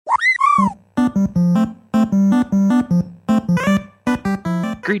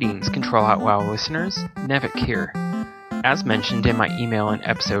Greetings, Control Out WoW listeners. Nevik here. As mentioned in my email in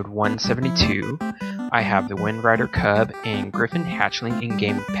episode 172, I have the Windrider Cub and Griffin Hatchling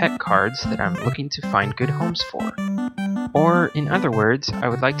in-game pet cards that I'm looking to find good homes for. Or, in other words, I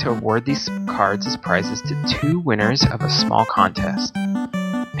would like to award these cards as prizes to 2 winners of a small contest.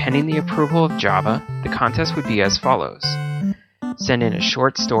 Pending the approval of Java, the contest would be as follows. Send in a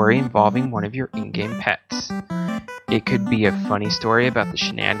short story involving one of your in-game pets. It could be a funny story about the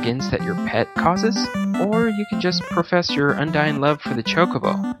shenanigans that your pet causes, or you can just profess your undying love for the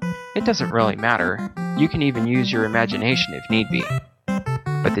chocobo. It doesn't really matter. You can even use your imagination if need be.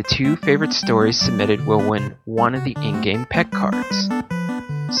 But the 2 favorite stories submitted will win one of the in-game pet cards.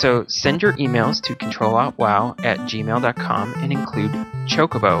 So send your emails to controloutwow@gmail.com and include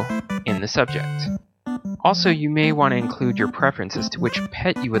chocobo in the subject. Also, you may want to include your preference as to which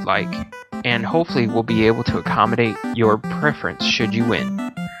pet you would like, and hopefully we'll be able to accommodate your preference should you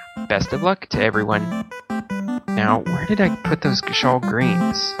win. Best of luck to everyone. Now, where did I put those Gashal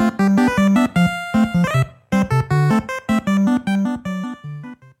greens?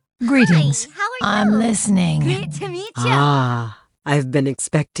 Greetings. Hi, how are you? I'm listening. Great to meet you. I've been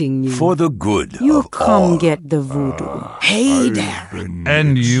expecting you. For the good You of come all. get the voodoo. Hey there.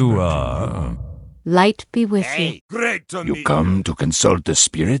 And you are? Light be with you. Great to You come to consult the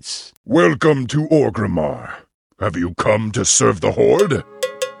spirits? Welcome to Orgrimmar. Have you come to serve the Horde?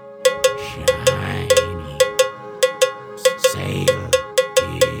 Shiny. Sail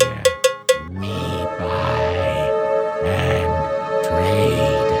here, me buy and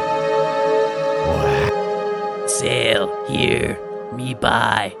trade. What? Sail here, me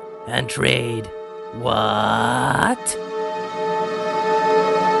buy and trade. What?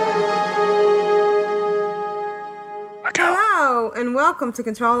 Hello, and welcome to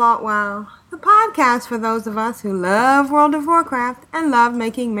Control Alt WoW, the podcast for those of us who love World of Warcraft and love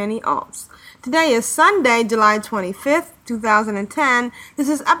making many alts. Today is Sunday, July 25th, 2010. This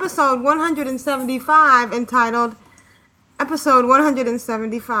is episode 175, entitled Episode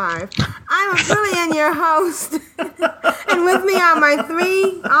 175. I'm Aprillian, your host, and with me are my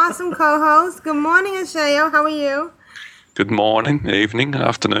 3 awesome co-hosts. Good morning, Ashayo. How are you? Good morning, evening,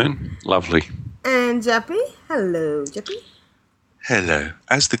 afternoon. Lovely. And Jeppy. Hello, Jeppy. Hello.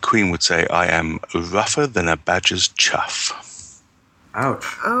 As the Queen would say, I am rougher than a badger's chuff. Ouch.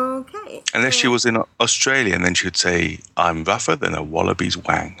 Okay. Unless she was in Australia, and then she would say, I'm rougher than a wallaby's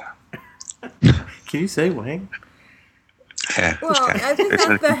wang. Can you say wang? Yeah, Well, I think it's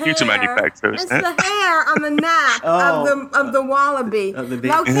that's a the computer hair. manufacturer, It's isn't it? the hair on the neck of the wallaby,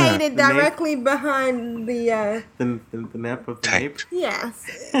 located the directly behind the. The map of the nape? Yes.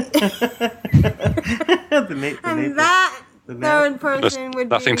 the nape. And that third person would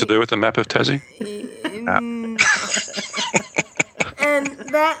Nothing be. to do with the map of Tassie? And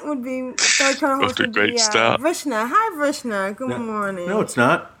that would be third co-host would great be start. Vrishna. Hi, Vrishna. Good morning. No, it's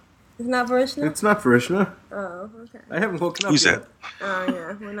not. It's not Vrishna? It's not Varishna. Oh, okay. I haven't woken up Who's yet. that? Oh,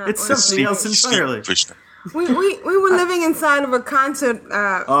 yeah. We're not. It's we're not something else entirely. We were living inside of a concert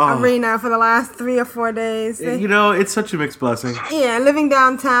arena for the last 3 or 4 days. You know, it's such a mixed blessing. Yeah, living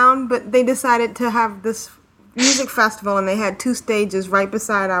downtown, but they decided to have this music festival, and they had 2 stages right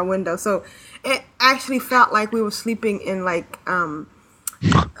beside our window. So it actually felt like we were sleeping in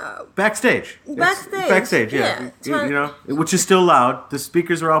Backstage. Backstage, yeah. You know, which is still loud. The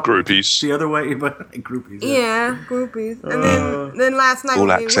speakers are all Groupies. the other way, but groupies. Yeah, groupies. And then last night All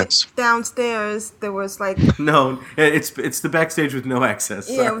when we access. went downstairs, there was like No, it's the backstage with no access.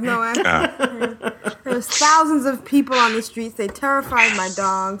 yeah, with no access. There was thousands of people on the streets. They terrified my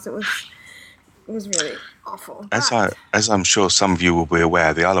dogs. It was really awful. As I'm sure some of you will be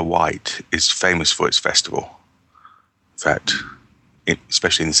aware, the Isle of Wight is famous for its festival. In fact,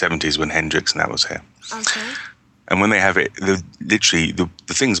 especially in the 70s when Hendrix and that was here. Okay. And when they have it, the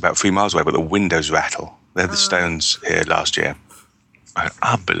thing's about 3 miles away, but the windows rattle. They had the Stones here last year.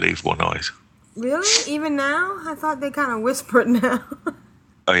 Unbelievable noise. Really? Even now? I thought they kind of whispered now.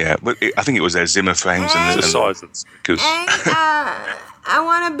 Oh yeah, but I think it was their Zimmer frames and The size of the speakers. Hey, I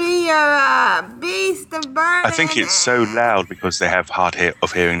want to be your beast of burden. I think it's so loud because they have hard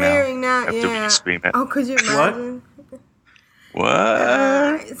of hearing now. Hearing now, Have to yeah. really scream it. Oh, could you imagine?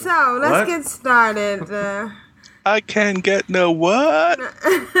 What? So, let's get started. I can't get no what?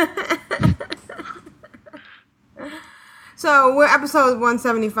 So, we're episode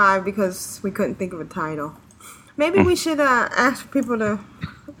 175 because we couldn't think of a title. Maybe we should ask people to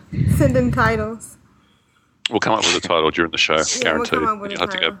send in titles. We'll come up with a title during the show, guaranteed. We'll come up with a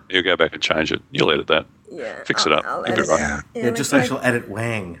title. You'll go back and change it. You'll edit that. Yeah, Fix it up. I'll You'll be edit right. it. Yeah, just like she'll edit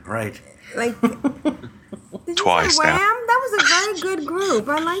Wang, right? Like, did you Twice say now. Wham? That was a very good group.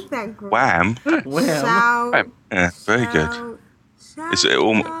 I like that group. Wham. Shout, Yeah, very good. shout, It's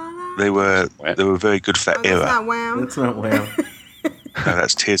they were very good for that Oh, that's era. not Wham. That's not Wham. No,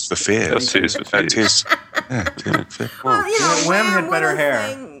 that's Tears for Fear. That's Tears for Fear. Tears for Fear. Well, you know, Wham had better was a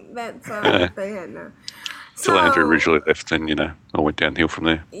hair. thing That's they had now. Till Andrew originally left, then, all went downhill from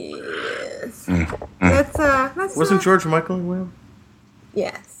there. Yes. Mm. Let's Wasn't George Michael in Wham?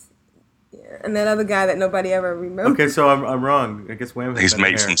 Yes. Yeah. And that other guy that nobody ever remembers. Okay, so I'm wrong. I guess Wham had His better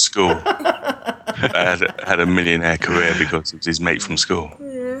mate hair. from school had a millionaire career because of his mate from school.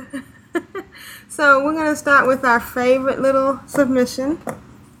 Yeah. So we're gonna start with our favorite little submission,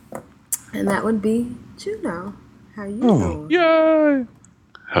 and that would be Juno. How you doing? Yay!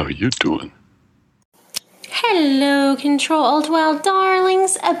 How you doing? Hello, Control Alt WoW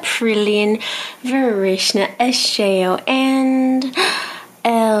darlings, Aprillian, Varishna, Asheo, and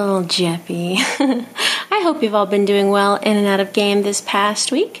El Jeppy. I hope you've all been doing well in and out of game this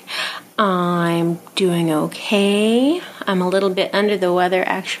past week. I'm doing okay. I'm a little bit under the weather,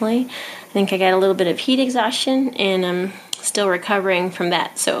 actually. I think I got a little bit of heat exhaustion, and I'm still recovering from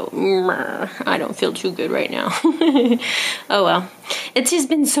that, so I don't feel too good right now. Oh well. It's just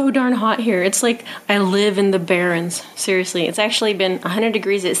been so darn hot here. It's like I live in the Barrens. Seriously, it's actually been 100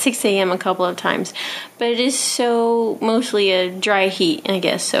 degrees at 6 a.m. a couple of times, but it is so mostly a dry heat, I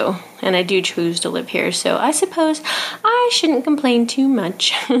guess so, and I do choose to live here, so I suppose I shouldn't complain too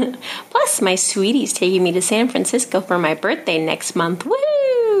much. Plus, my sweetie's taking me to San Francisco for my birthday next month.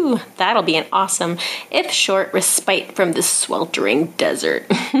 Woo! That'll be an awesome, if short, respite from the sweltering desert.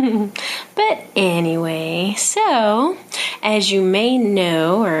 But anyway, so, as you may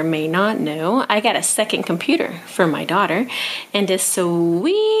know or may not know, I got a second computer for my daughter and a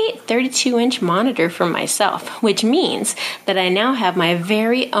sweet 32-inch monitor for myself, which means that I now have my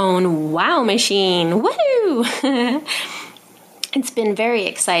very own WoW machine. Woohoo! It's been very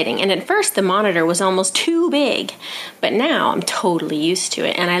exciting, and at first the monitor was almost too big, but now I'm totally used to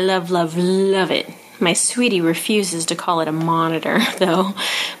it, and I love, love, love it. My sweetie refuses to call it a monitor, though,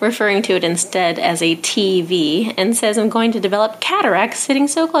 referring to it instead as a TV, and says I'm going to develop cataracts sitting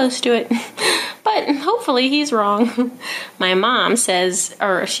so close to it. But hopefully he's wrong. My mom says,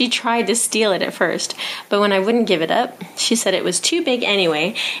 or she tried to steal it at first, but when I wouldn't give it up, she said it was too big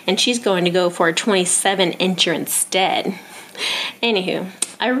anyway, and she's going to go for a 27-incher instead. Anywho,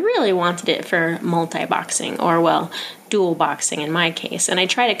 I really wanted it for multi-boxing, or well, dual boxing in my case, and I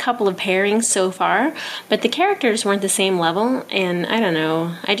tried a couple of pairings so far, but the characters weren't the same level, and I don't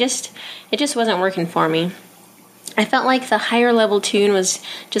know, it just wasn't working for me. I felt like the higher level toon was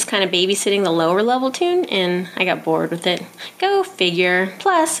just kind of babysitting the lower level toon, and I got bored with it. Go figure.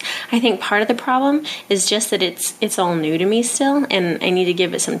 Plus, I think part of the problem is just that it's all new to me still, and I need to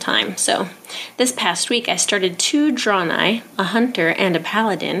give it some time. So, this past week I started 2 Draenei, a hunter and a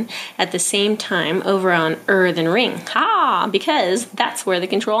paladin, at the same time over on Earthen Ring. Ha! Because that's where the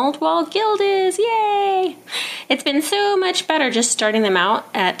Control Wall Guild is. Yay! It's been so much better just starting them out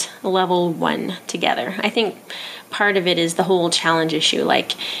at level 1 together. I think part of it is the whole challenge issue.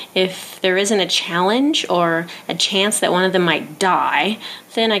 Like, if there isn't a challenge or a chance that one of them might die,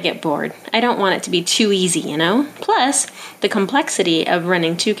 then I get bored. I don't want it to be too easy, you know? Plus, the complexity of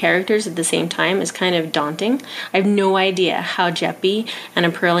running 2 characters at the same time is kind of daunting. I have no idea how Jeppy and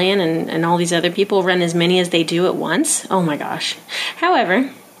Aprillian and all these other people run as many as they do at once. Oh my gosh.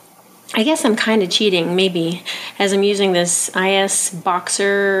 However, I guess I'm kind of cheating, maybe, as I'm using this IS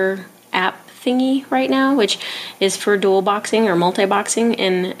Boxer app thingy right now, which is for dual boxing or multi-boxing,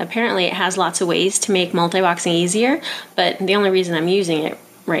 and apparently it has lots of ways to make multi-boxing easier, but the only reason I'm using it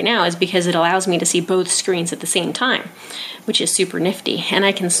right now is because it allows me to see both screens at the same time, which is super nifty, and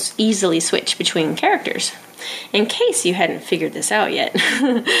I can easily switch between characters. In case you hadn't figured this out yet,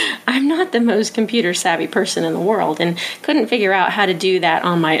 I'm not the most computer savvy person in the world and couldn't figure out how to do that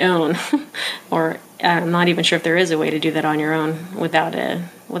on my own. Or I'm not even sure if there is a way to do that on your own without an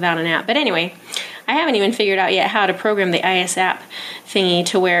app. But anyway, I haven't even figured out yet how to program the IS app thingy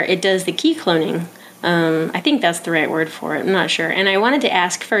to where it does the key cloning. I think that's the right word for it. I'm not sure. And I wanted to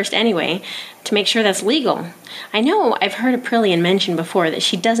ask first anyway to make sure that's legal. I know I've heard Aprillian mention before that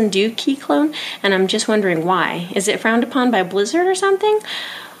she doesn't do key clone, and I'm just wondering why. Is it frowned upon by Blizzard or something?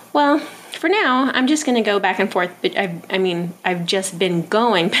 Well, for now, I'm just going to go back and forth. But I've just been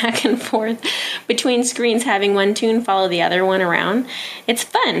going back and forth between screens, having one toon follow the other one around. It's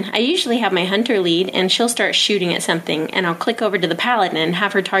fun. I usually have my hunter lead, and she'll start shooting at something, and I'll click over to the paladin and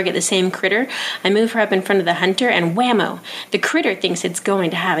have her target the same critter. I move her up in front of the hunter, and whammo! The critter thinks it's going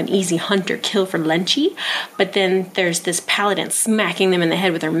to have an easy hunter kill for lunchy, but then there's this paladin smacking them in the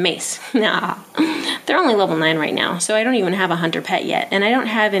head with her mace. Nah, they're only level 9 right now, so I don't even have a hunter pet yet, and I don't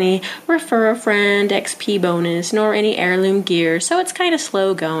have any refer a friend XP bonus, nor any heirloom gear, so it's kind of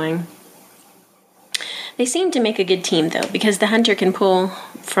slow going. They seem to make a good team, though, because the hunter can pull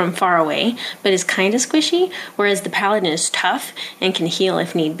from far away, but is kind of squishy, whereas the paladin is tough and can heal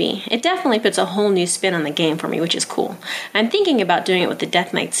if need be. It definitely puts a whole new spin on the game for me, which is cool. I'm thinking about doing it with the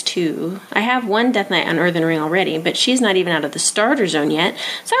Death Knights, too. I have one Death Knight on Earthen Ring already, but she's not even out of the starter zone yet,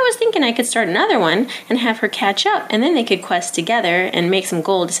 so I was thinking I could start another one and have her catch up, and then they could quest together and make some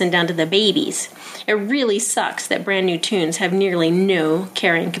gold to send down to the babies. It really sucks that brand new toons have nearly no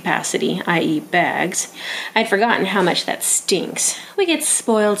carrying capacity, i.e. bags. I'd forgotten how much that stinks. We get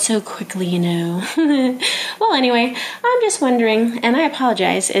spoiled so quickly, you know. Well, anyway, I'm just wondering, and I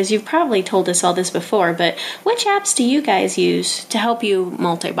apologize, as you've probably told us all this before, but which apps do you guys use to help you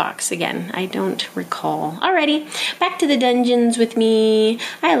multi-box? Again, I don't recall. Alrighty, back to the dungeons with me.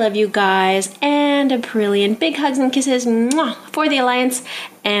 I love you guys, and Aprillian. Big hugs and kisses mwah, for the Alliance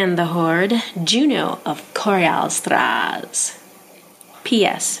and the Horde. Juno of Corialstras.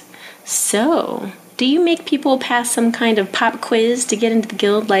 P.S. So, do you make people pass some kind of pop quiz to get into the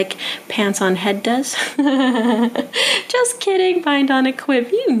guild like Pants on Head does? Just kidding, Bind on a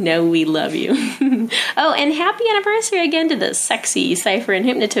Quip. You know we love you. Oh, and happy anniversary again to the sexy Cypher and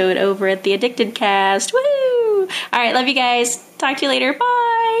Hypnotoad over at the Addicted Cast. Woo! Alright, love you guys. Talk to you later.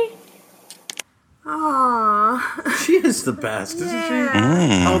 Bye! Aww. She is the best, isn't she?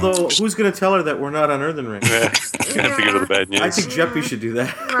 Mm. Although, who's going to tell her that we're not on Earthen Ring? Yeah, can't figure the bad news. I think Jeppy should do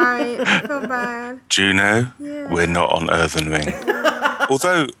that. Right, I feel bad. Juno, we're not on Earthen Ring.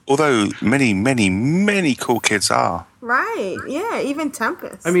 although many cool kids are. Right, yeah, even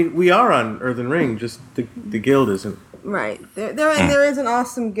Tempest. I mean, we are on Earthen Ring, just the guild isn't. Right, there is an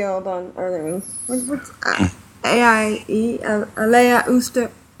awesome guild on Earthen Ring. What's AIE? Alea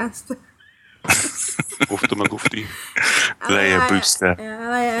Ooster Esther. Oofty. Leia Booster.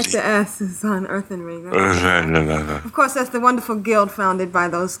 Alea Esther S is on Earthen Ring. Of course, that's the wonderful guild founded by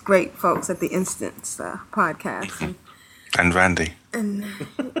those great folks at the Instance podcast. And Randy. And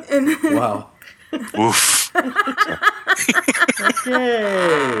Wow. Woof.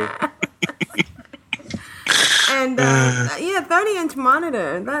 Okay. And 30-inch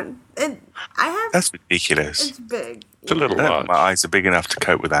monitor. That's ridiculous. It's big. It's a little large. My eyes are big enough to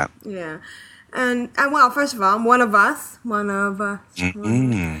cope with that. Yeah. And well, first of all, I'm one of us. That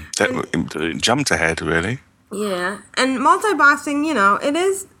jumped ahead, really. Yeah. And multi-boxing, it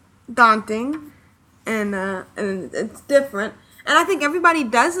is daunting, and it's different. And I think everybody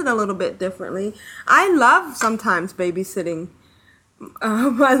does it a little bit differently. I love sometimes babysitting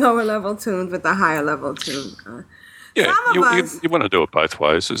my lower level toons with the higher level toon. Yeah, you want to do it both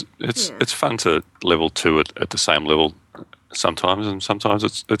ways. It's fun to level 2 at the same level sometimes, and sometimes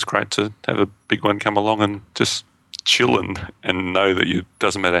it's great to have a big one come along and just chill and know that it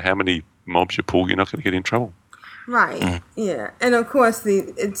doesn't matter how many mobs you pull, you're not going to get in trouble. Right. Yeah, and of course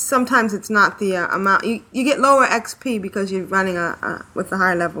sometimes it's not the amount you get lower XP because you're running with a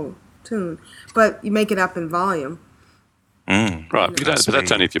higher level toon, but you make it up in volume. Right, but that's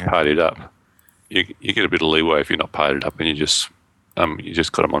only if you partied up. You get a bit of leeway if you're not partied up, and you just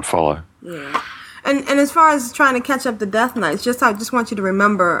got them on follow. Yeah, and as far as trying to catch up the Death Knights, I just want you to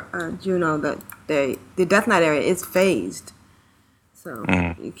remember, Juno, that the Death Knight area is phased, so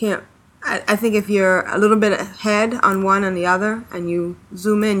you can't. I think if you're a little bit ahead on one and the other, and you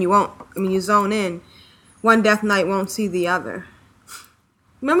zoom in, you zone in, one Death Knight won't see the other.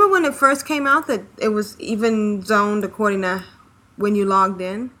 Remember when it first came out that it was even zoned according to when you logged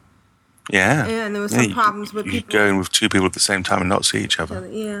in? Yeah. Yeah, and there was some problems with people. You go in with 2 people at the same time and not see each other.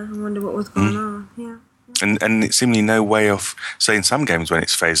 Yeah, I wonder what was going on. Yeah. And it's seemingly no way off. Say in some games when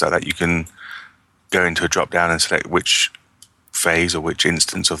it's phased like that, you can go into a drop down and select which phase or which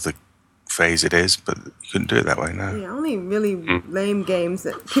instance of the phase it is, but you couldn't do it that way, no. Yeah, only really lame games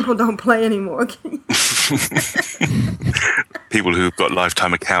that people don't play anymore. People who've got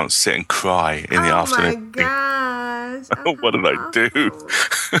lifetime accounts sit and cry in the afternoon. Oh my gosh. What did I do?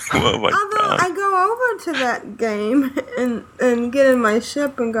 What have I done? I go over to that game and get in my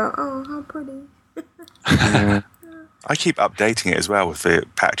ship and go, oh, how pretty. I keep updating it as well with the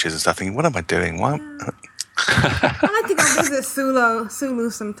patches and stuff, thinking, what am I doing? What? I like to go visit Sulu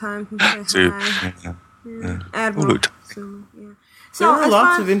sometimes and say hi. Yeah. Admiral Sulu. Yeah. So there are as lots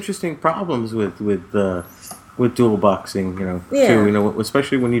far as- of interesting problems with dual boxing, too, Yeah.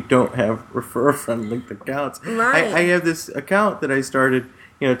 especially when you don't have refer friend linked accounts. Right. I have this account that I started,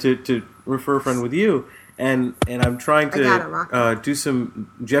 to refer friend with you, and I'm trying to do some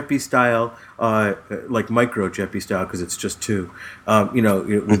Jeppy style, like micro Jeppy style, because it's just 2.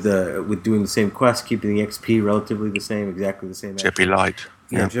 With doing the same quest, keeping the XP relatively the same, exactly the same. Jeppy light.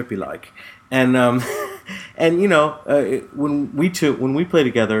 Yeah, Jeppy like. And when we play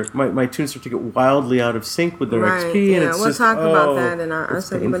together, my tunes start to get wildly out of sync with their right. XP, Yeah, and it's we'll just talk about that in our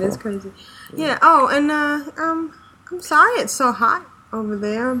segment, but it's crazy. Yeah. Oh, and I'm sorry it's so hot over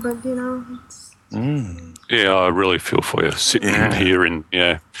there, but it's. Yeah, I really feel for you sitting here and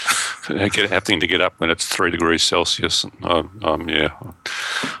having to get up when it's 3 degrees Celsius. I've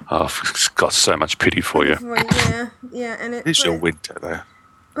got so much pity for you. Yeah, and It's your winter there.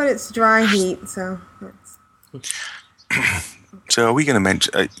 But it's dry heat, so. So, are we going to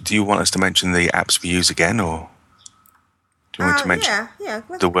mention? Do you want us to mention the apps we use again, or do you want to mention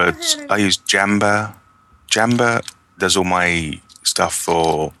the words? I use Jamba. Jamba does all my stuff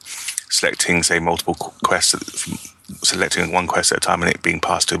for selecting, say, multiple quests, selecting one quest at a time and it being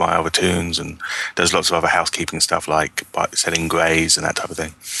passed to my other tunes, and does lots of other housekeeping stuff like selling greys and that type of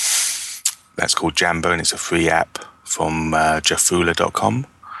thing. That's called Jamba, and it's a free app from jafula.com.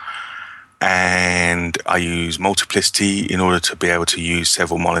 And I use Multiplicity in order to be able to use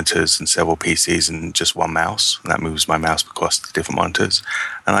several monitors and several PCs and just one mouse, and that moves my mouse across the different monitors.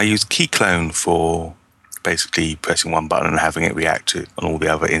 And I use Keyclone for basically pressing one button and having it react to on all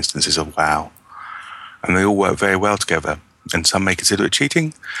the other instances of WoW. And they all work very well together. And some may consider it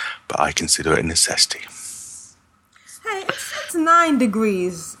cheating, but I consider it a necessity. Hey, it's 9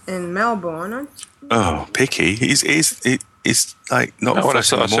 degrees in Melbourne, aren't you? Oh, picky. It's like not. No, I'm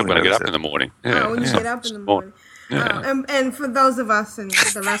still going to get up in the morning. Yeah, when you get up in the morning. Yeah. And for those of us in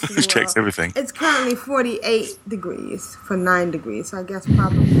the rest of the world, checks everything. It's currently 48 degrees for 9 degrees. So I guess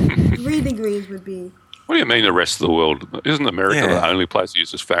probably 3 degrees would be. What do you mean the rest of the world? Isn't America the only place that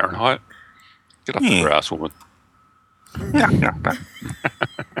uses Fahrenheit? Get up your ass, woman.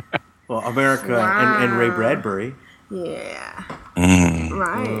 Well, America and Ray Bradbury. Yeah. Mm.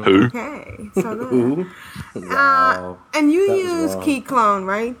 Right. Who? Okay. So Who? Wow. And you use Keyclone,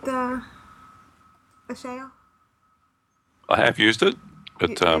 right, Ashayo? I have used it,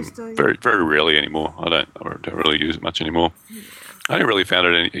 but very, very rarely anymore. I don't really use it much anymore. I only really found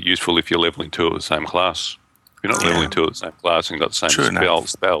it useful if you're leveling 2 of the same class. If you're not leveling 2 of the same class and got the same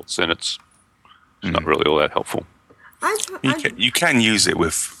spells, then it's not really all that helpful. You can use it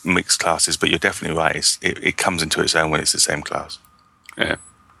with mixed classes, but you're definitely right. It comes into its own when it's the same class. Yeah.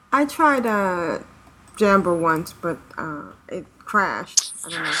 I tried Jamba once, but it crashed. I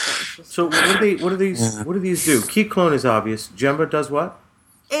don't know if that was just... So what do these do? Keyclone is obvious. Jamba does what?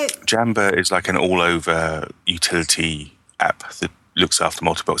 Jamba is like an all-over utility app that looks after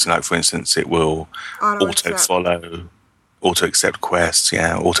multiple boxing. Like, for instance, it will auto-follow, auto-accept quests,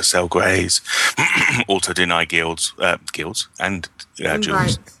 auto-sell greys, auto-deny guilds, and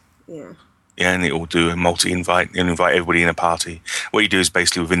jewels. Yeah. Yeah, and it will do a multi-invite and invite everybody in a party. What you do is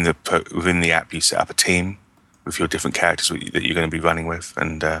basically within the app, you set up a team with your different characters that you're going to be running with,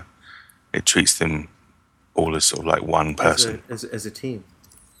 and it treats them all as sort of like one person. As a team.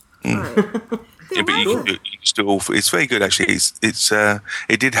 Right. Yeah, but you can still all. It's very good actually.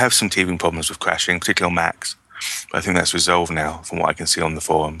 It did have some teething problems with crashing, particularly on Macs, but I think that's resolved now, from what I can see on the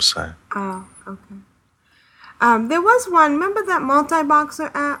forums. So. Oh, okay. There was one. Remember that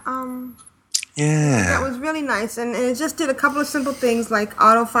multi-boxer app? Yeah. That was really nice, and it just did a couple of simple things like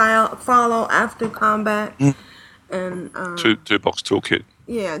follow after combat, and two box toolkit.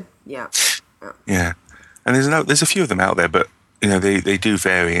 Yeah. Yeah, and there's a few of them out there, but they do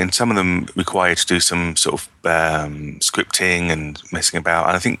vary, and some of them require you to do some sort of scripting and messing about,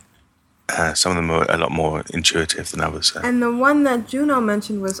 and I think some of them are a lot more intuitive than others. So. And the one that Juno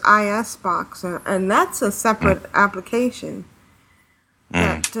mentioned was IS Boxer, and that's a separate application.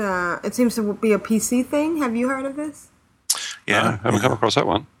 That it seems to be a PC thing. Have you heard of this? Yeah, I haven't come across that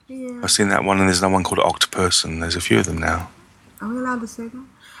one. Yeah. I've seen that one, and there's another one called Octopus, and there's a few of them now. Are we allowed to say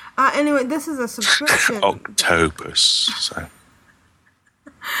that? Anyway, this is a subscription. Octopus. So.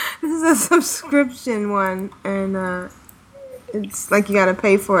 This is a subscription one, and it's like you got to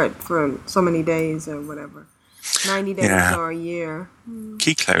pay for it for so many days or whatever, 90 days or a year.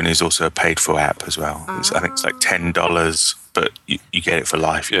 Keyclone is also a paid-for app as well. I think it's like $10, but you get it for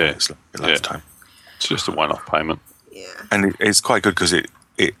life. It's like a lifetime. It's just a one-off payment. Yeah. And it's quite good because it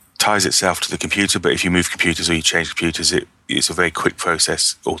ties itself to the computer, but if you move computers or you change computers, it's a very quick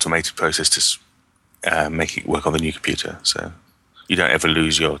process, automated process to make it work on the new computer. So you don't ever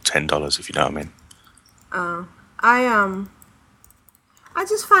lose your $10, if you know what I mean. I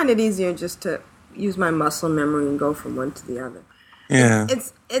just find it easier just to use my muscle memory and go from one to the other. Yeah.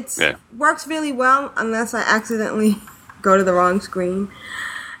 It's works really well unless I accidentally go to the wrong screen.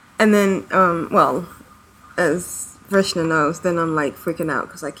 And then, as Vrishna knows, then I'm like freaking out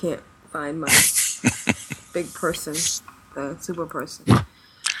because I can't find my big person, the super person.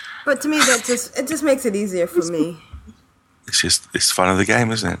 But to me, it just makes it easier for me. It's fun of the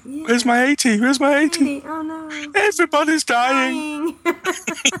game, isn't it? Yeah. Where's my 80? Where's my 80? Oh no. Everybody's dying.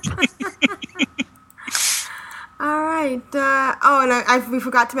 All right. We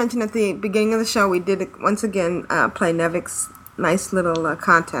forgot to mention at the beginning of the show, we did once again play Nevik's nice little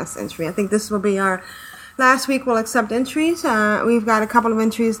contest entry. I think this will be our last week. We'll accept entries. We've got a couple of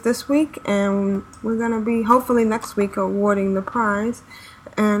entries this week, and we're going to be hopefully next week awarding the prize.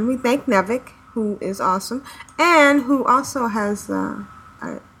 And we thank Nevik, who is awesome, and who also has a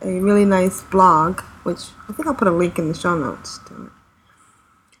really nice blog, which I think I'll put a link in the show notes to it.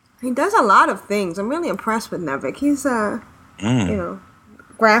 He does a lot of things. I'm really impressed with Nevik. He's a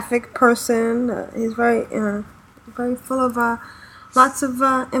graphic person. He's very full of lots of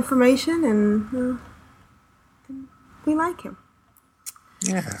information, and we like him.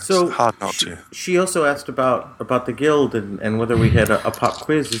 Yeah, so it's hard not to. She also asked about the guild and whether we had a pop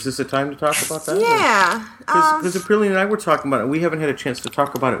quiz. Is this a time to talk about that? Yeah. Because Aprillian and I were talking about it. We haven't had a chance to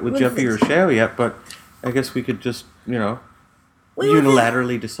talk about it with Jeffy or Shao yet, but I guess we could just,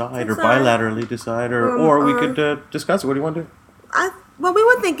 unilaterally decide or bilaterally decide, or we could discuss it. What do you want to do? Well, we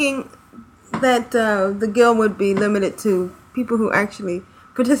were thinking that the guild would be limited to people who actually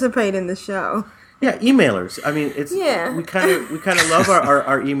participate in the show. Yeah, emailers. I mean, we kind of love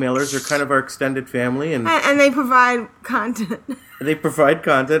our emailers. They're kind of our extended family, and they provide content. They provide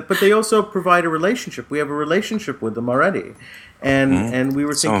content, but they also provide a relationship. We have a relationship with them already, and we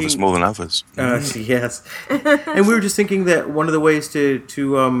were thinking some of us more than others. Yes, and we were just thinking that one of the ways to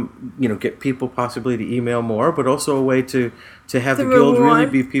get people possibly to email more, but also a way to have the guild really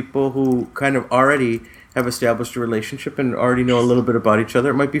be people who kind of already have established a relationship and already know a little bit about each other.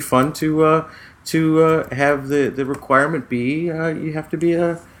 It might be fun to have the requirement be you have to be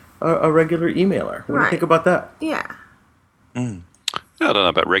a regular emailer. What do you think about that? Yeah. I don't know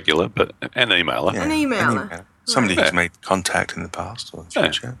about regular, but an emailer. Yeah. An emailer. Somebody who's made contact in the past or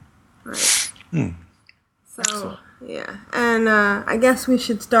future. Right. So, yeah. And I guess we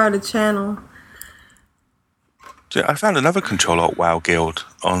should start a channel. I found another Ctrl WoW guild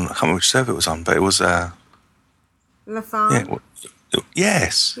on, I can't remember which server it was on, but it was... Lathon? Yeah,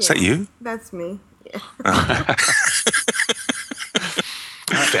 yes. Is that you? That's me. Yeah.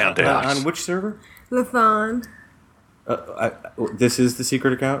 Found out. On which server? Lathon. This is the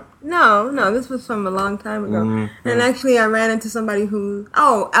secret account? No, this was from a long time ago. Mm-hmm. And actually, I ran into somebody who...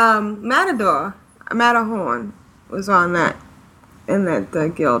 Matterhorn was on that, in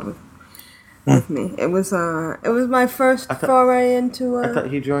that guild with me. It was my first foray into... I thought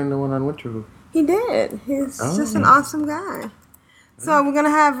he joined the one on Winterhoof. He did. He's just an awesome guy. So we're going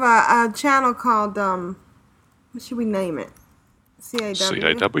to have a channel called... what should we name it? CAW?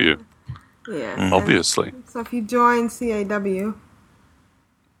 CAW. Yeah. Obviously. So if you join CAW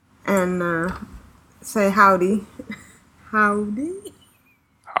and say howdy. Howdy.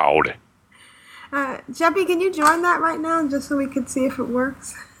 Jeppy, can you join that right now just so we can see if it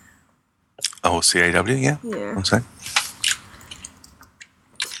works? Oh, CAW, yeah? Yeah. One sec.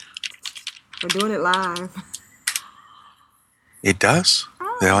 We're doing it live. It does.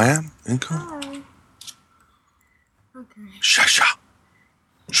 Oh. There I am. Okay. Okay. Shasha.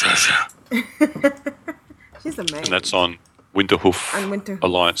 She's amazing. And that's on Winterhoof.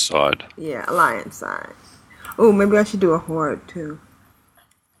 Alliance side. Yeah, Alliance side. Oh, maybe I should do a horde too.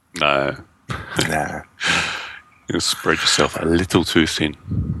 No. Nah. You'll spread yourself a little too thin.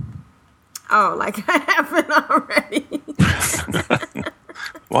 Oh, like I haven't already.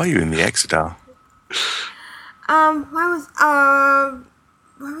 Why are you in the Exodar?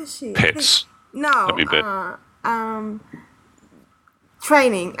 Where was she? Pets. No. Let me bet.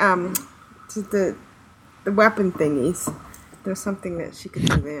 Training. To the weapon thingies. There's something that she could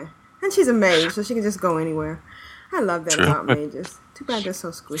do there. And she's a mage, so she can just go anywhere. I love that about mages. Too bad they're so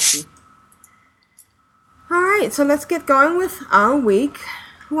squishy. Alright, so let's get going with our week.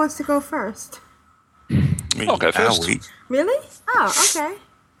 Who wants to go first? I'll go first. Week. Really? Oh, okay.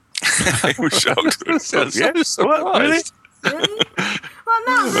 I was shocked. Yes, what? Really? Really? Well,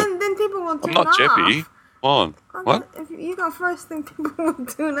 no, then people will tune I'm not off. Jeppy. On. What? If you go first, then people will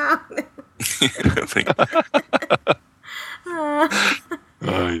tune out.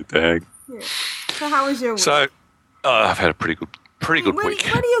 Oh, you dag. Yeah. So how was your week? So, I've had a pretty good week.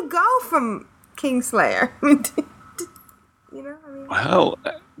 Where do you go from Kingslayer? Well,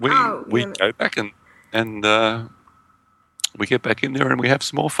 we go back and we get back in there and we have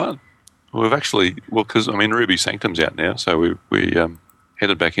some more fun. We've actually, because Ruby Sanctum's out now, so we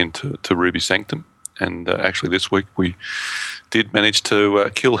headed back into Ruby Sanctum, and actually this week we did manage to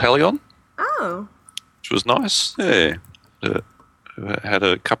kill Halion. Oh, which was nice. Yeah, had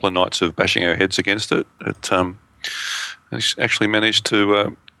a couple of nights of bashing our heads against it. It actually managed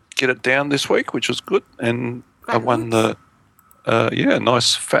to get it down this week, which was good, and I won the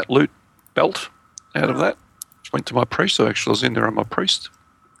nice fat loot belt out of that. Went to my priest. So actually, I was in there on my priest,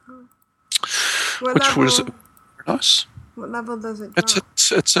 which was very nice. What level does it drop?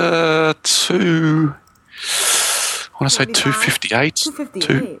 It's a 2. I want to say 258.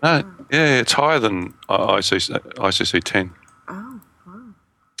 258. Yeah, it's higher than ICC 10. Oh, wow.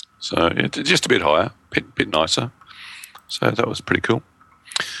 So it's just a bit higher, bit nicer. So that was pretty cool.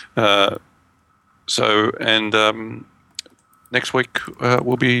 Next week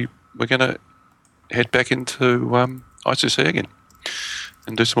we're going to head back into ICC again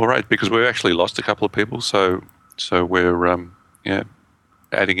and do some more raids because we've actually lost a couple of people. So we're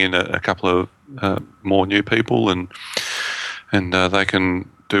adding in a couple of more new people and they can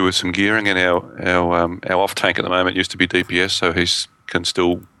do with some gearing. And our off tank at the moment used to be DPS, so he's can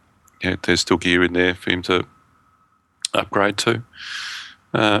still there's still gear in there for him to upgrade to.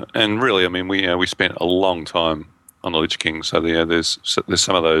 And really, we spent a long time on the Lich King, so there's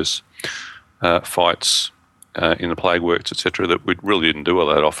some of those fights in the Plague Works, etc., that we really didn't do all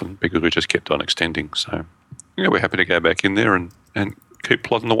that often because we just kept on extending. So we're happy to go back in there and keep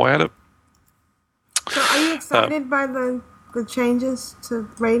plodding away at it. So are you excited by the changes to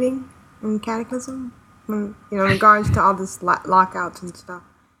raiding and Cataclysm? In regards to all this lockouts and stuff?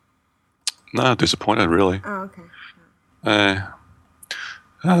 No, disappointed, really. Oh, okay.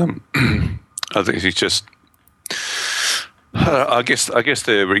 I think it's just. I guess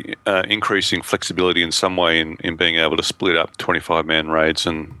they're increasing flexibility in some way in being able to split up 25-man raids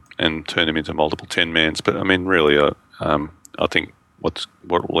and turn them into multiple 10-mans. But really, I think what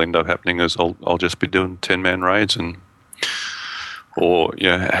will end up happening is I'll just be doing 10-man raids or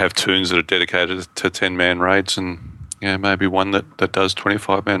have toons that are dedicated to 10-man raids and maybe one that does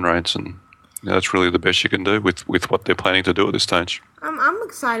 25-man raids, and that's really the best you can do with what they're planning to do at this stage. I'm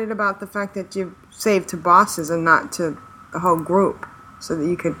excited about the fact that you saved to bosses and not to the whole group, so that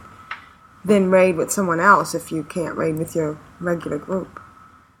you could then raid with someone else if you can't raid with your regular group.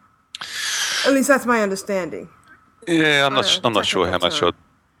 At least that's my understanding. Yeah, I'm not sure how much I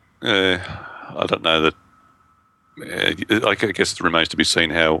don't know that. I guess it remains to be seen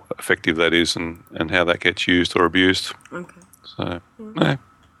how effective that is and how that gets used or abused. Okay. So,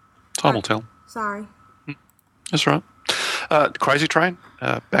 time will tell. Sorry. That's right. Crazy Train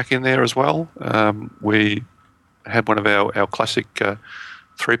back in there as well. We had one of our classic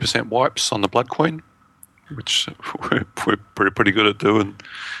 3% wipes on the Blood Queen, which we're pretty good at doing,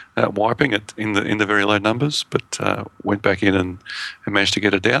 wiping it in the very low numbers, but went back in and managed to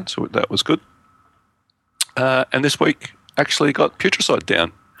get it down, so that was good. And this week actually got Putricide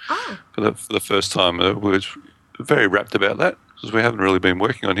down for the first time. We were very rapt about that because we haven't really been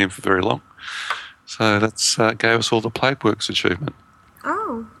working on him for very long. So that's gave us all the Plague Works achievement.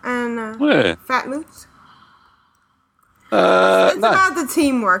 Oh, and Fat Loops? It's about the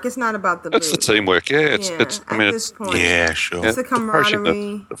teamwork. It's not about the loot. It's the teamwork, yeah. It's this point. Yeah, sure. It's the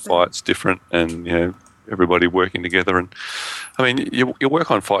camaraderie. The fight's different, and everybody working together. And you work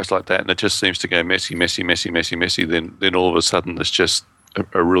on fights like that, and it just seems to go messy. Then all of a sudden, it's just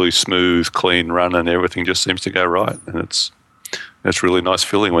a really smooth, clean run, and everything just seems to go right. And it's really nice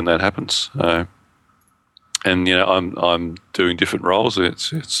feeling when that happens. And I'm doing different roles.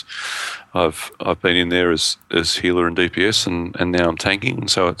 I've been in there as healer and DPS, and now I'm tanking,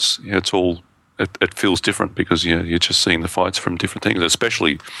 and so it's all it feels different because you're just seeing the fights from different things,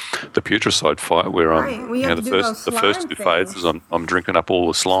 especially the Putricide fight where I'm the first two phases I'm drinking up all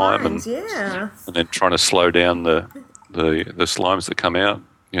the slime and then trying to slow down the slimes that come out.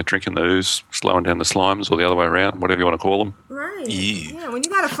 Drinking the ooze, slowing down the slimes, or the other way around, whatever you want to call them. Right. Yeah, when you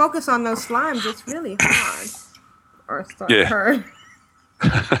got to focus on those slimes, it's really hard. Or hard.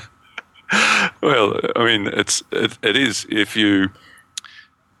 Well, it is if you're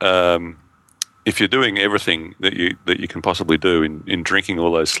doing everything that you can possibly do in drinking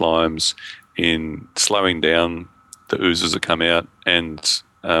all those slimes, in slowing down the oozes that come out, and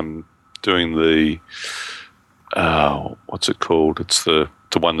doing the what's it called? It's the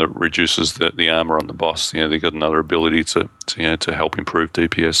one that reduces the armor on the boss. You know, they got another ability to help improve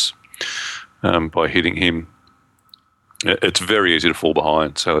DPS by hitting him. It's very easy to fall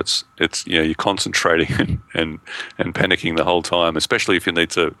behind, so it's you're concentrating and panicking the whole time, especially if you need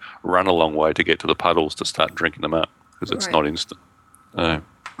to run a long way to get to the puddles to start drinking them up, because it's not instant.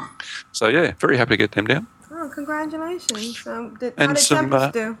 So yeah, very happy to get them down. Oh, congratulations! How did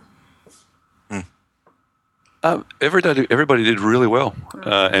Tempest do? Everybody did really well,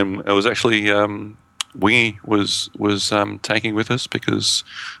 and it was actually Wingy was tanking with us because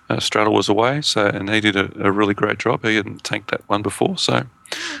Straddle was away, and he did a really great job. He hadn't tanked that one before, so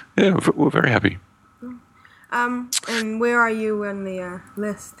yeah, we're very happy. And where are you on the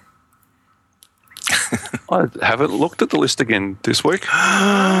list? I haven't looked at the list again this week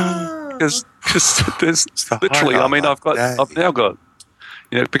because there's literally. I mean, I've now got.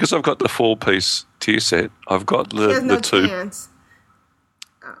 Yeah, because I've got the 4-piece tier set. I've got the two. Chance.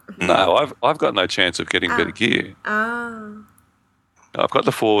 No, I've got no chance of getting better gear. I've got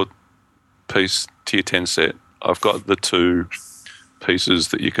the 4-piece tier 10 set. I've got the 2 pieces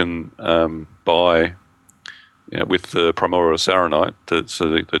that you can buy with the Primordial Saronite, the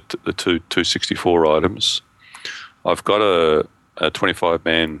 264 items. I've got a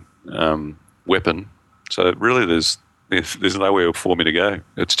 25-man weapon. So really there's nowhere for me to go.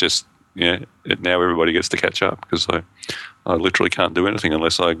 It's just, now everybody gets to catch up because I literally can't do anything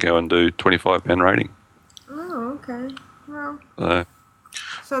unless I go and do 25-man raiding. Oh, okay. Well.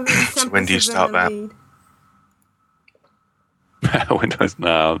 So when do you start that?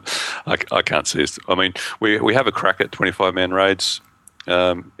 No, I can't see it. I mean, we have a crack at 25-man raids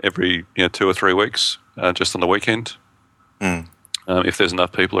every 2 or 3 weeks, just on the weekend. If there's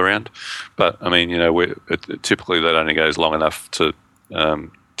enough people around. But I mean, typically that only goes long enough to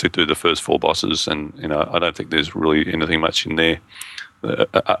do the first 4 bosses, and I don't think there's really anything much in there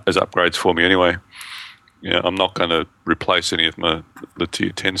as upgrades for me anyway. I'm not going to replace any of the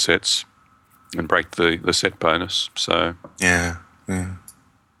tier 10 sets and break the set bonus. So yeah.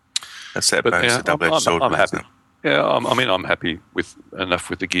 That set bonus, a double-edged sword. I'm happy. Yeah, I'm happy with enough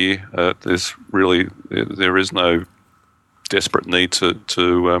with the gear. There is no desperate need to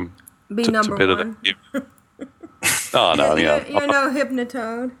be number one. Oh no, you're no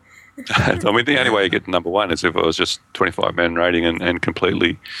Hypnotoad. I mean, the only way you get to number 1 is if I was just 25-man raiding and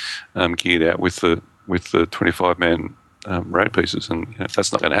completely geared out with the 25-man raid pieces, and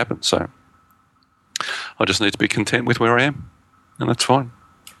that's not going to happen. So I just need to be content with where I am, and that's fine.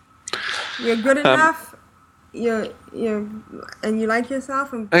 You're good enough. And you like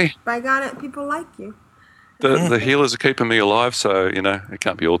yourself, and by God, people like you. The healers are keeping me alive, so it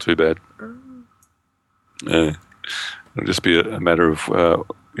can't be all too bad. It'll just be a matter of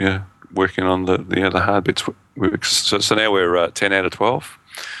working on the hard bits. So now we're 10 out of 12.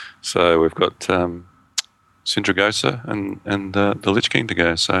 So we've got Sindragosa and the Lich King to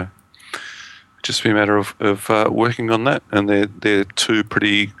go. So just be a matter of working on that, and they're 2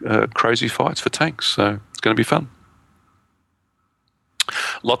 pretty crazy fights for tanks. So it's going to be fun.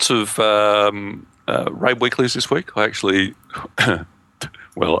 Lots of raid weeklies this week. I actually, I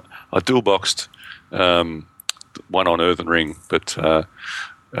dual boxed one on Earthen Ring, but you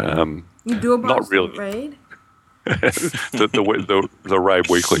dual boxed not really. Raid? the raid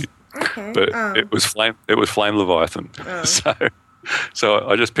weekly. Okay. But it was Flame Leviathan. Oh. So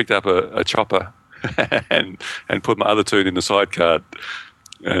I just picked up a chopper and put my other toon in the sidecard.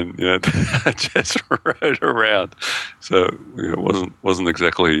 And just rode around, so it wasn't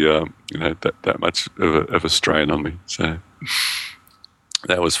exactly that much of a strain on me. So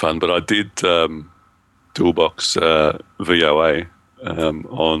that was fun. But I did dual box VOA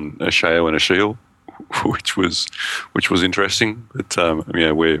on a Sheo and a Shield, which was interesting. But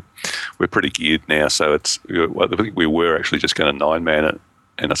we're pretty geared now, so I think we were actually just going to 9-man it.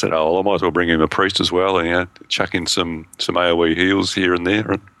 And I said, I might as well bring in a priest as well and chuck in some AoE heals here and there.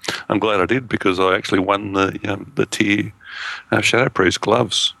 And I'm glad I did, because I actually won the tier Shadow Priest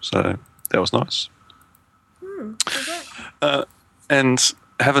gloves. So that was nice. And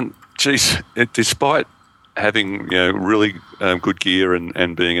despite having really good gear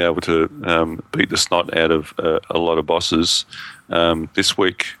and being able to beat the snot out of a lot of bosses, this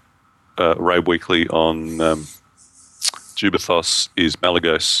week, Raid Weekly on Jubathos is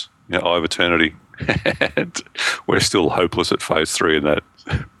Malagos, Eye of Eternity, and we're still hopeless at phase 3 in that.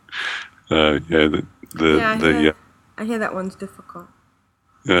 I hear that one's difficult.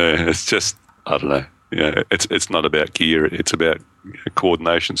 It's just, I don't know. it's not about gear. It's about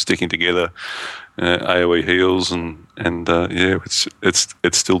coordination, sticking together, AOE heals, and it's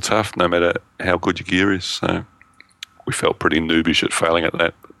still tough no matter how good your gear is. So we felt pretty noobish at failing at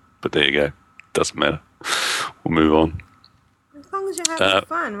that, but there you go. Doesn't matter. We'll move on. As long as you're having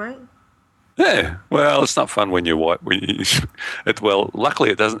fun, right? Yeah. Well, it's not fun when you're white. Luckily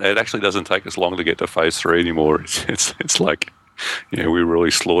it doesn't. It actually doesn't take us long to get to phase 3 anymore. It's like, we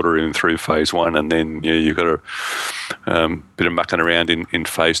really slaughter him through phase 1, and then you've got a bit of mucking around in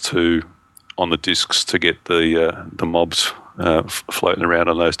phase 2 on the discs to get the mobs floating around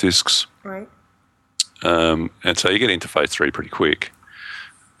on those discs. Right. And so you get into phase 3 pretty quick.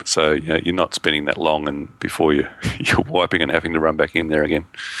 So you're not spending that long, and before you're wiping and having to run back in there again.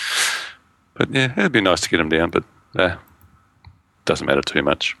 But yeah, it'd be nice to get them down, but doesn't matter too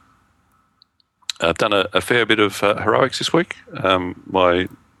much. I've done a fair bit of heroics this week. My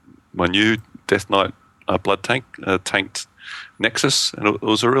new Death Knight blood tank tanked Nexus, and it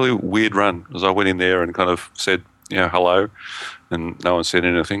was a really weird run, as I went in there and kind of said, hello, and no one said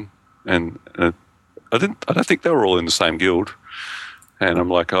anything. And I don't think they were all in the same guild. And I'm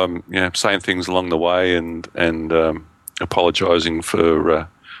like, I'm saying things along the way and apologising for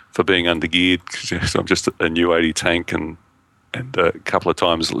being undergeared, because I'm just a new 80 tank, and a couple of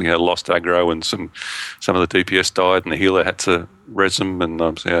times lost aggro, and some of the DPS died, and the healer had to res them, and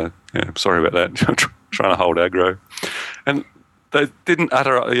I'm saying, sorry about that. I'm trying to hold aggro, and they didn't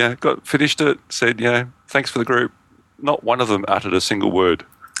utter. Got finished it. Said, thanks for the group. Not one of them uttered a single word.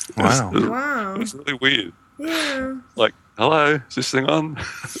 Wow. Wow. It was really weird. Yeah. Like, hello, is this thing on? I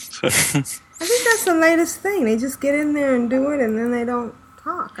think that's the latest thing. They just get in there and do it, and then they don't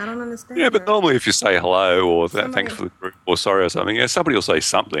talk. I don't understand. Yeah, but that. normally if you say hello or thanks for the group or sorry or something, somebody will say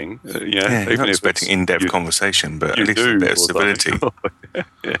something. You're not expecting in-depth conversation, but at least a bit of civility.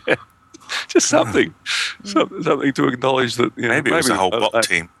 Yeah. Just something. Something to acknowledge that. Maybe it was a whole bot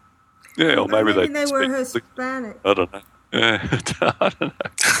team. Yeah, or maybe they were Hispanic. I don't know. Yeah, I don't know.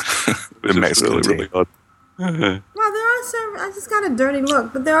 The Mexican really odd. Well, there are servers. I just got a dirty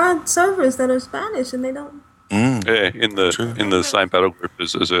look, but there are servers that are Spanish, and they don't. Yeah, in the same battle group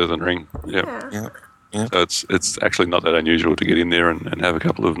as Earthen Ring. Yeah. So it's actually not that unusual to get in there and have a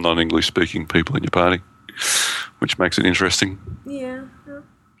couple of non-English speaking people in your party, which makes it interesting. Yeah.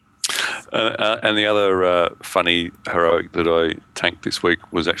 And the other funny heroic that I tanked this week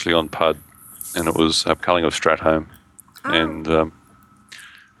was actually on PUD, and it was Culling of Stratholme. And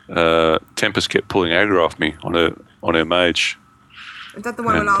Tempest kept pulling aggro off me on her mage. Is that the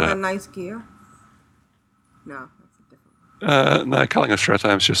one with all the nice gear? No, that's a different one. No, Culling of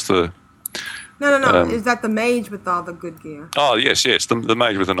Stratholme's just the... No. Is that the mage with all the good gear? Oh, yes. The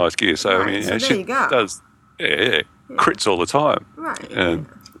mage with the nice gear. So, right. I mean, so there you go. Does, crits all the time. Right. And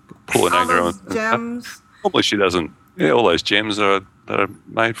pulling all aggro. Those gems. Normally she doesn't. Yeah, all those gems that are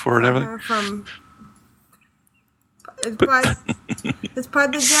made for her and everything. Is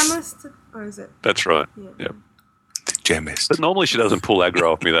PUD the gemist? Or is it? That's right. Yeah. Yep. The gemist. But normally she doesn't pull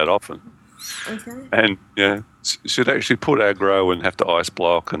aggro off me that often. Okay. And she'd actually put aggro and have to ice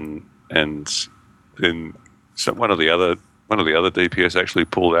block, and then one of the other DPS actually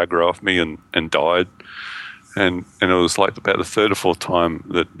pulled aggro off me and died. And it was like about the third or fourth time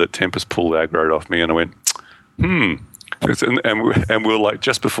that Tempest pulled aggro off me, and I went, and we were like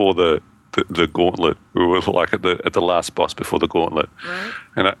just before the gauntlet. We were like at the last boss before the gauntlet. Right.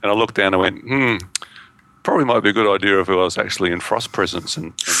 And I looked down and went, probably might be a good idea if I was actually in Frost Presence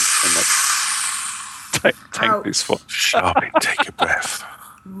and tank this fight. Sharpie, take a breath.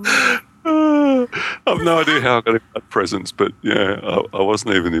 I've no idea how I got in that presence, but I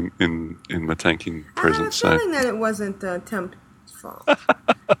wasn't even in my tanking presence. I had a feeling that it wasn't Temp's fault.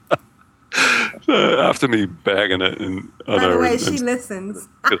 After me bagging it, and by the way, she listens.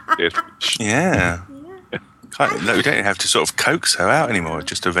 Yeah. No, we don't have to sort of coax her out anymore.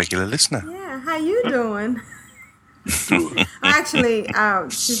 Just a regular listener. Yeah. How you doing? Actually,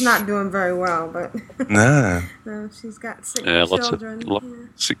 she's not doing very well, but no, she's got sick Lots children. of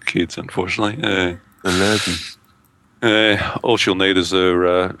sick kids, unfortunately. The all she'll need is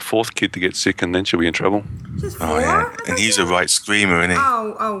her fourth kid to get sick, and then she'll be in trouble. Just 4? Oh yeah, and he's a right screamer, isn't he?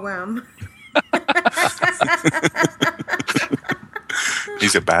 Oh wow.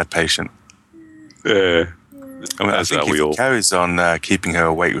 He's a bad patient. Yeah. I mean, I think if he carries on keeping her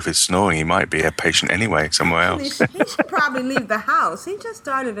awake with his snoring, he might be a patient anyway, somewhere else. He should probably leave the house. He just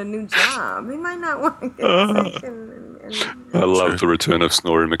started a new job. He might not want to get sick. I love the return of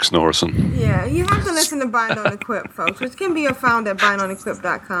Snorri McSnorrison. Yeah, you have to listen to Bind on Equip, folks, which can be found at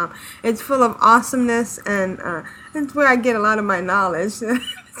bindonequip.com. It's full of awesomeness, and it's where I get a lot of my knowledge.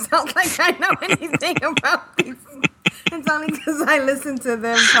 Sounds like I know anything about these. It's only because I listen to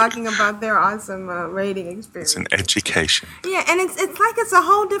them talking about their awesome raiding experience. It's an education. Yeah, and it's like it's a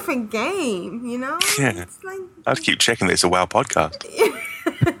whole different game, you know? Yeah. It's like, I have to keep checking that it's a WoW podcast.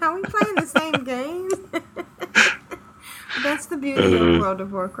 are we playing the same game? That's the beauty of World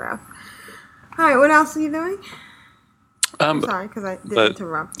of Warcraft. All right, what else are you doing? I'm sorry, because I did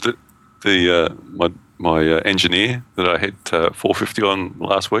interrupt. My engineer that I hit 450 on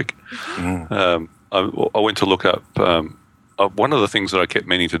last week, I went to look up. One of the things that I kept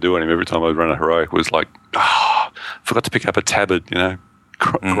meaning to do on him every time I'd run a heroic was like, forgot to pick up a tabard,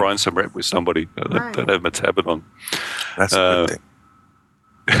 grind some rep with somebody. Don't have my tabard on. That's a good thing.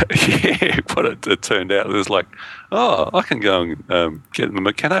 Yeah, but it turned out it was like, I can go and get the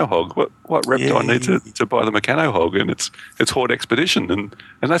Meccano hog. What rep do I need to buy the Meccano hog? And it's Horde Expedition, and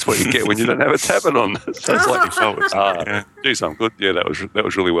that's what you get when you don't have a tabard on. So it's like, geez, I'm good. Yeah, that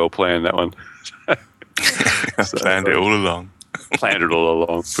was really well planned, that one. Planned it all along. Planned it all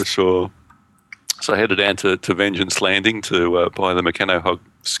along, for sure. So I headed down to Vengeance Landing to buy the Meccano hog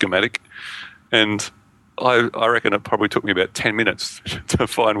schematic, and I reckon it probably took me about 10 minutes to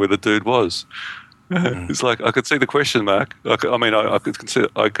find where the dude was. It's like I could see the question mark. I could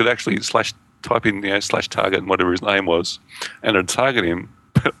actually type in /target and whatever his name was, and I'd target him,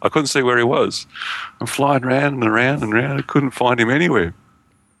 but I couldn't see where he was. I'm flying around and around and around. I couldn't find him anywhere.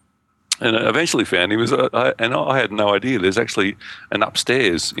 And I eventually found him. I had no idea. There's actually an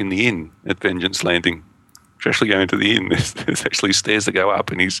upstairs in the inn at Vengeance Landing. If you're actually going to the inn, there's actually stairs that go up,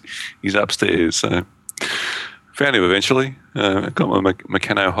 and he's upstairs. So found him eventually. Got my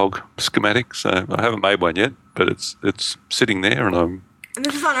Meccano hog schematic. So I haven't made one yet, but it's sitting there, and I'm. And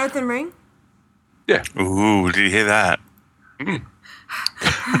this is on Earth and Ring? Yeah. Ooh, did you hear that?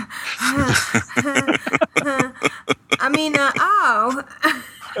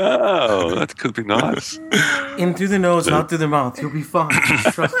 Oh, that could be nice. In through the nose, out through the mouth. You'll be fine.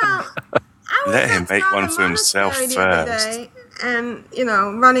 Trust me. Let him make one for himself first. And,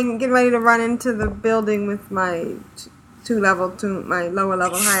 getting ready to run into the building with my two-level tune, my lower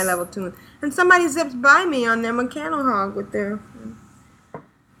level, higher level tune. And somebody zips by me on their Meccano hog with their...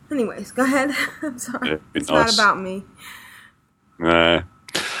 Anyways, go ahead. I'm sorry. Yeah, it's nice. Not about me. No.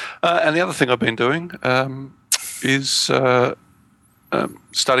 And the other thing I've been doing is...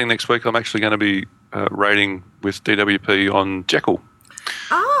 starting next week, I'm actually going to be raiding with DWP on Jekyll.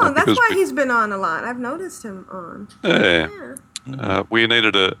 Oh, that's why he's been on a lot. I've noticed him on. Yeah. We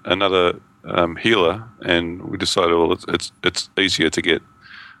needed another healer, and we decided, well, it's easier to get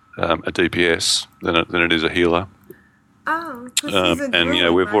a DPS than it is a healer. Oh, and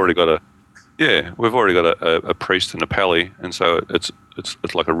we've already got a priest and a pally, and so it's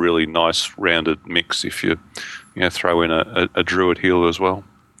like a really nice rounded mix if you throw in a druid healer as well.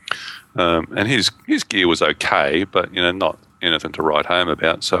 And his gear was okay, but not anything to write home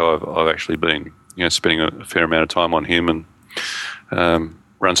about. So I've actually been spending a fair amount of time on him and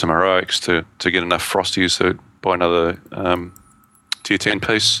run some heroics to get enough frosties to buy another tier 10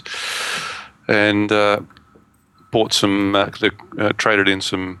 piece, and bought some traded in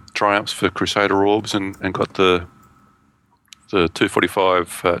some triumphs for Crusader orbs and got the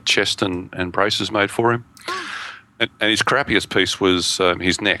 245 chest and braces made for him. And his crappiest piece was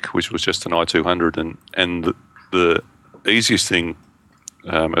his neck, which was just an I-200, and the easiest thing,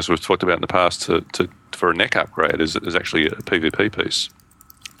 as we've talked about in the past, for a neck upgrade is actually a PvP piece.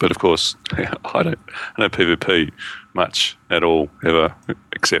 But of course, I don't PvP much at all ever,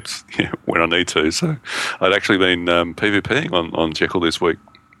 except when I need to. So I'd actually been PvPing on Jekyll this week.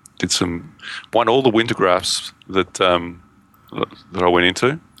 Won all the winter graphs that I went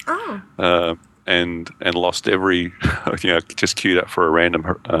into. Oh. And lost every, just queued up for a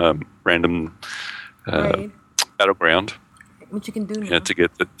random battleground. What you can do now. To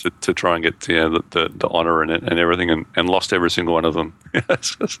get to try and get the honour and everything, and lost every single one of them.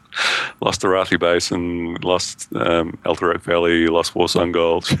 Lost the Arathi Basin, lost Elthorep Valley, lost Warsong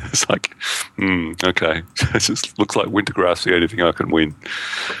Gulch. It's like, okay, it just looks like Wintergrass the only thing I can win.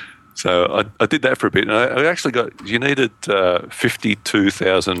 So I did that for a bit, and I actually you needed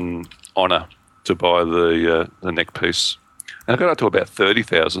 52,000 honour to buy the neck piece, and I got up to about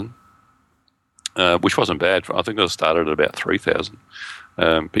 30,000. Which wasn't bad. I think I started at about 3,000.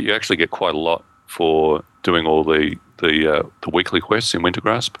 But you actually get quite a lot for doing all the weekly quests in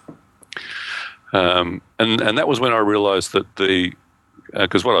Wintergrasp. And that was when I realised that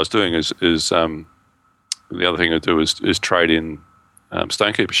because what I was doing is the other thing I do is trade in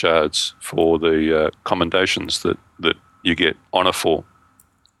Stonekeeper shards for the commendations that you get honour for.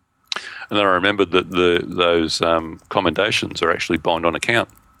 And then I remembered that those commendations are actually bond on account.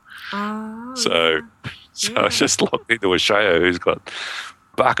 So I just logged into a Sheo who's got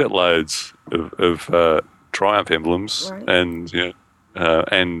bucket loads of Triumph emblems and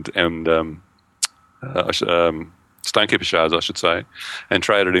Stonekeeper shards, I should say, and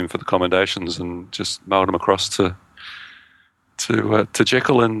traded him for the commendations and just mailed him across to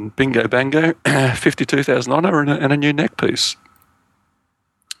Jekyll and bingo bango, 52,000 honour and a new neck piece.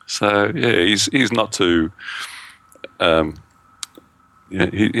 So yeah, he's not too.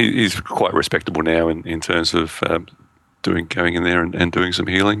 He's quite respectable now in terms of going in there and doing some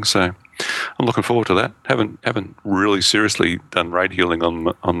healing. So I'm looking forward to that. Haven't really seriously done raid healing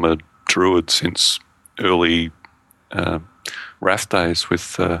on my druid since early Wrath days with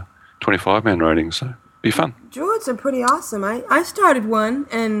 25-man raiding. So be fun. Druids are pretty awesome. I started one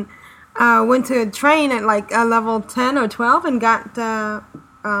and went to train at like a level 10 or 12 and got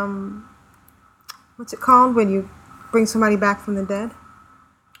what's it called when you bring somebody back from the dead?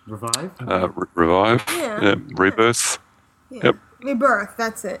 Revive? Revive. Yeah. Rebirth. Yeah. Yep. Rebirth,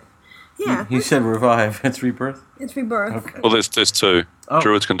 that's it. Yeah. He said revive. It's rebirth? It's rebirth. Okay. Well, there's two. Oh.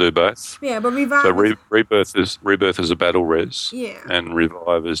 Druids can do both. Yeah, but revive. So rebirth is a battle res. Yeah. And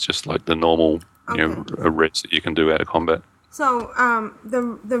revive is just like the normal a res that you can do out of combat. So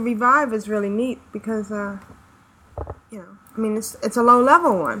the revive is really neat because I mean it's a low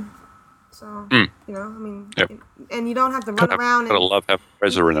level one. So Yep. and you don't have to run around. I love having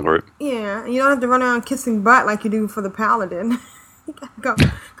Reza in the group. Yeah, you don't have to run around kissing butt like you do for the paladin. You gotta go.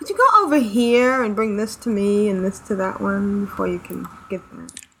 Could you go over here and bring this to me and this to that one before you can get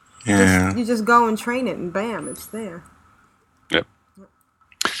that? Yeah. You just go and train it, and bam, it's there. Yep.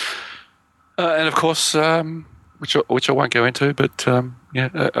 And of course, which I won't go into, but a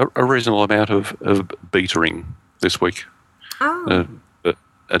reasonable amount of beatering this week. Oh.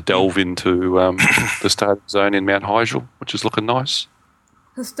 A delve into the starting zone in Mount Hygel, which is looking nice.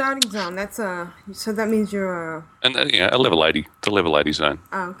 The starting zone. That's so that means you're And a level 80, the level 80 zone.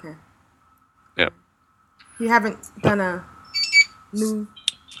 Oh, okay. Yep. You haven't done a new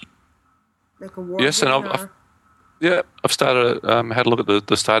like a war. Yes, and I've started had a look at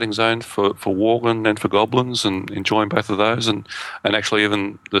the starting zone for Worgen and for Goblins, and enjoying both of those, and actually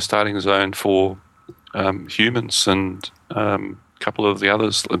even the starting zone for humans and a couple of the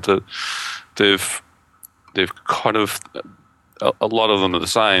others. They've kind of a lot of them are the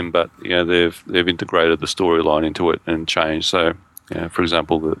same, but they've integrated the storyline into it and changed. So, for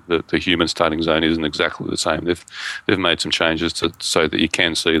example, the human starting zone isn't exactly the same. They've made some changes so that you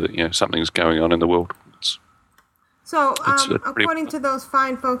can see that something's going on in the world. So, according to those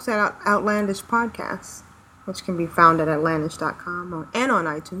fine folks at Outlandish Podcasts, which can be found at outlandish.com and on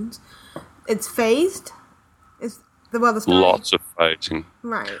iTunes, it's phased. Lots of phasing.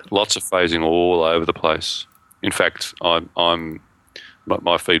 Right. Lots of phasing all over the place. In fact,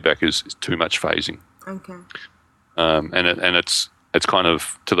 my feedback is too much phasing. Okay. And it's kind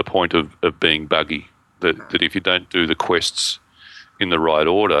of to the point of being buggy. That if you don't do the quests in the right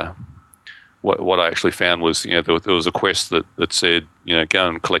order, what I actually found was there was a quest that said go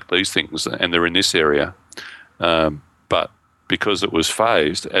and collect these things and they're in this area, but because it was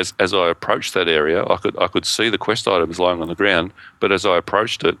phased, as I approached that area, I could see the quest items lying on the ground, but as I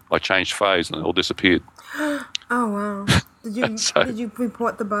approached it, I changed phase and it all disappeared. Oh wow! Did you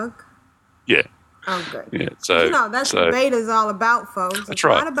report the bug? Yeah. Oh good. Yeah. So that's what beta's all about, folks. That's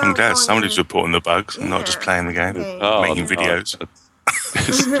right. I'm glad somebody's reporting the bugs and not just playing the game, making videos.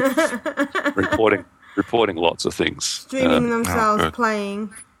 reporting lots of things. Streaming themselves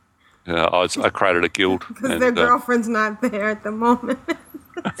playing. Yeah, I created a guild because their girlfriend's not there at the moment.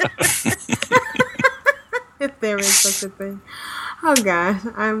 If there is such a thing. Oh gosh,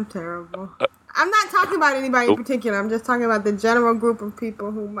 I'm terrible. I'm not talking about anybody in particular. I'm just talking about the general group of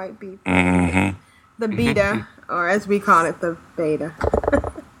people who might be the beta, or as we call it, the beta.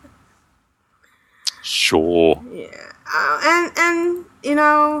 Sure. Yeah. And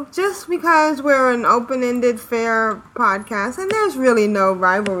just because we're an open-ended, fair podcast, and there's really no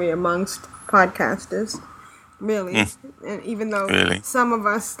rivalry amongst podcasters, really. And even though some of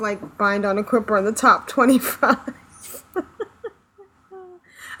us Bind on Equip are in the top 25.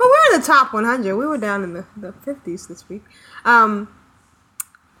 Well, we're in the top 100. We were down in the 50s this week.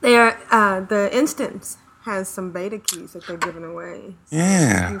 The instance has some beta keys that they're giving away. So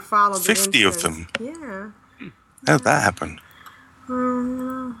yeah. You follow 50 of them. Yeah. How'd that happen?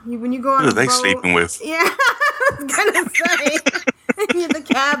 When you go on Who are they sleeping with? Yeah, I was gonna say you're the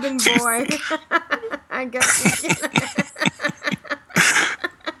cabin boy. I guess.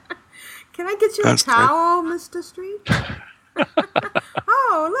 Can I get you a towel, Mr. Street?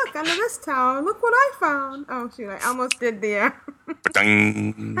 Oh, look under this towel. Look what I found. Oh shoot! I almost did there.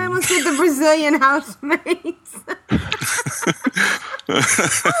 Ba-ding. I almost did the Brazilian housemates.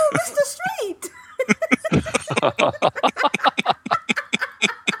 Oh, Mr. Street.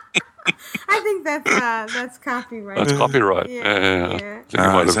 I think that's copyright. That's copyright. Yeah.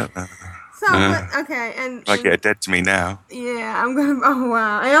 So, okay, and Might get it dead to me now. Yeah, I'm gonna. Oh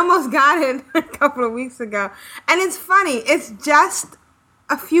wow, I almost got it a couple of weeks ago, and it's funny. It's just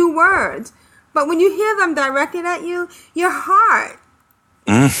a few words, but when you hear them directed at you, your heart,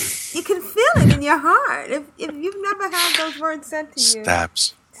 you can feel it in your heart. If you've never had those words said to you,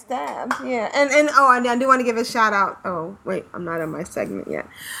 stabs. Yeah, and I do want to give a shout out. Oh wait, I'm not in my segment yet.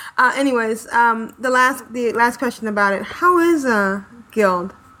 Anyways, the last question about it. How is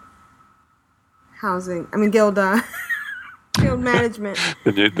guild housing? I mean guild management.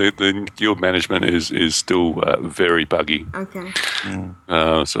 The guild management is still very buggy. Okay.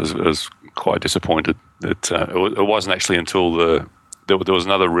 So I was quite disappointed that it wasn't actually until there was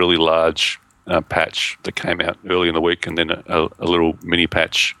another really large patch that came out early in the week, and then a little mini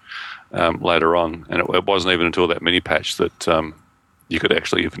patch later on, and it wasn't even until that mini patch that you could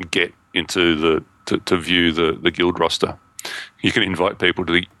actually even get into to view the guild roster. You can invite people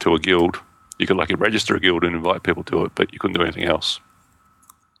to a guild. You could register a guild and invite people to it, but you couldn't do anything else.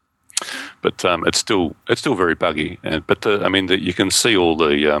 But it's still very buggy. But you can see all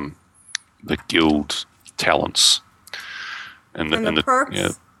the guild talents and the perks. Yeah,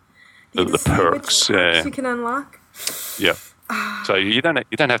 the perks. You can unlock. Yeah. So you don't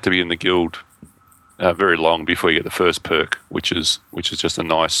have to be in the guild very long before you get the first perk, which is just a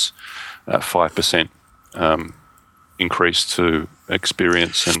nice 5% increase to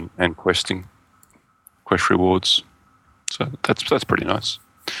experience and quest rewards. So that's pretty nice,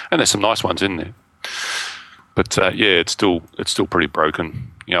 and there's some nice ones in there. But it's still pretty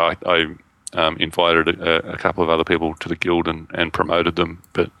broken. You know, I invited a couple of other people to the guild and promoted them,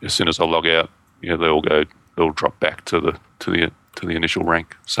 but as soon as I log out, they'll drop back to the initial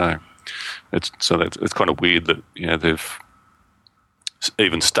rank. So it's kind of weird that they've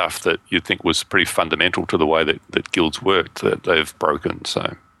even stuff that you'd think was pretty fundamental to the way that guilds worked that they've broken.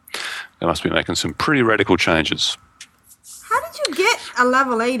 So they must be making some pretty radical changes. How did you get a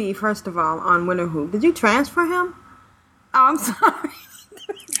level 80, first of all, on Winterhoop? Did you transfer him? Oh, I'm sorry.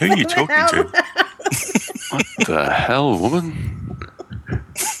 Who are you talking to? What the hell, woman?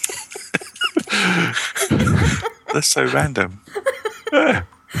 That's so random.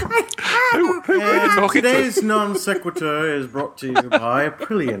 Today's non sequitur is brought to you by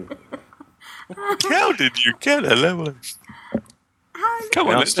Aprillian. How did you get a level? Come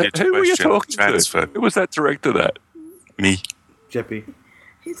on, who were you talking to? Who was that directed at? Me. Jeppy.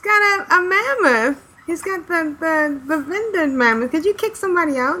 He's got a mammoth. He's got the vendor mammoth. Could you kick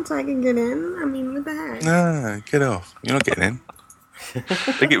somebody out so I can get in? I mean, what the heck? No, get off. You're not getting in.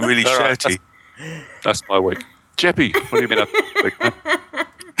 They get really shirty. That's my week. Jeppy, what have you been up to?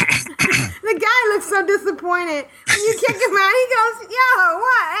 The guy looks so disappointed. When you kick him out, he goes, "Yo,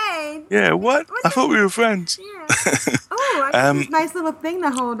 what? Hey." Yeah, what? I thought we were friends. Yeah. Oh, I got this nice little thing to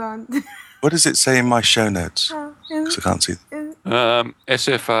hold on. What does it say in my show notes? Because I can't see.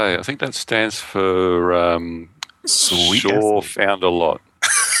 SFA. I think that stands for Sure Found a Lot.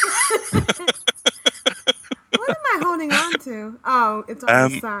 What am I holding on to? Oh, it's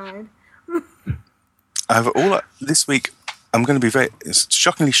on the side. This week. I'm going to be it's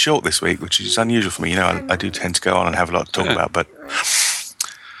shockingly short this week, which is unusual for me. I do tend to go on and have a lot to talk about, but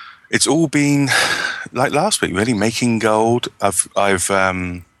it's all been like last week, really, making gold. I've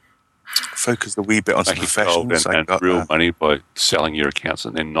focused a wee bit on some professionals. And real money by selling your accounts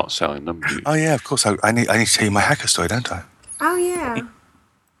and then not selling them. Oh yeah, of course. I need to tell you my hacker story, don't I? Oh yeah.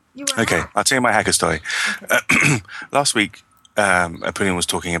 Okay, I'll tell you my hacker story. Last week, Aprillian was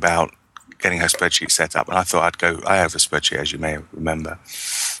talking about getting her spreadsheet set up, and I thought I have a spreadsheet, as you may remember,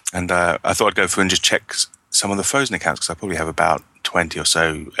 and I thought I'd go through and just check some of the frozen accounts, because I probably have about 20 or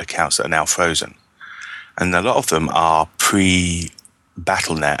so accounts that are now frozen, and a lot of them are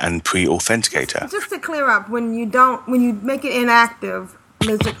pre-Battle.net and pre-Authenticator. Just to clear up, when you make it inactive,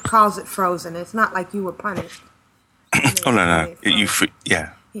 Blizzard calls it frozen. It's not like you were punished. Oh no,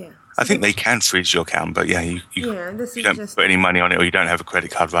 yeah. I think they can freeze your account, but you don't put any money on it, or you don't have a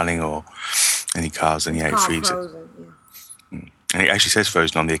credit card running, or any cards, and it freezes it. And it actually says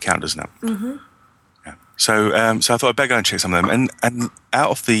frozen on the account, doesn't it? Mm-hmm. Yeah. So I thought I'd better go and check some of them, and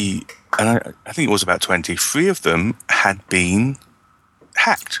out of I think it was about 20, 3 of them had been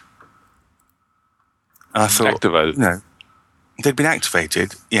hacked. And I thought, activated. No, they'd been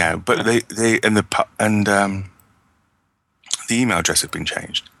activated, but the email address had been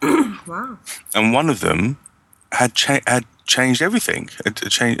changed. Wow. And one of them had changed everything. Had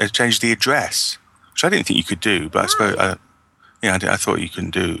changed the address, which I didn't think you could do. But I suppose, I thought you can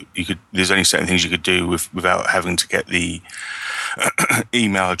do. You could. There's only certain things you could do without having to get the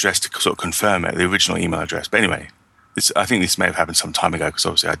email address to sort of confirm it, the original email address. But anyway, I think this may have happened some time ago because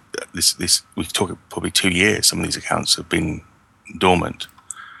obviously we talk probably 2 years. Some of these accounts have been dormant.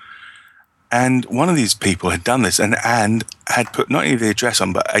 And one of these people had done this and had put not only the address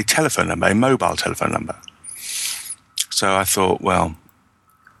on, but a telephone number, a mobile telephone number. So I thought, well,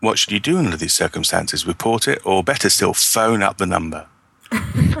 what should you do under these circumstances? Report it, or better still, phone up the number?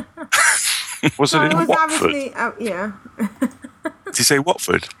 Was it in Watford? Yeah. Did you say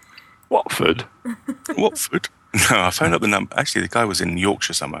Watford? Watford? Watford? No, I phoned up the number. Actually, the guy was in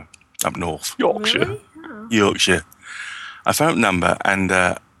Yorkshire somewhere, up north. Yorkshire? Really? Oh. Yorkshire. I phoned up the number and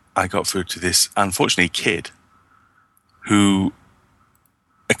I got through to this, unfortunately, kid who,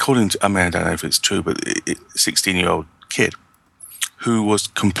 according to, I mean, I don't know if it's true, but 16-year-old kid who was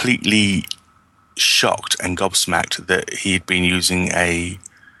completely shocked and gobsmacked that he had been using a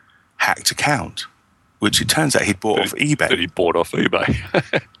hacked account, which it turns out he'd bought off eBay. That he bought off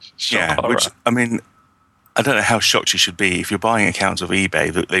eBay. Yeah, which, I mean, I don't know how shocked you should be if you're buying accounts of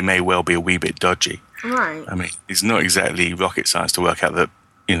eBay that they may well be a wee bit dodgy. Right. I mean, it's not exactly rocket science to work out that,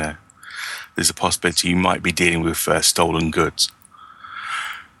 you know, there's a possibility you might be dealing with stolen goods.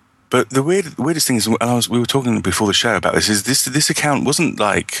 But the weirdest thing is, and we were talking before the show about this, is this account wasn't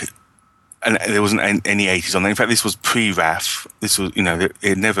like, and there wasn't any 80s on there. In fact, this was pre-RAF. This was, you know,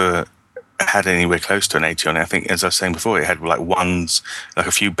 it never had anywhere close to an 80 on it. I think, as I was saying before, it had like ones, like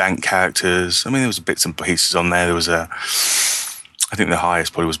a few bank characters. I mean, there was bits and pieces on there. There was I think the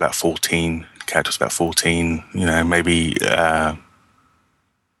highest probably was about 14. The character was about 14, you know, maybe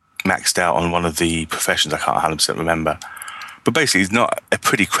maxed out on one of the professions. I can't 100% remember. But basically, it's not a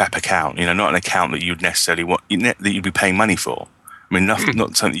pretty crap account, you know, not an account that you'd necessarily want, that you'd be paying money for. I mean,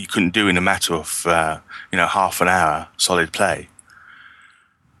 not something you couldn't do in a matter of, you know, half an hour solid play.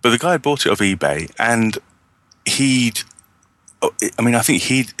 But the guy had bought it off eBay, and I think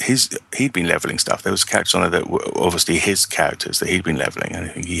he'd been leveling stuff. There was characters on there that were obviously his characters that he'd been leveling. I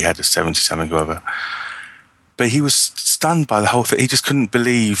think he had a 70-something or other. But he was stunned by the whole thing. He just couldn't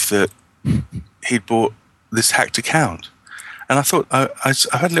believe that he'd bought this hacked account. And I thought, I've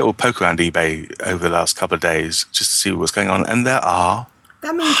had a little poke around eBay over the last couple of days just to see what's going on. And there are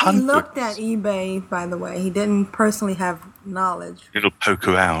That means hundreds. He looked at eBay, by the way. He didn't personally have knowledge. Little poke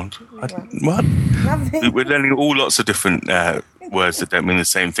around. Yeah. What? Nothing. We're learning all lots of different words that don't mean the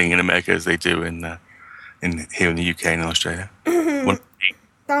same thing in America as they do in here in the UK and in Australia.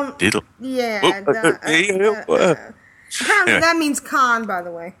 Diddle. Yeah. Anyway. That means con, by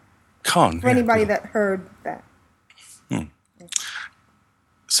the way. Con. For anybody that heard that.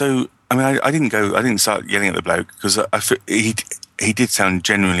 So, I mean, I didn't start yelling at the bloke because he did sound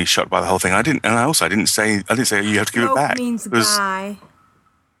genuinely shocked by the whole thing. I didn't say you have to give it back. Means guy.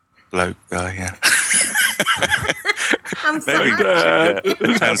 Bloke guy, yeah. I'm sorry.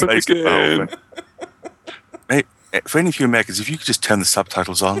 Translation. For any of you Americans, if you could just turn the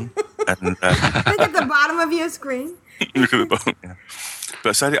subtitles on and look at the bottom of your screen. Look at the bottom. Yeah.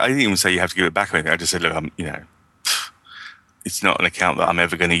 But so I didn't even say you have to give it back or anything. I just said, look, it's not an account that I'm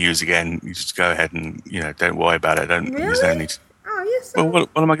ever going to use again. You just go ahead and, don't worry about it. There's no need. Oh, you're so... Well,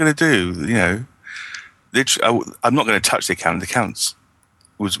 what am I going to do? I'm not going to touch the account. The account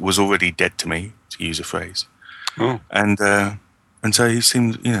was already dead to me, to use a phrase. Oh. And so he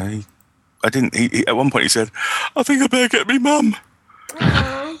seemed, he at one point he said, I think I better get me mum.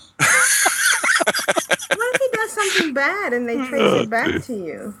 What if he does something bad and they trace it back to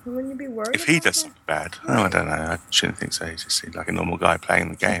you? Wouldn't you be worried? If he does something bad? No, I don't know. I shouldn't think so. He just seemed like a normal guy playing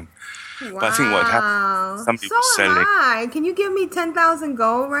the game. Wow. But I think what happened, somebody was selling. High. Can you give me 10,000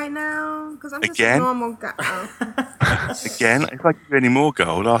 gold right now? Because I'm just a normal guy. Oh. Again, if I give you any more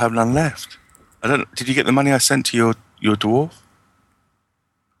gold, I'll have none left. Did you get the money I sent to your dwarf?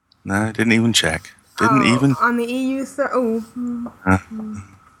 No, didn't even check. Didn't even on the EU.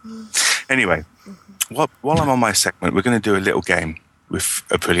 Anyway, while I'm on my segment, we're going to do a little game with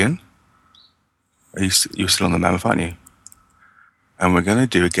Aprillian. You're still on the Mammoth, aren't you? And we're going to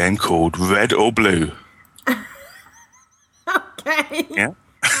do a game called Red or Blue. Okay. Yeah. All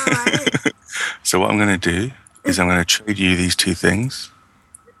right. So what I'm going to do is I'm going to trade you these two things.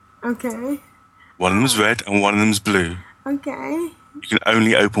 Okay. One of them's red and one of them's blue. Okay. You can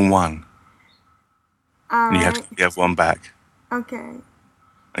only open one. All and you right. have to give one back. Okay.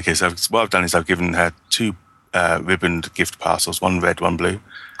 Okay, so what I've done is I've given her two ribboned gift parcels, one red, one blue.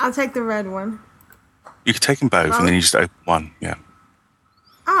 I'll take the red one. You can take them both, and then you just open one, yeah.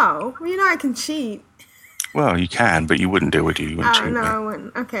 Oh, well, I can cheat. Well, you can, but you wouldn't do it, would you? No, I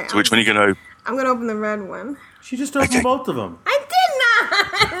wouldn't. Okay. So which one are you going to open? I'm going to open the red one. She just opened both of them. I did not!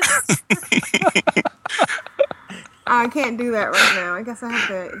 I can't do that right now. I guess I have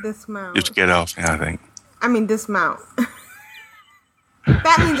to dismount. You have to get off now, I think. I mean, dismount.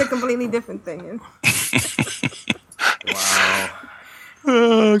 That means a completely different thing. Wow.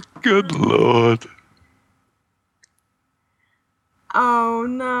 Oh, good Lord. Oh,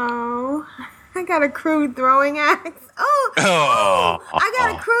 no. I got a crude throwing axe. I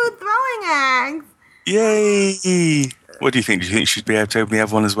got a crude throwing axe. Yay! What do you think? Do you think she'd be able to open the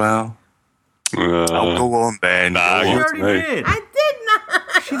other one as well? Go on, Ben. Nah, you already did. I did not.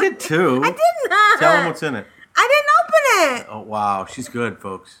 She did too. I did not. Tell him what's in it. I didn't open it. Oh, wow. She's good,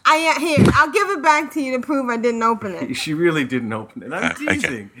 folks. Here, I'll give it back to you to prove I didn't open it. She really didn't open it. I'm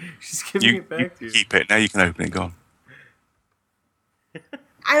teasing. Okay. She's giving it back to you. Keep it. Now you can open it. Go on.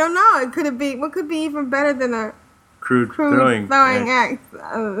 I don't know. What could be even better than a crude throwing axe,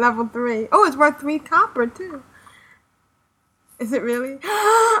 level 3. Oh, it's worth 3 copper, too. Is it really?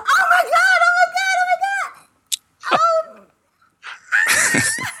 Oh, my God!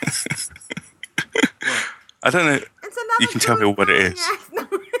 I don't know. You can tell me what it is.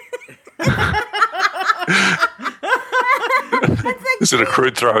 Is it a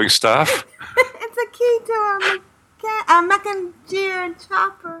crude throwing staff? It's a key to a Mechanger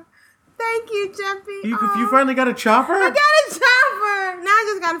chopper. Thank you, Jeppy. You finally got a chopper? I got a chopper. Now I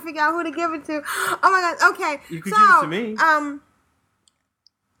just got to figure out who to give it to. Oh my God. Okay. You could give it to me.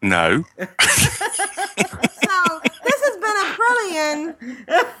 No. So this has been a brilliant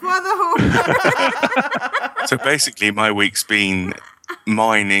for the whole. So basically, my week's been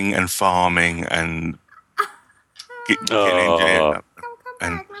mining and farming and getting engineered up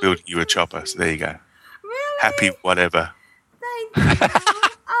and building you a chopper. So there you go. Really? Happy whatever. Thank you.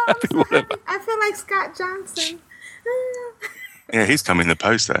 Happy whatever. I feel like Scott Johnson. Yeah, he's come in the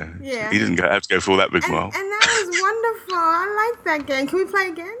post though. Yeah. He doesn't have to go for all that rigmarole. And that was wonderful. I like that game. Can we play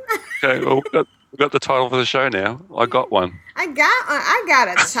again? Okay, well, we've got the title for the show now. I got one. I got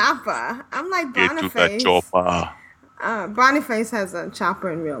a chopper. I'm like Boniface. Get to the chopper. Boniface has a chopper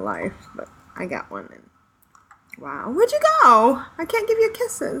in real life, but I got one. Wow. Where'd you go? I can't give you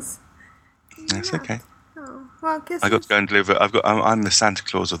kisses. That's okay. Oh, well, kisses. I got to go and deliver. I'm the Santa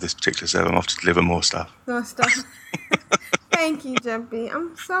Claus of this particular server. I'm off to deliver more stuff. More stuff. Thank you, Jumpy.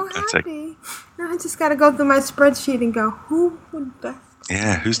 I'm so happy. Now I just got to go through my spreadsheet and go, who would best?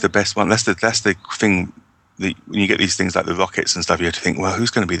 Yeah, who's the best one? That's the thing. When you get these things like the rockets and stuff, you have to think, well,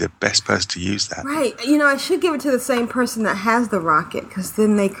 who's going to be the best person to use that? Right. I should give it to the same person that has the rocket, because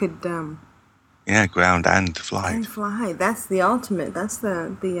then they could... ground and fly. And fly. That's the ultimate. That's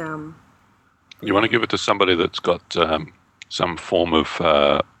the You want to give it to somebody that's got some form of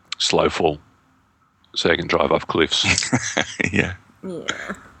slow fall, so they can drive off cliffs. Yeah.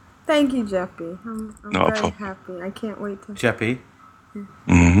 Yeah. Thank you, Jeppy. I'm very happy. I can't wait to... Jeppy?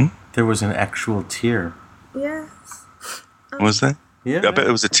 Mm-hmm. There was an actual tear. Yes. Was there? Yeah. I bet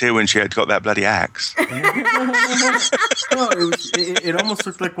there was a tear when she had got that bloody axe. No, it almost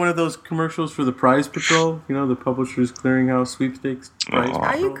looked like one of those commercials for the Prize Patrol. The Publishers Clearinghouse Sweepstakes.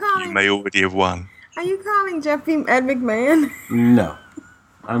 Are you calling? You may already have won. Are you calling Jeppy Ed McMahon? No.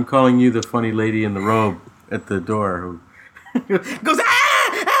 I'm calling you the funny lady in the robe at the door who goes,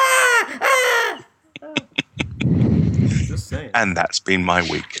 Just saying. And that's been my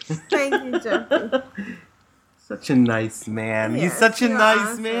week. Thank you, Jeppy. Such a nice man. Yes, he's such a nice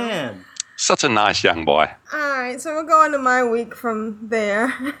awesome. man. Such a nice young boy. All right, so we'll go into my week from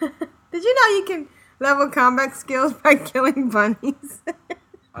there. Did you know you can level combat skills by killing bunnies?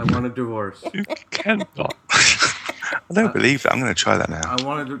 I want a divorce. You cannot. I don't believe that. I'm going to try that now. I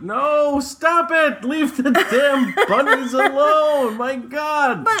wanted to... No, stop it! Leave the damn bunnies alone! My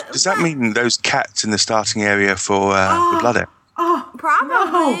God! Does that mean those cats in the starting area for the blood? Oh,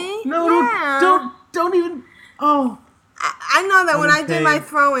 probably. No, yeah. don't even... Oh. I know that when I did my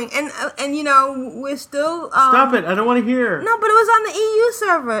throwing, and we're still... Stop it, I don't want to hear. No, but it was on the EU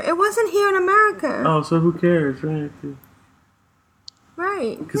server. It wasn't here in America. Oh, so who cares, right?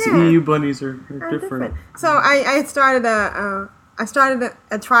 Right. Because the EU bunnies are different. So I started a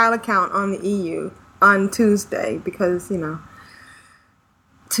trial account on the EU on Tuesday because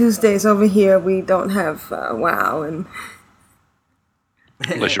Tuesdays over here we don't have WoW and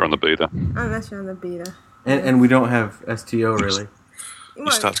Unless you're on the beta. Unless you're on the beta. And we don't have STO really.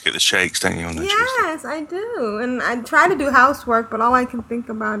 You start to get the shakes, don't you? On the Yes, I do, and I try to do housework, but all I can think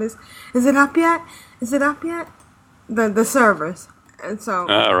about is it up yet? Is it up yet? The servers. And so.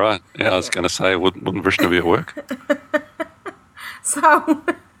 Ah, right. Yeah, I was going to say, wouldn't Vishnu be at work? So.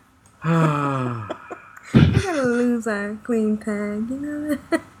 We're gonna lose our clean tag, you know.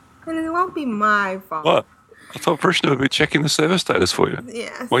 And it won't be my fault. What? I thought Parishna would be checking the server status for you.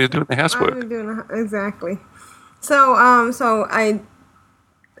 Yes. While you're doing the housework. Exactly. So I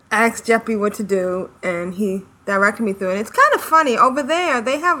asked Jeppy what to do, and he directed me through it. It's kind of funny. Over there,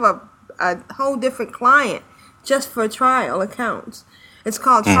 they have a whole different client just for trial accounts. It's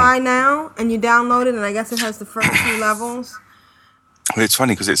called Try Now, and you download it, and I guess it has the first few levels. Well, it's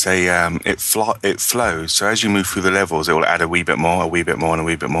funny because it's it flows. So as you move through the levels, it will add a wee bit more, and a wee bit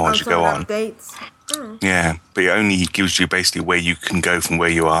more as you go on. Updates. Yeah, but it only gives you basically where you can go from where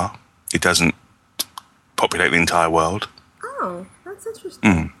you are. It doesn't populate the entire world. Oh, that's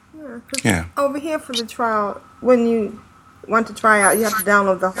interesting. Yeah. Over here for the trial, when you want to try out, you have to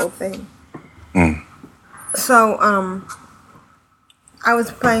download the whole thing. So, I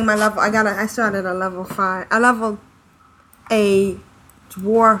was playing my level. I started a level 5. I leveled a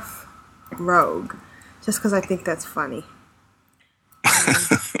dwarf rogue, just because I think that's funny.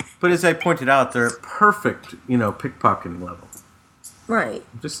 But as I pointed out, they're perfect, pickpocketing level. Right.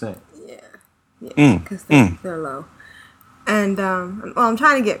 I'm just saying. Yeah, because they're low. And, I'm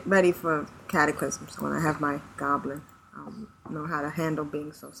trying to get ready for Cataclysm, so when I have my goblin, I'll know how to handle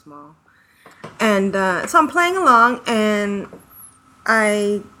being so small. And so I'm playing along, and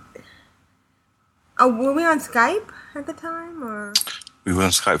were we on Skype at the time, or? We were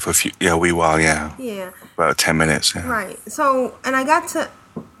on Skype for a wee while, yeah. Yeah. About 10 minutes, yeah. Right. So, and I got to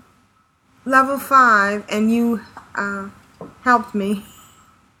level 5, and you helped me.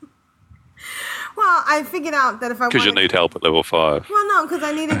 Well, I figured out that if I because you need help at level 5. Well, no, because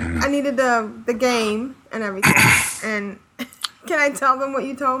I needed the game and everything. And can I tell them what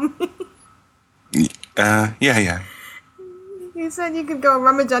you told me? Yeah. You said you could go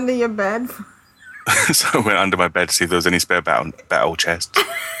rummage under your bed. So I went under my bed to see if there was any spare battle chest.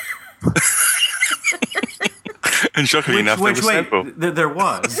 And shockingly enough, there was several. There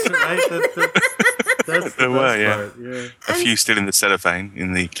was, right? That's there were, yeah. Part, yeah. A few still in the cellophane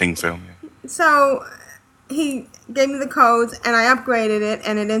in the cling film. Yeah. So he gave me the codes, and I upgraded it,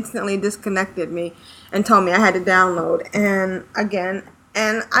 and it instantly disconnected me and told me I had to download. And I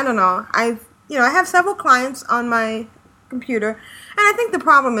don't know. I have several clients on my computer, and I think the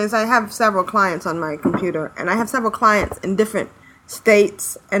problem is I have several clients on my computer, and I have several clients in different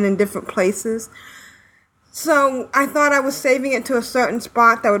states and in different places. So I thought I was saving it to a certain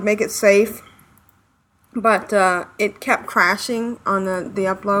spot that would make it safe, but it kept crashing on the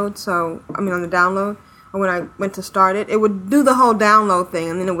upload. On the download. Or when I went to start it, it would do the whole download thing,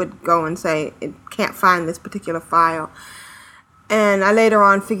 and then it would go and say it can't find this particular file. And I later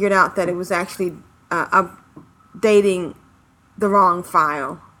on figured out that it was actually updating the wrong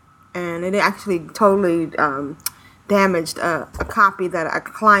file, and it actually totally damaged a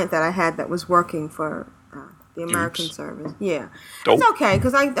client that I had that was working for the American service. Yeah. Dope. It's okay,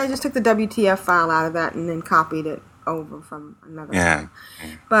 because I just took the WTF file out of that and then copied it over from another file.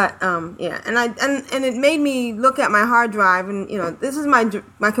 But and it made me look at my hard drive, and this is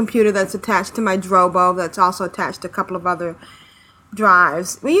my computer that's attached to my Drobo that's also attached to a couple of other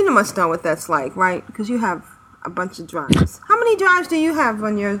drives. Well, you must know what that's like, right? Because you have a bunch of drives. How many drives do you have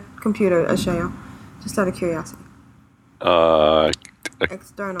on your computer, Ashayo? Just out of curiosity.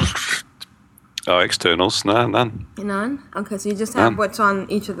 External. Oh, externals? No, none. None? Okay, so you just have what's on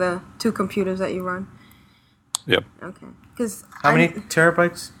each of the 2 computers that you run? Yep. Okay. How many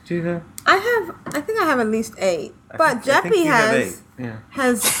terabytes do you have? I think I have at least 8. But Jeppy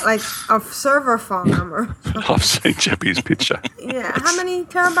has like a server farm. Or I've seen Jeppy's picture. Yeah. How many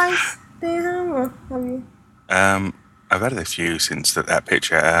terabytes do you have? Or have you? I've added a few since that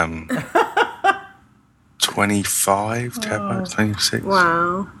picture. 25 terabytes, 26.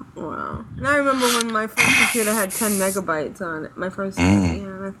 Wow. And I remember when my first computer had 10 megabytes on it. My first,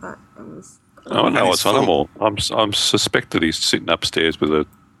 and I thought it was. I know what's on them all. I'm suspect that he's sitting upstairs with a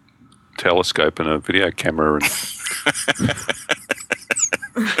telescope and a video camera.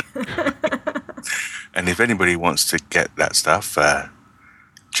 And if anybody wants to get that stuff,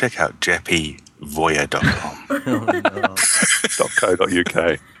 check out jeppyvoya.com.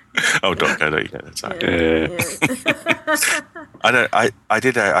 .co.uk. Oh, .co.uk. That's right. Yeah.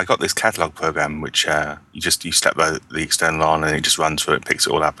 I got this catalog program which you slap the external on and it just runs through it, picks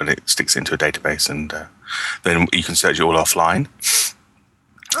it all up, and it sticks it into a database, and then you can search it all offline.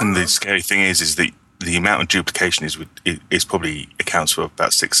 And the scary thing is that the amount of duplication is probably accounts for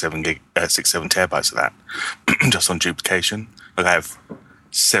about 6-7 terabytes of that just on duplication. Like I have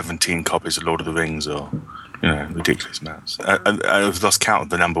 17 copies of Lord of the Rings, or ridiculous amounts. I've lost count of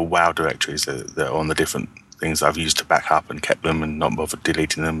the number of WoW directories that are on the different things I've used to back up and kept them and not bothered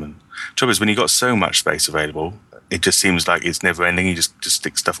deleting them. And the trouble is, when you've got so much space available, it just seems like it's never ending. You just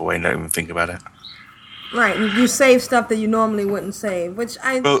stick stuff away and don't even think about it. Right, you save stuff that you normally wouldn't save,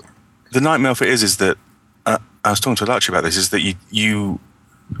 Well, the nightmare of it is that I was talking to Archie about this. Is that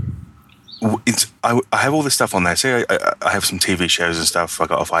I have all this stuff on there. Say I have some TV shows and stuff I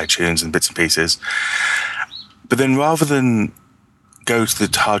got off iTunes and bits and pieces. But then rather than go to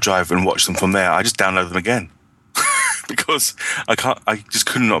the hard drive and watch them from there, I just download them again because I just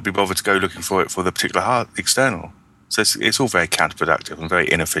could not be bothered to go looking for it for the particular external. So it's all very counterproductive and very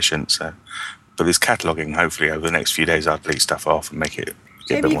inefficient. So, but this cataloging, hopefully over the next few days, I'll delete stuff off and make it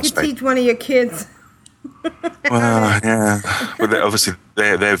get a bit more space. Maybe you could teach one of your kids. Well, yeah, but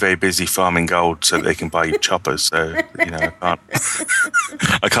they're very busy farming gold so that they can buy you choppers. So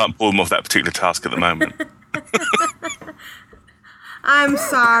I can't pull them off that particular task at the moment. I'm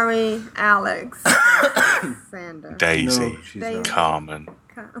sorry, Alex. Sandra. Daisy, No, Carmen.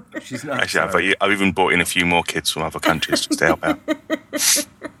 She's not. Actually, I've even brought in a few more kids from other countries just to help out.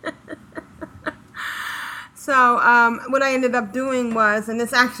 So what I ended up doing was, and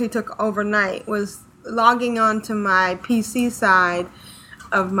this actually took overnight, was logging on to my PC side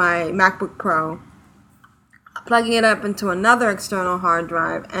of my MacBook Pro, plugging it up into another external hard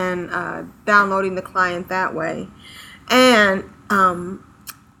drive, and downloading the client that way, and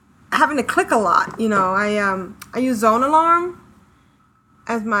having to click a lot. I use Zone Alarm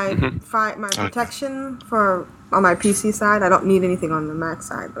as my protection on my PC side. I don't need anything on the Mac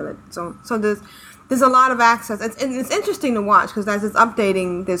side, but so there's a lot of access. It's interesting to watch because as it's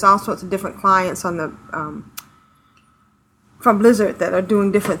updating, there's all sorts of different clients on the from Blizzard that are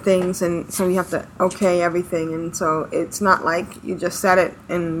doing different things, and so you have to okay everything. And so it's not like you just set it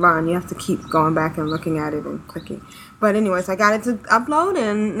and run. You have to keep going back and looking at it and clicking. But anyways, I got it to upload,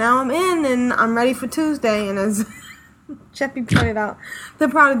 and now I'm in, and I'm ready for Tuesday. And as Cheppy pointed out,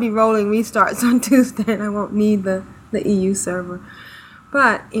 there'll probably be rolling restarts on Tuesday, and I won't need the EU server.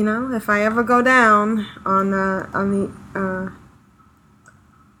 But, if I ever go down on the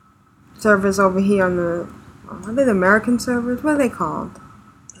servers over here are they the American servers? What are they called?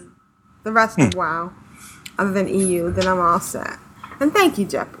 The rest of WoW, other than EU, then I'm all set. And thank you,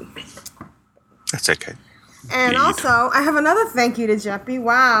 Jeppy. That's okay. And also, I have another thank you to Jeppy.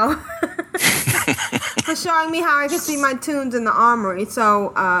 Wow. For showing me how I can see my tunes in the armory.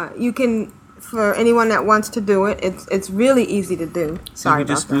 So, you can... For anyone that wants to do it, it's really easy to do. Sorry, did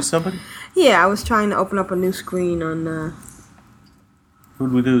we just lose somebody? Yeah, I was trying to open up a new screen on.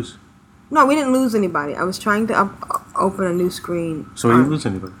 Who'd we lose? No, we didn't lose anybody. I was trying to open a new screen. So we didn't lose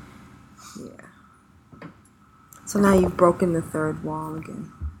anybody. Yeah. So now you've broken the third wall again.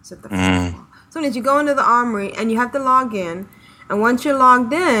 Except the fourth wall. So as you go into the armory and you have to log in, and once you're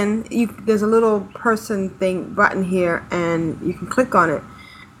logged in, there's a little person button here, and you can click on it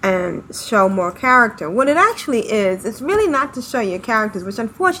and show more character. What it actually is, it's really not to show your characters, which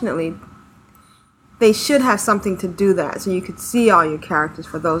unfortunately, they should have something to do that, so you could see all your characters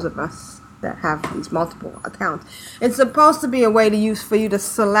for those of us that have these multiple accounts. It's supposed to be a way for you to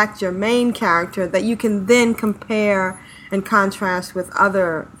select your main character that you can then compare and contrast with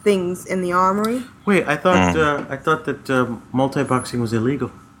other things in the armory. Wait, I thought that multi-boxing was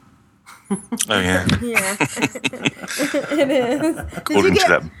illegal. Oh, yeah. Yeah. It is. According to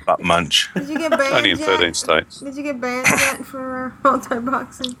that butt munch. Did you get banned Only in 13 states. Did you get banned yet for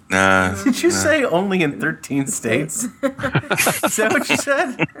multi-boxing? No. Did you say only in 13 states? Is that what you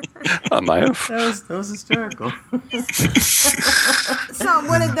said? I may have. That was hysterical. So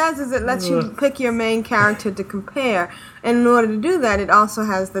what it does is it lets you pick your main character to compare. And in order to do that, it also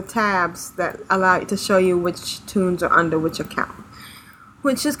has the tabs that allow you to show you which tunes are under which account,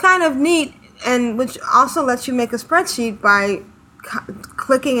 which is kind of neat, and which also lets you make a spreadsheet by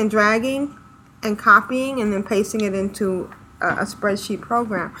clicking and dragging and copying and then pasting it into a spreadsheet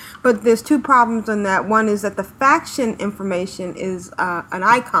program. But there's two problems on that. One is that the faction information is an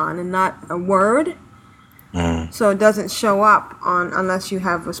icon and not a word. So it doesn't show up unless you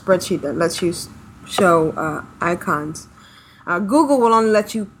have a spreadsheet that lets you show icons. Google will only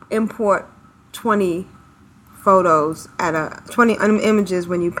let you import 20 photos at 20 images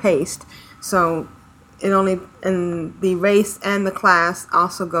when you paste. So and the race and the class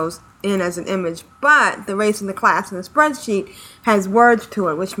also goes in as an image, but the race and the class in the spreadsheet has words to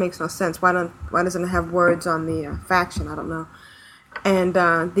it, which makes no sense. Why doesn't it have words on the faction? I don't know. And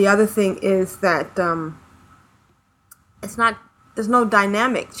the other thing is that there's no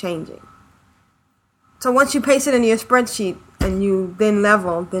dynamic changing. So once you paste it into your spreadsheet and you then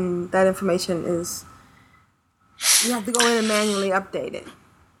level, then that information you have to go in and manually update it.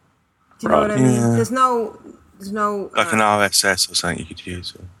 Do you know what I mean? Yeah. There's no like an RSS or something you could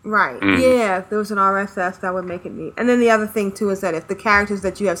use. Right. Yeah, if there was an RSS, that would make it neat. And then the other thing, too, is that if the characters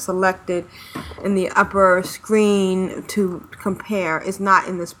that you have selected in the upper screen to compare is not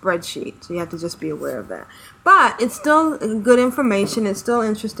in the spreadsheet. So you have to just be aware of that. But it's still good information. It's still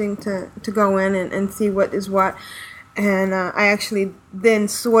interesting to go in and see what is what. And I actually then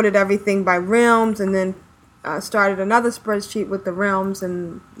sorted everything by realms and then started another spreadsheet with the realms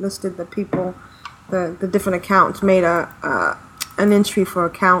and listed the people, the different accounts, made an entry for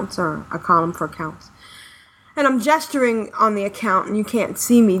accounts or a column for accounts. And I'm gesturing on the account, and you can't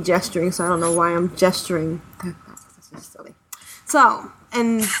see me gesturing, so I don't know why I'm gesturing. That's just silly. So,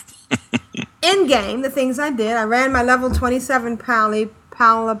 and in game, the things I did, I ran my level 27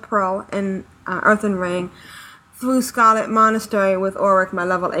 Pala Pro in Earthen Ring through Scarlet Monastery with Auric, my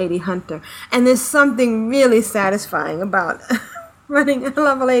level 80 hunter. And there's something really satisfying about running a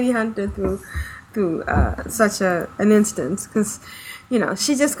level 80 hunter through such an instance, because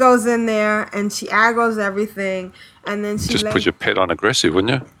she just goes in there and she aggroes everything, and then she just put your pet on aggressive,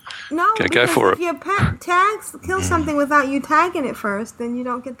 wouldn't you? No, go for if your pet kills something without you tagging it first, then you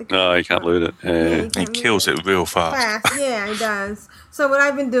don't get the. No, you can't loot it. Yeah, it kills it real fast. Yeah, it does. So what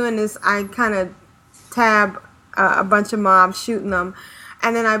I've been doing is I kind of tab a bunch of mobs, shooting them,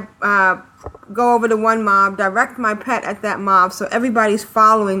 and then I go over to one mob, direct my pet at that mob, so everybody's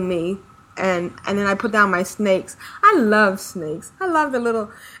following me. And then I put down my snakes. I love snakes. I love the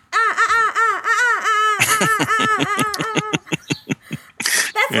little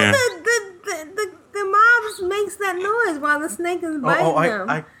That's what the mobs makes that noise while the snake is biting them.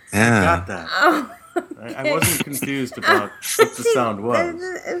 I got that. Oh, okay. I wasn't confused about what the sound was.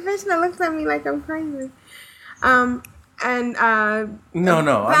 Vishna looks at me like I'm crazy. No, I'm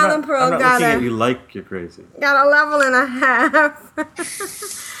not looking at you like you're crazy. Got a level and a half.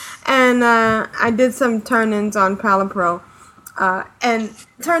 And I did some turn-ins on Palapro. And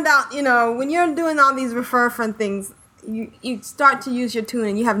turned out, when you're doing all these refer friend things, you start to use your tune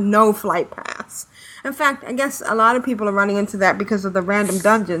and you have no flight paths. In fact, I guess a lot of people are running into that because of the random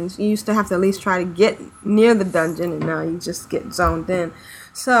dungeons. You used to have to at least try to get near the dungeon, and now you just get zoned in.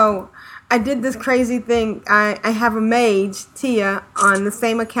 So I did this crazy thing. I have a mage, Tia, on the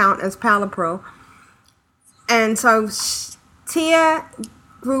same account as Palapro. And so Tia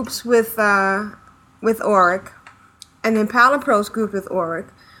groups with Auric, and then Palapro's grouped with Auric.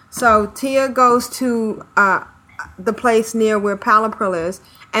 So Tia goes to the place near where Palapro is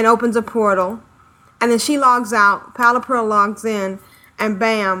and opens a portal, and then she logs out. Palapro logs in, and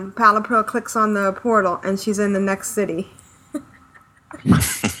bam, Palapro clicks on the portal, and she's in the next city.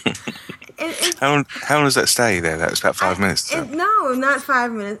 How long does that stay there? That was about 5 minutes. No, not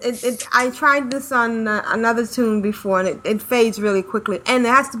 5 minutes. I tried this on another tune before, and it fades really quickly. And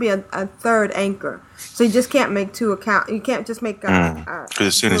there has to be a third anchor, so you just can't make two accounts. You can't just make because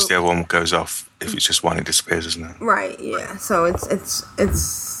as soon as the other one goes off, if it's just one, it disappears, isn't it? Right. Yeah. So it's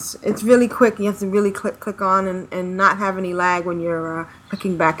really quick. You have to really click on and not have any lag when you're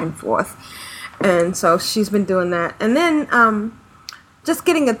clicking back and forth. And so she's been doing that, and then just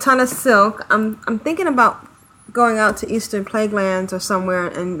getting a ton of silk. I'm thinking about going out to Eastern Plaguelands or somewhere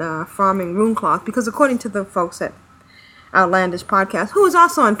and farming rune cloth, because according to the folks at Outlandish Podcast, who is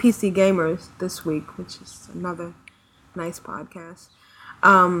also on PC Gamers this week, which is another nice podcast,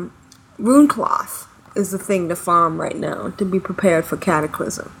 rune cloth is the thing to farm right now to be prepared for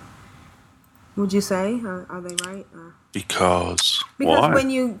Cataclysm. Would you say? Are they right? Because why? when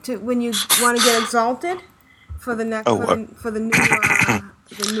you want to get exalted for the next for the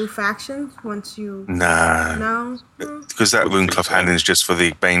new factions, once you no because that rune cloth handing is just for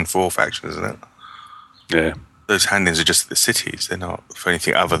the Bane 4 faction, isn't it? Yeah, those handings are just the cities; they're not for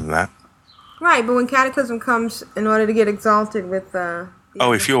anything other than that. Right, but when Cataclysm comes, in order to get exalted with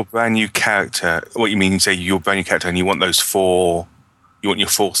if you're a brand new character, what you mean? You say you're a brand new character and you want those 4, you want your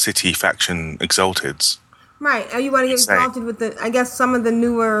 4 city faction exalteds. Right. You want to get exalted with I guess some of the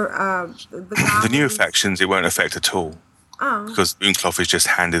newer the newer factions, it won't affect at all. Oh. Because Runecloth is just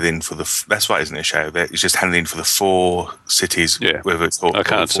handed in for that's right, isn't it, Shay? It's just handed in for the 4 cities. Yeah. Whether it's I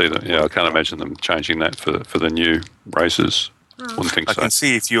can't see that. Yeah, I can't imagine them changing that for the new races. Wouldn't think so. I can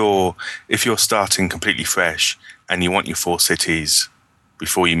see if you're starting completely fresh and you want your 4 cities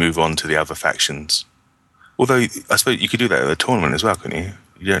before you move on to the other factions. Although I suppose you could do that at the tournament as well, couldn't you?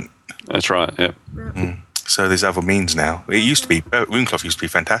 You don't. That's right. Yeah. So there's other means now. It used to be Runecloth used to be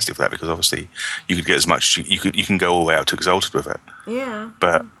fantastic for that, because obviously you could get as much. You can go all the way out to Exalted with it. Yeah.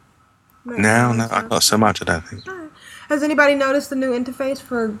 But now, not so much. I don't think. Has anybody noticed the new interface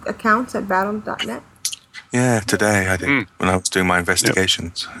for accounts at Battle.net? Yeah, today I did when I was doing my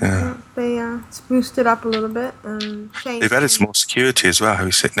investigations. Yep. Yeah, they spruced it up a little bit and changed. They've added some more security as well. Have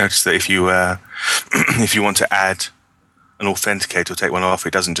you noticed that if you if you want to add an authenticator or take one off,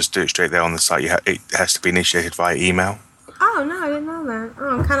 it doesn't just do it straight there on the site. It has to be initiated via email. Oh no, I didn't know that.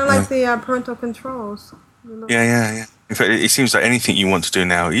 Oh, kind of like the parental controls. Yeah. In fact, it seems like anything you want to do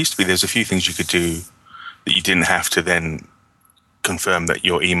now. It used to be there's a few things you could do that you didn't have to then confirm that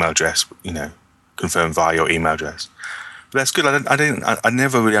your email address, confirm via your email address. But that's good. I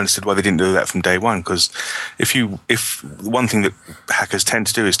never really understood why they didn't do that from day one. Because if one thing that hackers tend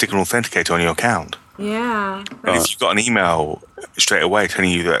to do is stick an authenticator on your account. Yeah. And if you've got an email straight away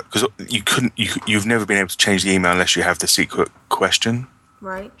telling you that, because you've never been able to change the email unless you have the secret question,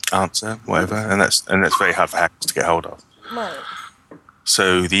 right? Answer, whatever, and that's very hard for hackers to get hold of. Right.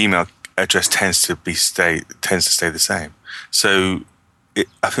 So the email address tends to stay the same. So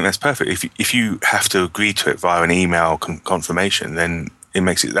I think that's perfect. If you have to agree to it via an email confirmation, then it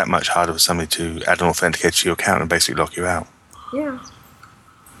makes it that much harder for somebody to add an authenticator to your account and basically lock you out. Yeah.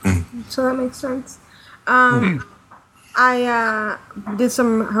 So that makes sense. I did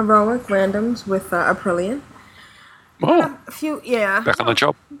some heroic randoms with Aprillian. Oh. A few, yeah. Back on the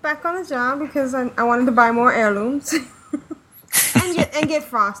job. Back on the job because I wanted to buy more heirlooms and get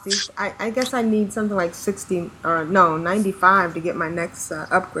frosties. I guess I need something like 95 to get my next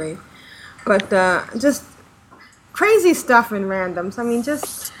upgrade. But just crazy stuff in randoms. I mean,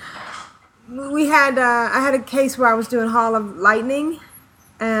 I had a case where I was doing Hall of Lightning,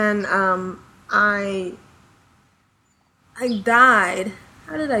 and I died.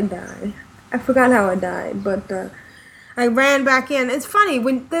 How did I die? I forgot how I died, but I ran back in. It's funny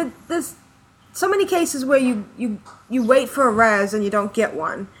when there's so many cases where you wait for a res and you don't get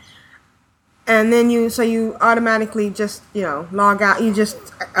one, and then you automatically just log out. You just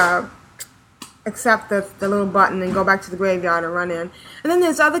accept the little button and go back to the graveyard and run in. And then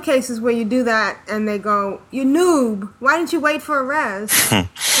there's other cases where you do that and they go, "You noob! Why didn't you wait for a res?"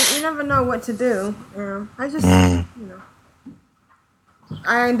 You never know what to do. I just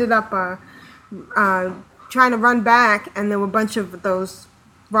I ended up trying to run back, and there were a bunch of those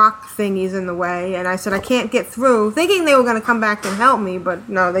rock thingies in the way, and I said I can't get through, thinking they were going to come back and help me, but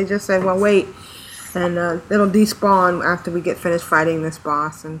no, they just said, well, wait, and it'll despawn after we get finished fighting this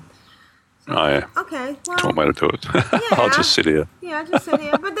boss. And oh yeah. Okay, well, that's one way to do it. I'll just sit here. Yeah, just sit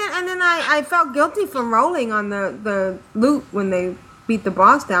here. But then I felt guilty for rolling on the loot when they beat the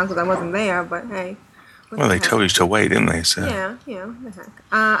boss down because I wasn't there. But hey. Well, they told you to wait, didn't they? So. Yeah, the heck.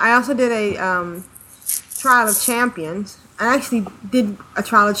 I also did a Trial of Champions. I actually did a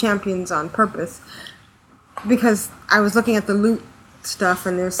Trial of Champions on purpose because I was looking at the loot stuff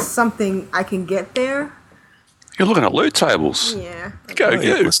and there's something I can get there. You're looking at loot tables. Yeah. Go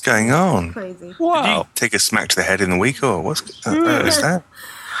you. What's going on? Crazy. Wow. Did you take a smack to the head in the week or what's that?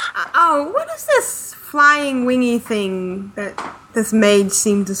 What is this flying wingy thing that this mage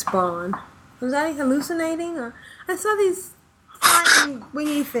seemed to spawn? Was I hallucinating? Or I saw these flying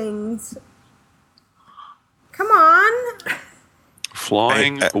wingy things. Come on.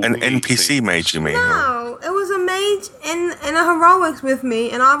 Flying an NPC mage, you mean? No, it was a mage in a heroics with me,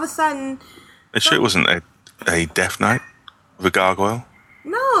 and all of a sudden. Sure, it wasn't a Death Knight with a gargoyle.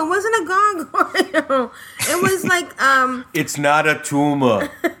 No, it wasn't a gargoyle. It was like It's not a tumor.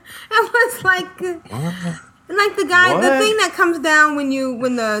 It was like the guy, the thing that comes down when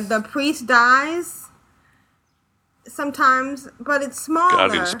the priest dies. Sometimes, but it's smaller.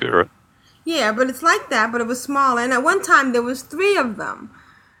 Guardian spirit. Yeah, but it's like that, but it was smaller. And at one time, there was 3 of them.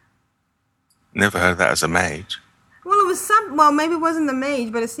 Never heard of that as a mage. Well, it was well, maybe it wasn't the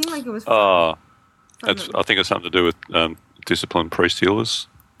mage, but it seemed like it was. I think it's something to do with disciplined priest healers.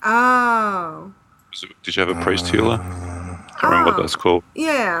 Oh. Did you have a priest healer? I can't remember what that's called.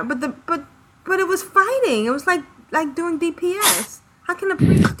 Yeah, but it was fighting. It was like doing DPS. How can a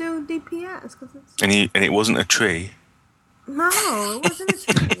priest do DPS? And it wasn't a tree. No, it wasn't a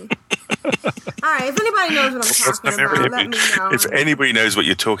tree. All right, if anybody knows what I'm talking about, let me know. If anybody knows what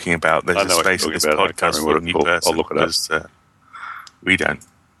you're talking about, there's a space in this podcast for a new person. I'll look it up. We don't.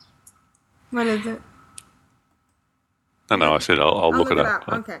 What is it? No, I said I'll look it up.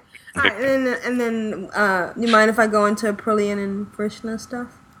 Okay. All right, and then you mind if I go into Aprillian and Vrishna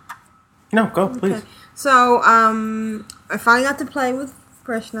stuff? No, go, please. Okay. So, I finally got to play with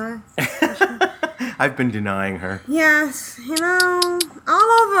Vrishna. I've been denying her. Yes,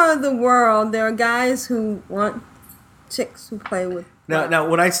 all over the world, there are guys who want chicks who play with. Now,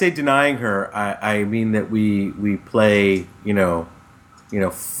 when I say denying her, I mean that we play,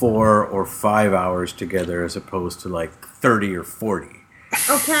 4 or 5 hours together as opposed to like 30 or 40.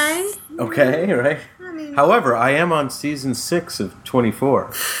 Okay. Okay, right? I However, I am on season 6 of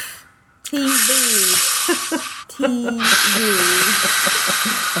 24. TV.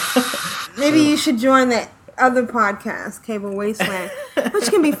 Maybe you should join that other podcast, Cable Wasteland, which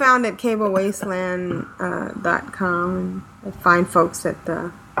can be found at cablewasteland.com and find folks at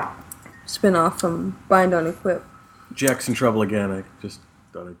the spinoff from Bind on Equip. Jack's in trouble again. I just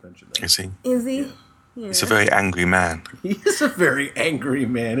thought I'd mention that. Is he? Is he? Yeah. He's a very angry man. He is a very angry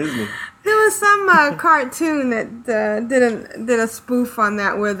man, isn't he? There was some cartoon that did a spoof on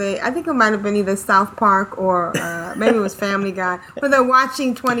that where I think it might have been either South Park or maybe it was Family Guy, where they're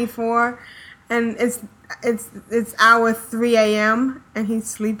watching 24 and it's hour 3 a.m. and he's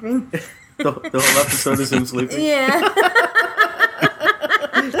sleeping. The whole episode is him sleeping? Yeah.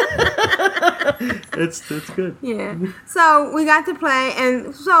 It's good. Yeah. So we got to play,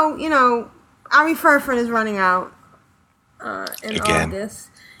 and so, our refer friend is running out in August.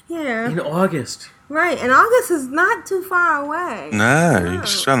 Yeah. In August. Right, and August is not too far away. No,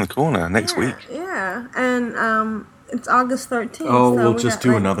 just around the corner next week. Yeah, and it's August 13th. Oh, so we'll just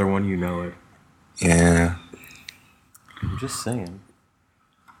do another one, you know it. Yeah. I'm just saying.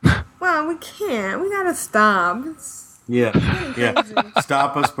 Well, we can't. We gotta stop. Yeah.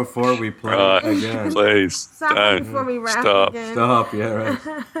 Stop us before we play again. Please. Stop us before we wrap again. Stop, yeah, right.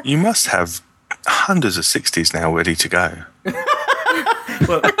 You must have hundreds of 60s now ready to go.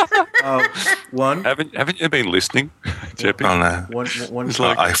 One. Haven't you been listening, Jeppy? Oh, no. One it's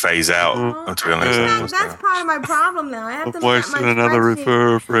like I phase out, to be honest. That's part of my problem now. I have to wasting another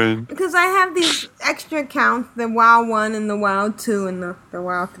refer friend. Because I have these extra accounts, the WoW 1 and the WoW 2 and the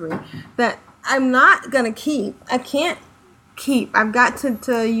WoW 3, that I'm not going to keep. I can't keep. I've got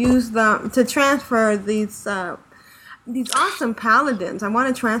to use them to transfer these awesome paladins. I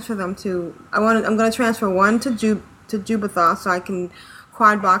want to transfer them to. I'm going to transfer one to Jubithoth so I can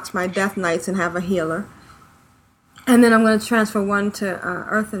quad box my Death Knights and have a healer. And then I'm going to transfer one to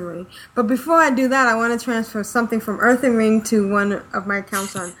Earthen Ring. But before I do that, I want to transfer something from Earthen Ring to one of my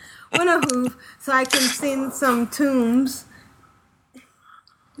accounts on Winterhoof so I can send some tombs.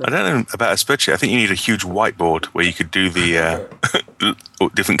 I don't know about a spreadsheet. I think you need a huge whiteboard where you could do the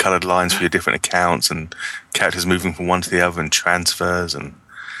different coloured lines for your different accounts and characters moving from one to the other and transfers and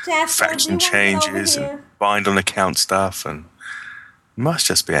faction changes and bind on account stuff, and must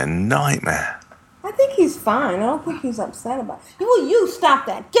just be a nightmare. I think he's fine. I don't think he's upset about it. Will you stop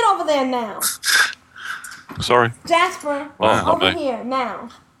that? Get over there now. Sorry. Jasper, over here now.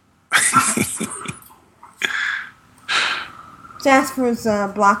 Jasper's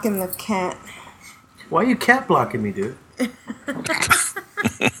blocking the cat. Why are you cat blocking me, dude?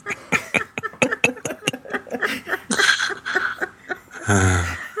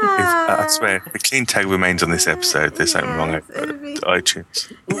 I swear, the clean tag remains on this episode. There's something wrong with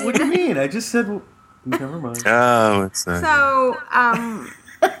iTunes. What do you mean? I just said... never mind. Oh, it's... So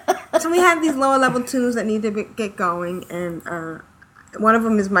we have these lower level tunes that need to get going, and one of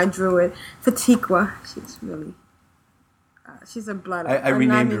them is my druid, Fatiqua. She's really... she's a blood elf. I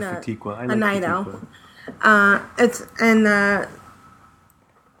renamed her Fatiqua. I like a night Fatiqua. elf.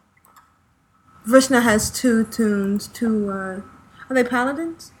 Vrishna has 2 tunes. Are they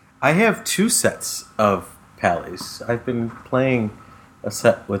paladins? I have 2 sets of pallies. I've been playing a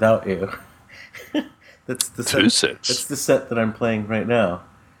set without you. That's the set. 2 sets. That's the set that I'm playing right now.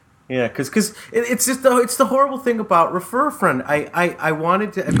 Yeah, because it's just it's the horrible thing about refer a friend. I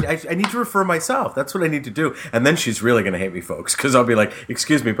wanted to. I mean, I need to refer myself. That's what I need to do. And then she's really going to hate me, folks, because I'll be like,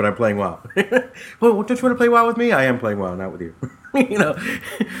 "Excuse me, but I'm playing WoW." Well, don't you want to play WoW with me? I am playing WoW, not with you.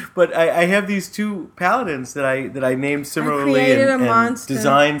 But I have these 2 paladins that I named similarly and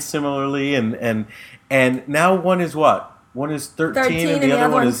designed similarly, and now one is what? One is 13 and the other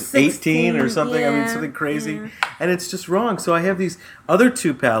one is 18 or something. Yeah, I mean, something crazy. Yeah. And it's just wrong. So I have these other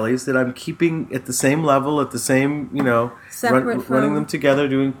 2 pallies that I'm keeping at the same level, at the same, running them together,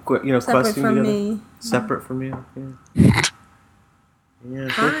 doing, questing together. Me. Separate from you. Yeah.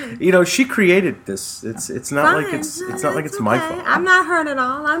 Yeah. She created this. It's not like it's not like it's my fault. I'm not hurt at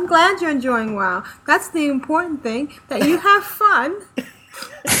all. I'm glad you're enjoying WoW. That's the important thing, that you have fun.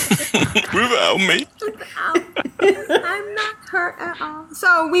 Without me. I'm not hurt at all.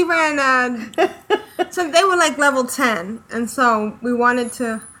 So we ran so they were like level 10, and so we wanted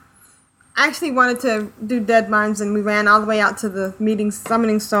to do Dead Mines, and we ran all the way out to the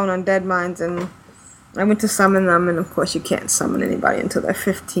summoning stone on Dead Mines, and I went to summon them, and of course you can't summon anybody until they're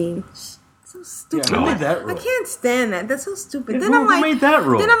 15. So stupid. Yeah, who made that rule? I can't stand that. That's so stupid. Yeah, who made that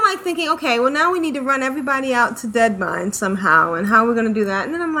rule? Then I'm like thinking, okay, well now we need to run everybody out to Dead Mines somehow, and how are we going to do that?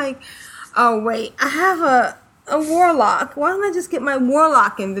 And then I'm like, oh wait, I have a warlock. Why don't I just get my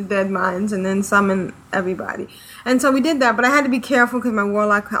warlock into Dead Mines and then summon everybody? And so we did that, but I had to be careful because my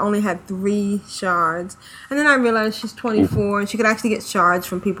warlock only had 3 shards. And then I realized she's 24 and she could actually get shards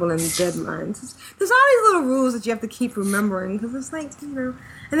from people in Dead Mines. There's all these little rules that you have to keep remembering because it's like, you know.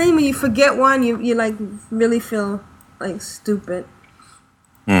 And then when you forget one, you like really feel like stupid.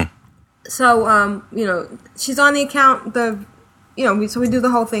 So, you know, she's on the account, so we do the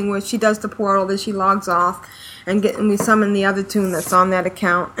whole thing where she does the portal, then she logs off, and we summon the other tune that's on that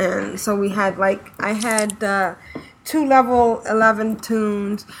account. And so we had, I had 2 level 11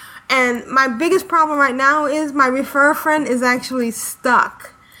 tunes. And my biggest problem right now is my refer friend is actually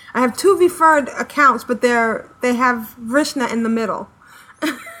stuck. I have 2 referred accounts, but they have Vrishna in the middle.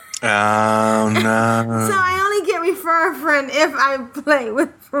 Oh, no. So I only get refer a friend if I play with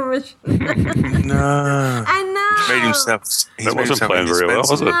Vrishna. No. I know. That wasn't playing very well,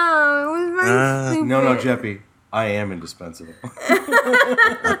 was it? No, it was very stupid. No, Jeppy. I am indispensable.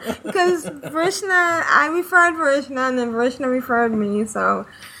 Because Vrishna, I referred Vrishna, and then Vrishna referred me, so,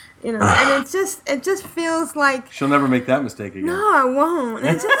 you know, and it just feels like... She'll never make that mistake again. No, I won't.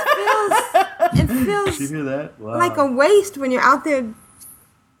 It feels... Did you hear that? Wow. Like a waste when you're out there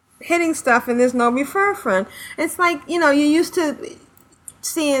hitting stuff and there's no refer friend. It's like, you know, you're used to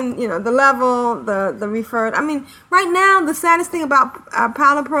seeing, you know, the level, the referred. I mean, right now, the saddest thing about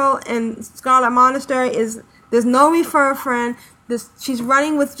Palapro and Scarlet Monastery is there's no refer friend. She's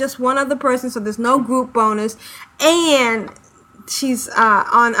running with just one other person, so there's no group bonus. And she's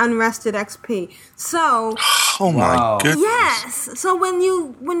on unrested XP. So... Oh, my goodness. Yes. So when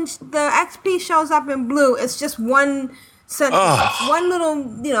the XP shows up in blue, it's just one... one little,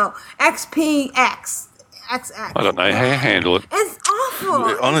 you know, XP X. XX. I don't know how you handle it. It's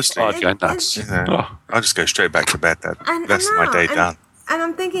awful. Honestly, I'd go nuts. I just go straight back to bed. That's my day done. And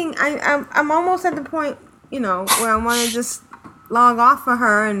I'm thinking, I'm almost at the point, you know, where I want to just log off for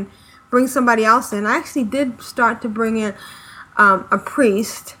her and bring somebody else in. I actually did start to bring in a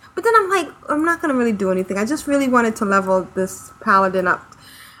priest, but then I'm like, I'm not going to really do anything. I just really wanted to level this paladin up.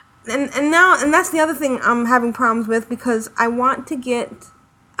 And that's the other thing I'm having problems with, because I want to get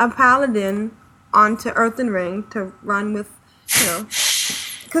a paladin onto Earthen Ring to run with, you know,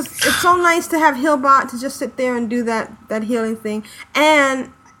 because it's so nice to have Healbot to just sit there and do that healing thing.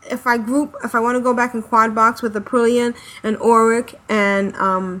 And if I want to go back in quad box with Aprillian and Auric and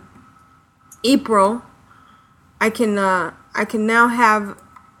April, I can now have,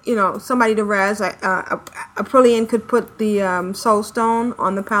 you know, somebody to res. Aprillian could put the Soul Stone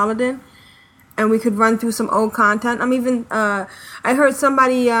on the Paladin, and we could run through some old content. I'm even, I heard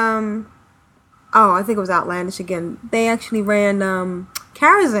somebody, I think it was Outlandish again. They actually ran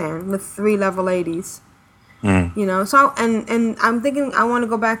Karazhan with 3 level 80s. You know, so, and I'm thinking I want to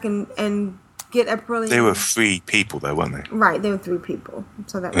go back and get Aprillian. They were 3 people, though, weren't they? Right, they were 3 people.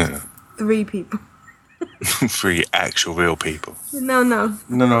 So that was 3 people. 3 actual real people. No.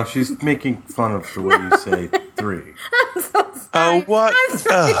 She's making fun of the way you say 3. I'm so sorry. Oh, what?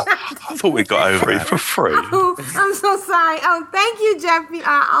 I thought we got over it for free. Oh, I'm so sorry. Oh, thank you, Jeffy.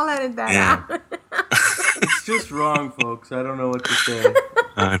 I'll edit that out. It's just wrong, folks. I don't know what to say.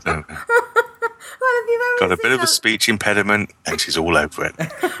 I don't know. Got a bit of a speech impediment, and she's all over it. No,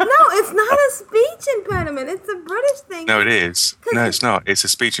 it's not a speech impediment. It's a British thing. No, it is. No, it's not. It's a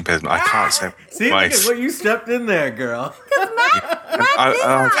speech impediment. I can't say. See, look at what you stepped in there, girl.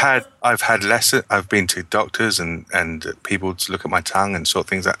 I've had lessons. I've been to doctors and people to look at my tongue and sort of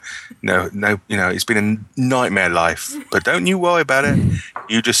things that. No, you know, it's been a nightmare life. But don't you worry about it.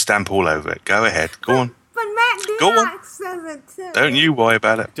 You just stamp all over it. Go ahead. Go on. But Matt Diox says it too. Don't you worry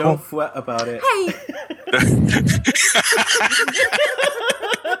about it. Don't fret about it. Hey.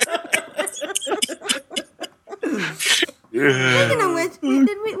 Speaking of which, we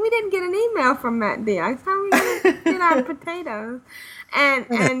didn't get an email from Matt Diox. How are we going to get our potatoes?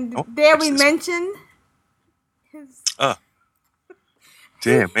 And there we mentioned his... Oh.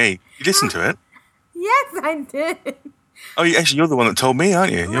 Dear me. You listened to it? Yes, I did. Oh, actually, you're the one that told me,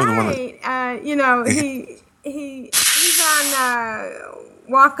 aren't you? You're the one that... you know, he's on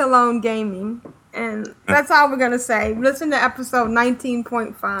Walk Alone Gaming, and that's all we're going to say. Listen to episode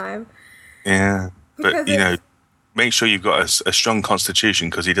 19.5. Yeah, but, you know, make sure you've got a strong constitution,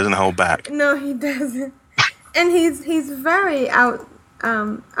 because he doesn't hold back. No, he doesn't. And he's very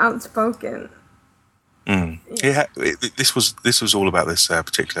outspoken. Yeah. This was all about this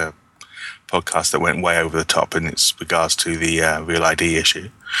particular podcast that went way over the top in its regards to the Real ID issue,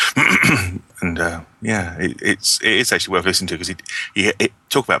 and it is actually worth listening to, because he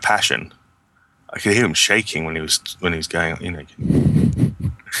talk about passion. I could hear him shaking when he was going. You know,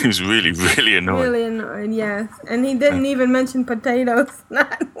 He was really, really annoyed. Really annoyed, yes. And he didn't even mention potatoes.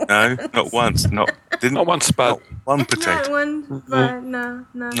 Not once. Not once, but not one potato. Not one, but no.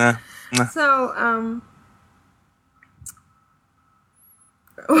 No. So,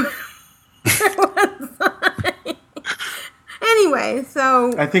 anyway,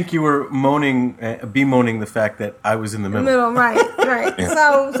 so I think you were bemoaning the fact that I was in the middle. right.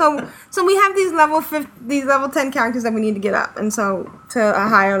 Yeah. So we have these level 10 characters that we need to get up, and so to a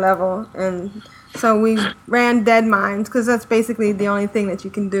higher level, and so we ran Dead Mines because that's basically the only thing that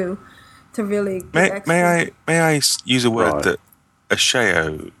you can do to really get may I use a word that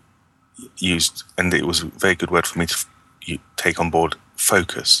Asheo used, and it was a very good word for me to take on board.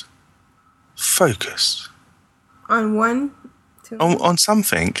 Focus. On one. On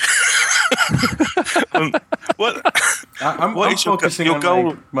something. I'm focusing your on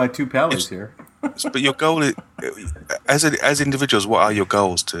goal? My two pallets here. But your goal is, as individuals, what are your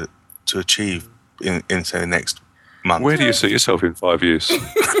goals to achieve in say the next month? Where do you see yourself in 5 years?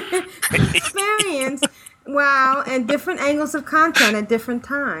 Experience WoW and different angles of content at different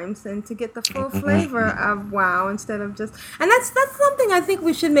times, and to get the full flavor of WoW instead of just. And that's something I think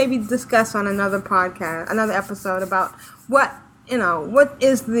we should maybe discuss on another podcast, another episode about what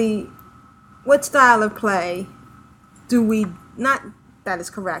style of play do we not that is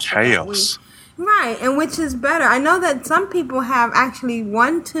correct. Chaos. Right, and which is better. I know that some people have actually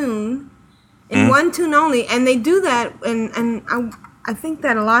one tune, in one tune only, and they do that, and I think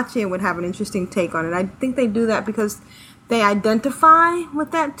that Alachia would have an interesting take on it. I think they do that because they identify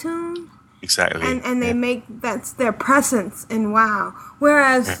with that tune. Exactly. And they make that's their presence in WoW.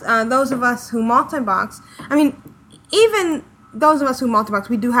 Whereas those of us who multi-box, even those of us who multi-box,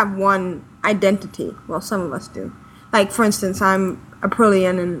 we do have one identity. Well, some of us do. Like, for instance, I'm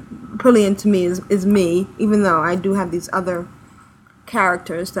Aprillian, and Aprillian to me is me, even though I do have these other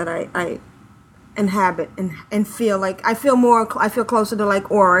characters that I inhabit and feel like I feel closer to like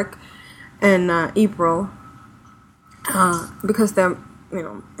Auric and April because they're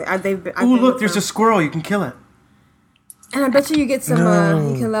they've been. Ooh, look! There's a squirrel. You can kill it. And I bet you get some.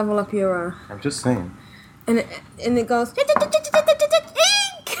 You can level up your. I'm just saying. And it goes.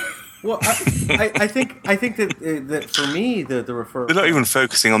 Well, I think that for me the referral. They're not even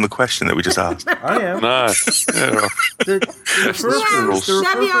focusing on the question that we just asked. I am. No. The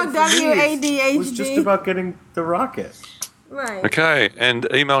WWADHD was just about getting the rocket. Right. Okay, and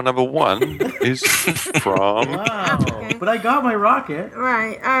email number 1 is from. Wow. Okay. But I got my rocket.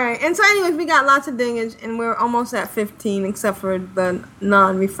 Right. All right. And so, anyways, we got lots of dingage, and we're almost at 15, except for the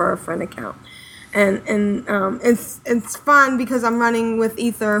non-refer friend account. And it's fun because I'm running with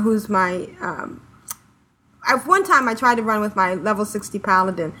Ether, who's my. At one time, I tried to run with my level 60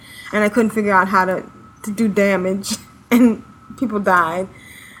 paladin, and I couldn't figure out how to do damage, and people died,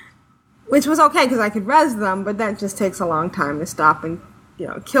 which was okay because I could res them, but that just takes a long time to stop and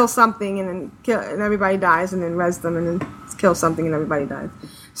kill something and then and everybody dies, and then res them and then kill something and everybody dies.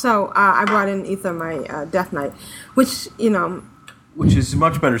 So I brought in Ether, my Death Knight, which is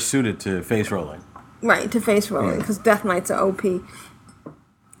much better suited to face rolling. Right, to face rolling, because Death Knights are OP.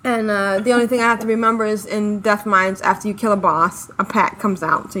 And the only thing I have to remember is in Death Mines, after you kill a boss, a pat comes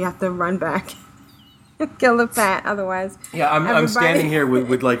out, so you have to run back and kill the pat, otherwise. Yeah, I'm standing here with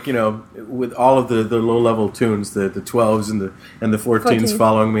with all of the low level tunes, the 12s and the 14s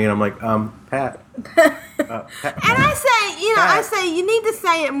following me, and I'm like, Pat. Pat. And I say you need to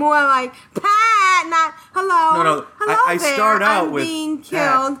say it more like Pat, not hello. No. Hello I there, start out I'm with being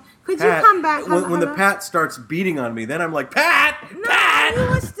killed. Pat, Could you come back? When the Pat starts beating on me, then I'm like, Pat. No, Pat. you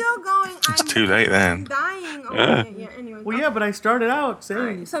were still going. It's too late then. Dying. Anyway. Well, yeah, but I started out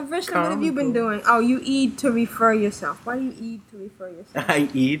saying. Right. So, Vrishna, what have you been doing? Oh, you eat to refer yourself. Why do you eat to refer yourself? I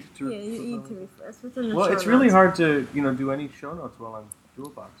eat to. Yeah, you eat to refer. It's within the well, show it's really notes. hard to do any show notes while I'm dual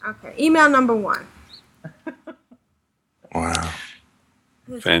boxing. Okay, email number 1. Wow.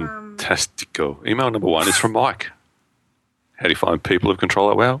 Fantastico. Email number 1 is from Mike. How do you find people of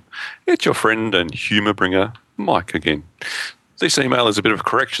Control at WoW? It's your friend and humour bringer, Mike again. This email is a bit of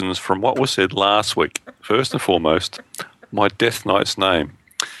corrections from what was said last week. First and foremost, my Death Knight's name.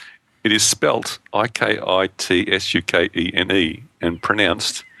 It is spelt Ikitsukene and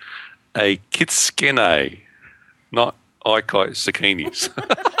pronounced Akitskene, not Ikitsukines.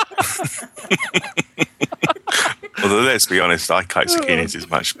 Although, let's be honest, Ikitsukines is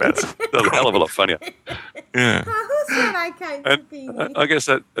much better. That's a hell of a lot funnier. Yeah. Who said Ikitsukene? I guess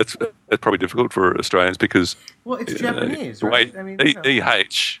that's probably difficult for Australians because it's Japanese, right?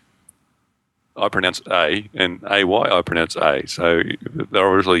 EH, I pronounce A, and AY I pronounce A. So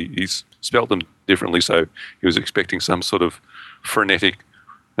he's spelt them differently. So he was expecting some sort of frenetic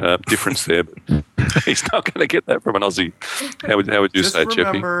difference there. But he's not going to get that from an Aussie. How would you Just say,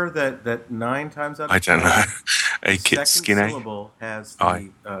 Jeppy? remember that 9 times out of 10, I don't know. A the kid second skinny. syllable has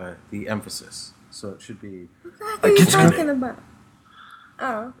the emphasis, so it should be. What are you talking about?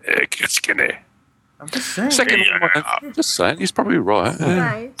 Oh. Kid skinny. I'm just saying. Second, I'm just saying, he's probably right.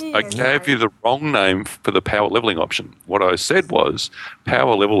 Right. I gave you the wrong name for the power leveling option. What I said was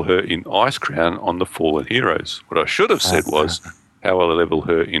power level her in Ice Crown on the Fallen Heroes. What I should have said was power level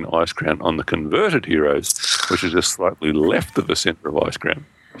her in Ice Crown on the Converted Heroes, which is just slightly left of the centre of Ice Crown.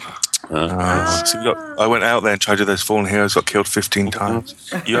 I went out there and tried to do those Fallen Heroes, got killed 15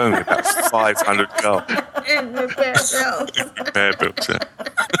 times. You owe me about 500 gold. Bear built it.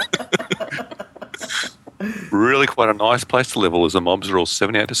 Really quite a nice place to level as the mobs are all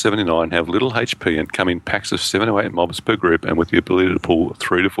 78 to 79, have little HP and come in packs of 7 to 8 mobs per group and with the ability to pull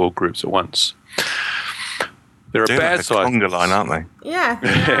 3 to 4 groups at once. There are bad sides. Conga line, aren't they? Yeah.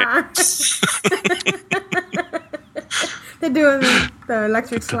 They're doing the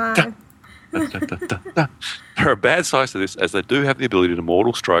electric slide. There are bad sides to this as they do have the ability to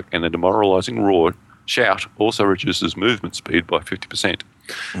mortal strike and the demoralising roar shout also reduces movement speed by 50%.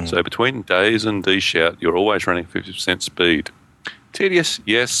 So between days and D-shout, you're always running 50% speed. Tedious,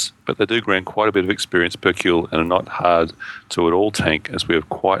 yes, but they do grant quite a bit of experience per kill and are not hard to at all tank as we have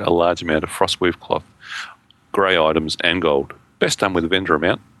quite a large amount of frostweave cloth, grey items and gold. Best done with a vendor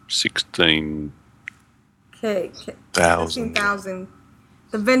amount, 16,000. 16,000.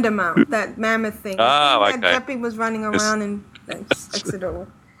 The vendor mount, that mammoth thing. Okay. That Jeppy was running around in Exeter.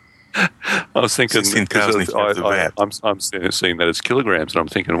 I was thinking, 16,000 I'm seeing that as kilograms, and I'm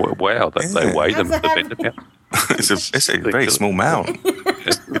thinking, wow, they weigh them. It's a very small mount.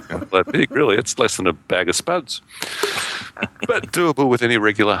 That big, really. It's less than a bag of spuds. But doable with any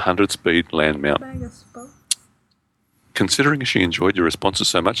regular 100-speed land mount. Considering she enjoyed your responses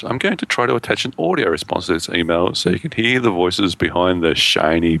so much, I'm going to try to attach an audio response to this email so you can hear the voices behind the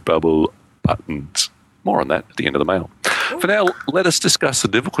shiny bubble buttons. More on that at the end of the mail. For now, let us discuss the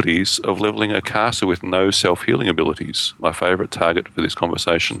difficulties of levelling a caster with no self-healing abilities. My favourite target for this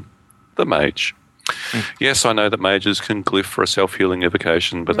conversation, the mage. Yes, I know that mages can glyph for a self-healing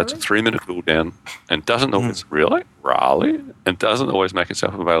evocation, but that's a 3-minute cooldown and doesn't always and doesn't always make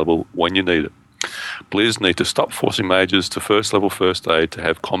itself available when you need it. Blizz need to stop forcing mages to first level first aid to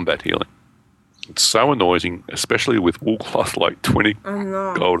have combat healing. It's so annoying, especially with wool cloth like 20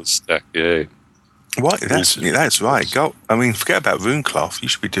 gold a stack. Yeah. What? That's right. Forget about rune cloth. You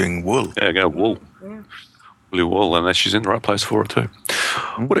should be doing wool. Yeah, go wool. Yeah. Blue wool, and she's in the right place for it too.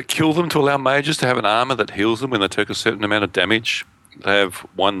 Would it kill them to allow mages to have an armor that heals them when they take a certain amount of damage? They have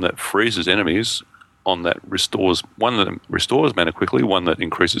one that freezes enemies, one that restores mana quickly, one that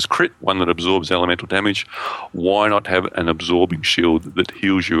increases crit, one that absorbs elemental damage. Why not have an absorbing shield that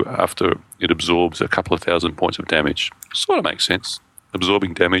heals you after it absorbs a couple of thousand points of damage? Sort of makes sense.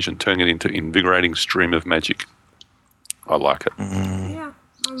 Absorbing damage and turning it into invigorating stream of magic. I like it. Yeah,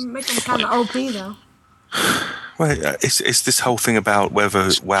 make them kind of OP though. Well, it's this whole thing about whether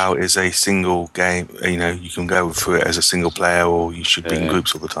WoW is a single game. You can go through it as a single player, or you should be in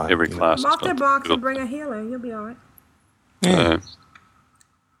groups all the time. Every class. Mark their box and bring a healer. You'll be all right. Yeah.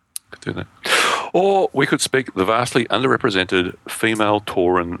 Could do that. Or we could speak the vastly underrepresented female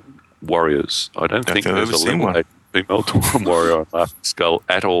Tauran warriors. I don't think there's a level 8 female Tauran warrior on Laughing Skull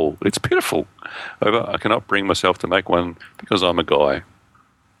at all. It's pitiful. However, I cannot bring myself to make one because I'm a guy.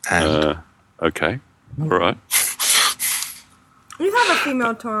 Okay. All right. You have a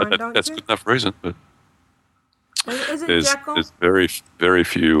female Tauran, don't that's you? good enough reason, but is it Jekyll? There's very, very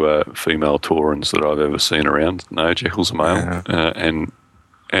few female Taurans that I've ever seen around. No, Jekyll's a male,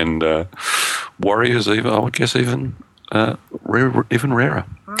 and warriors even. I would guess even rarer.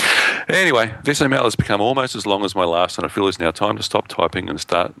 Oh. Anyway, this email has become almost as long as my last, and I feel it's now time to stop typing and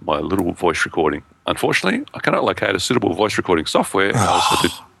start my little voice recording. Unfortunately, I cannot locate a suitable voice recording software. I also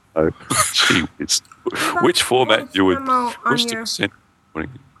did. Gee whiz. Which format you would wish to send?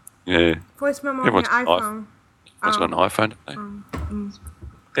 Yeah. Voice memo Everyone's on your iPhone. Everyone's got an iPhone.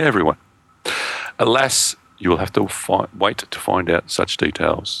 Everyone. Alas, you will have to wait to find out such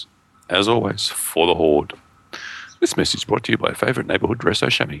details. As always, for the Horde. This message brought to you by favourite neighbourhood Dresso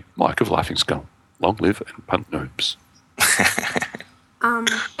Chamois, Mike of Laughing Skull. Long live and punt noobs.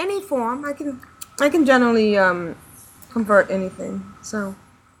 Any form. I can generally convert anything. So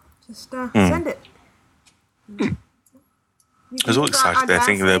just send it. I was all excited there,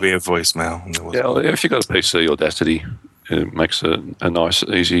 thinking there'll be a voicemail. Yeah, if you've got a PC Audacity, it makes a nice,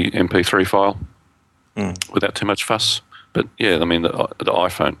 easy MP3 file without too much fuss. But yeah, I mean, the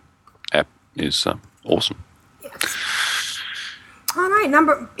iPhone app is awesome. All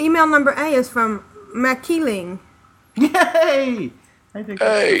right, email number A is from McKeeling. Yay! I think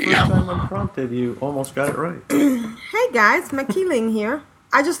that's the first time unprompted you almost got it right. Hey guys, McKeeling here.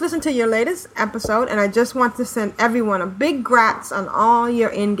 I just listened to your latest episode, and I just want to send everyone a big grats on all your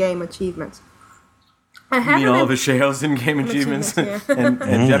in-game achievements. You mean all of Asheo's in-game achievements and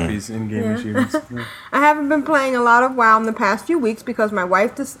Jeppy's in-game achievements? Yeah. I haven't been playing a lot of WoW in the past few weeks because my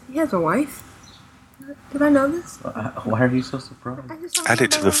wife he has a wife? Did I know this? Why are you so surprised? Add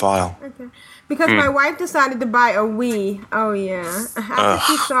it to the file. Okay. Because my wife decided to buy a Wii. Oh, yeah.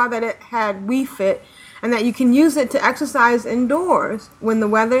 After she saw that it had Wii Fit and that you can use it to exercise indoors when the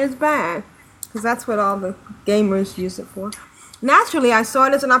weather is bad. Because that's what all the gamers use it for. Naturally, I saw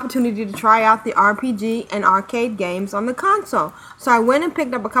it as an opportunity to try out the RPG and arcade games on the console. So I went and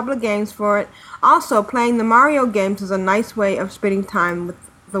picked up a couple of games for it. Also, playing the Mario games is a nice way of spending time with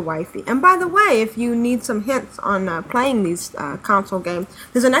the wifey. And by the way, if you need some hints on playing these console games,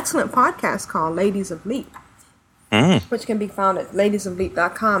 there's an excellent podcast called Ladies of Leap, which can be found at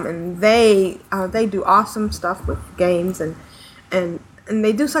ladiesofleap.com, and they do awesome stuff with games and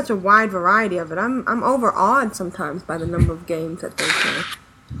they do such a wide variety of it. I'm overawed sometimes by the number of games that they play.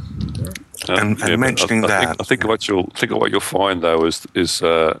 And mentioning I think what you'll find though is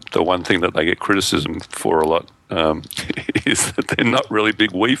the one thing that they get criticism for a lot is that they're not really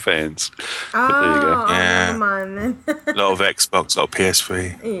big Wii fans. Oh, but there you go. Never mind then. A lot of Xbox, a lot of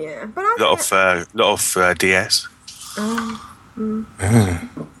PS3. Yeah, but a lot of DS. So,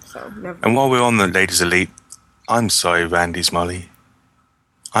 never. And while we're on the Ladies Elite, I'm sorry, Randy Smolly.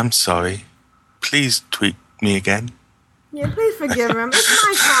 I'm sorry. Please tweet me again. Yeah, please forgive him. It's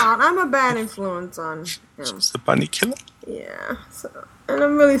my fault. I'm a bad influence on him. It's the bunny killer. Yeah, and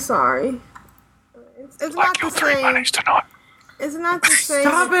I'm really sorry. It's not the same. It's not the same.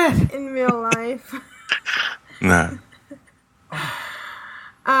 Stop it! In real life. No.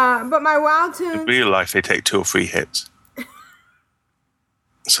 But my WoW tunes. In real life, they take 2 or 3 hits.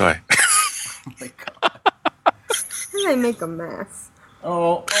 Sorry. Oh my god. And they make a mess.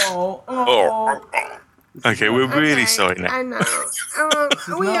 Oh. Okay, we're really sorry now. I know.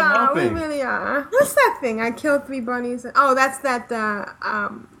 We are. We really are. What's that thing? I killed 3 bunnies. Oh, that's that.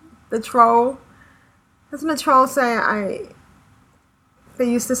 The troll. Doesn't the troll say They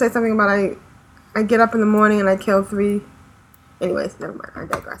used to say something about I get up in the morning and I kill 3. Anyways, never mind. I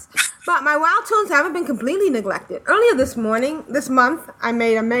digress. But my WoW tunes haven't been completely neglected. Earlier this month, I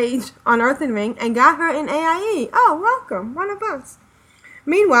made a mage on Earthen Ring and got her in AIE. Oh, welcome. One of us.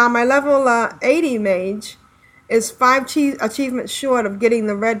 Meanwhile, my level 80 mage is 5 achievements short of getting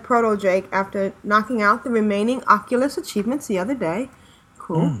the red proto drake after knocking out the remaining Oculus achievements the other day.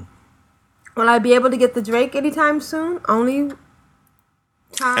 Cool. Will I be able to get the drake anytime soon? Only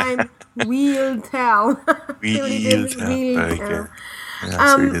time will tell. We'll tell. Very good.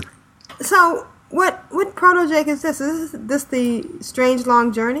 Yeah, so, what proto drake is this? Is this the Strange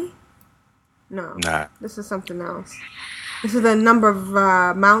Long Journey? No. Nah. This is something else. This is the number of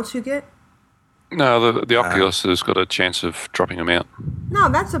mounts you get? No, the Oculus has got a chance of dropping them out. No,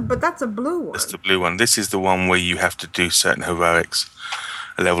 that's a blue one. That's the blue one. This is the one where you have to do certain heroics,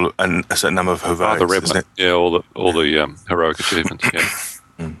 a certain number of heroics. The red one. Yeah, all the heroic achievements. Yeah.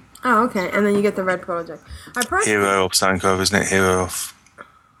 Oh, okay, and then you get the red project. Hero of something or other, isn't it? Hero of I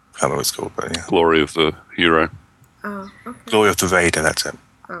can't remember what it's called, but yeah. Glory of the hero. Oh, okay. Glory of the Raider. That's it.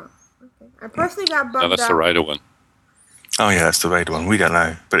 Oh, okay. I personally got bummed out. No, that's the Raider one. Oh yeah, that's the red one. We don't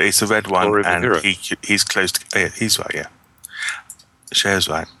know, but it's the red one, and he's close to. Yeah, he's right. Yeah, Cher's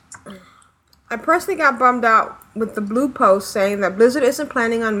right. I personally got bummed out with the blue post saying that Blizzard isn't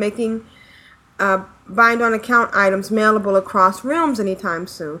planning on making bind on account items mailable across realms anytime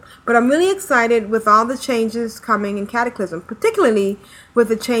soon. But I'm really excited with all the changes coming in Cataclysm, particularly with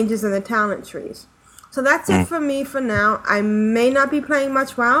the changes in the talent trees. So that's it for me for now. I may not be playing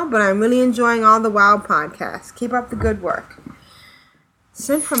much WoW, but I'm really enjoying all the WoW podcasts. Keep up the good work.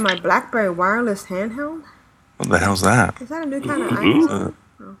 Sent from my BlackBerry wireless handheld? What the hell's that? Is that a new kind of iPhone?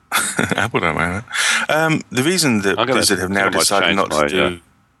 Apple don't know that. The reason that Blizzard have now decided not to do...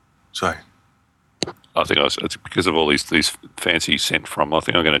 Sorry. I think it's because of all these fancy sent from. I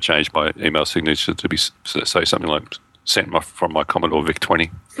think I'm going to change my email signature to say something like sent from my Commodore VIC-20.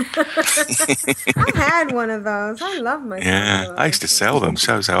 I had one of those. I love my Yeah, I used to sell them.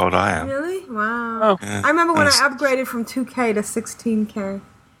 Shows how old I am. Really? Wow. Oh. Yeah. I remember when I upgraded from 2K to 16K.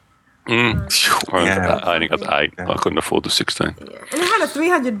 I only got the 8. I couldn't afford the 16. Yeah. And it had a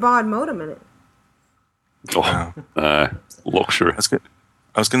 300 baud modem in it. Oh, luxury.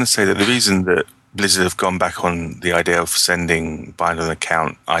 I was going to say that the reason that Blizzard have gone back on the idea of sending bind on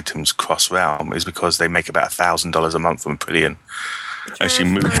account items cross-realm is because they make about $1,000 a month from Aprillian. Actually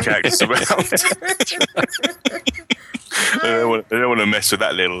move characters around. They don't want to mess with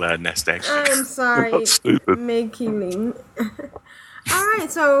that little nest egg. I'm sorry, making. All right,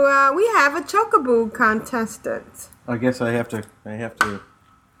 so we have a Chocobo contestant. I guess I have to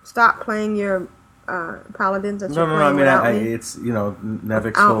stop playing your paladins. No. I mean, it's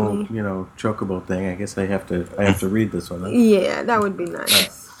Nevik's whole Chocobo thing. I guess I have to read this one. Huh? Yeah, that would be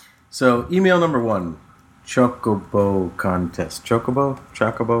nice. So email number 1, Chocobo contest. Chocobo.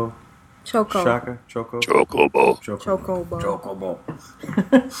 Choco. Shaka. Chocobo.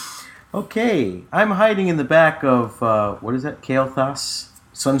 Okay, I'm hiding in the back of, what is that? Kael'thas,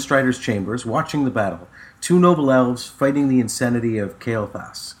 Sunstrider's chambers, watching the battle. 2 noble elves fighting the insanity of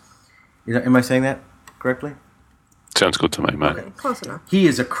Kael'thas. Am I saying that correctly? Sounds good to me, mate. Okay, close enough. He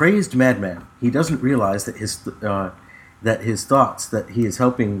is a crazed madman. He doesn't realize that his thoughts that he is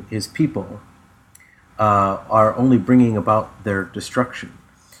helping his people are only bringing about their destruction.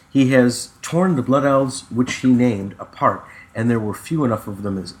 He has torn the Blood Elves, which he named, apart, and there were few enough of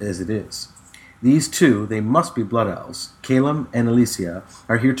them as it is. These 2, they must be Blood Elves, Calum and Alicia,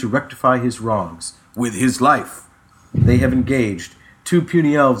 are here to rectify his wrongs with his life. They have engaged 2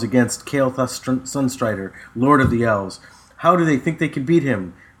 puny elves against Kael'thas Sunstrider, Lord of the Elves. How do they think they can beat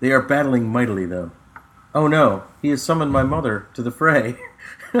him? They are battling mightily, though. Oh no, he has summoned my mother to the fray.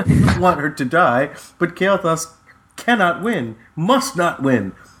 I don't want her to die, but Kael'thas cannot win, must not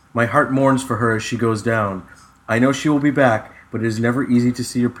win. My heart mourns for her as she goes down. I know she will be back, but it is never easy to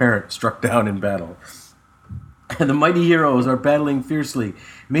see your parent struck down in battle. And the mighty heroes are battling fiercely.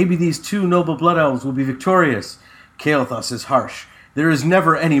 Maybe these 2 noble blood elves will be victorious. Kael'thas is harsh. There is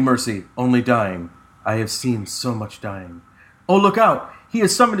never any mercy, only dying. I have seen so much dying. Oh, look out! He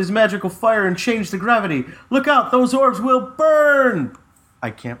has summoned his magical fire and changed the gravity. Look out! Those orbs will burn!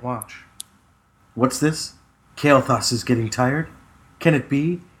 I can't watch. What's this? Kael'thas is getting tired? Can it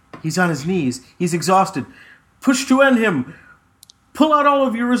be? He's on his knees. He's exhausted. Push to end him. Pull out all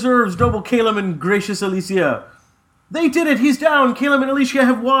of your reserves, noble Calum and gracious Alicia. They did it. He's down. Calum and Alicia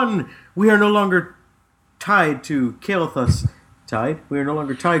have won. We are no longer tied to Kael'thas. We are no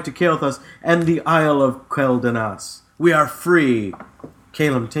longer tied to Kael'thas and the Isle of Quel'Danas. We are free.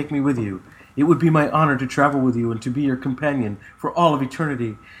 Calum, take me with you. It would be my honor to travel with you and to be your companion for all of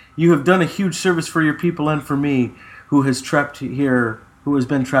eternity. You have done a huge service for your people and for me, who has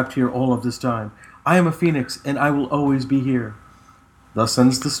been trapped here all of this time. I am a phoenix, and I will always be here. Thus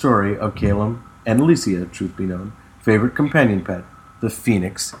ends the story of Calum and Alicia, truth be known, favorite companion pet, the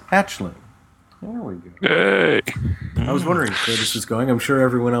phoenix hatchling. There we go. Hey! I was wondering where this was going. I'm sure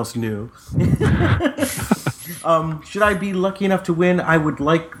everyone else knew. Should I be lucky enough to win, I would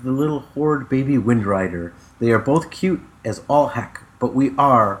like the little Horde baby Windrider. They are both cute as all heck, but we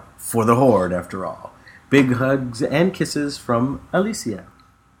are for the Horde after all. Big hugs and kisses from Alicia.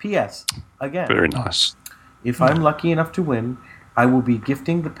 P.S. Again. Very nice. If I'm lucky enough to win, I will be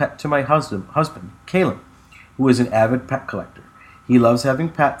gifting the pet to my husband, Calum, who is an avid pet collector. He loves having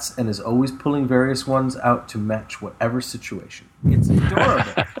pets and is always pulling various ones out to match whatever situation. It's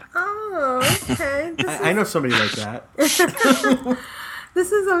adorable. Oh, okay. I know somebody like that.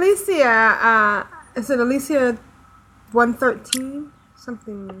 This is Alicia. Is it Alicia 113?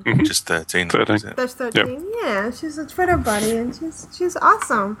 Something. Just 13. That's 13. Yep. Yeah, she's a Twitter buddy, and she's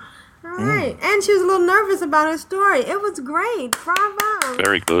awesome. All right, and she was a little nervous about her story. It was great. Bravo.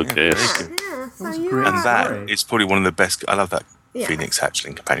 Very good. Yes. Yeah. So and that is probably one of the best. I love that Phoenix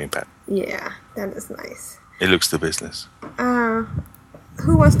hatchling companion pet. Yeah, that is nice. It looks the business.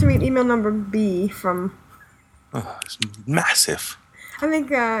 Who wants to read email number B from? Oh, it's massive. I think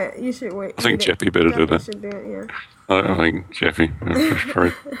you should wait. I think Jeffy better do that. Should do it, yeah. I think Jeffy.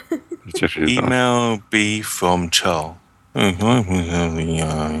 Email B from Charles. Thanks,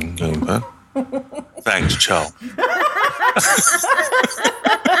 Charles.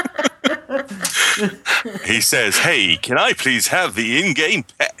 He says, "Hey, can I please have the in-game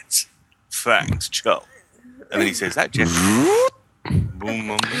pet?" Thanks, Charles. And then he says, "That Jeffy." Boom,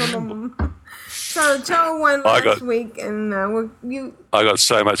 boom, boom. So Joe won last week, and you. I got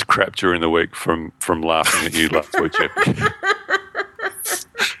so much crap during the week from laughing at you last week, Jeffy.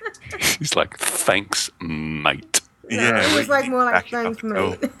 He's like, "Thanks, mate." Yeah, it was like more like thanks,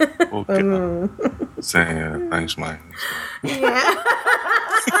 mate. Say thanks, mate. Yeah.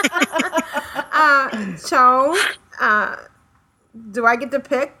 Joe, do I get to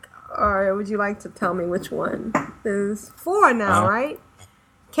pick, or would you like to tell me which one? There's 4 now, right?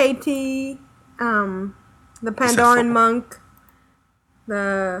 KT, the Pandoran monk,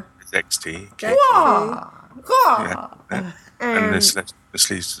 The XT. Whoa! Yeah. And this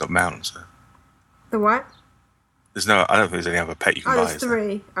leaves the mountains. So. The what? I don't think there's any other pet you can buy. There's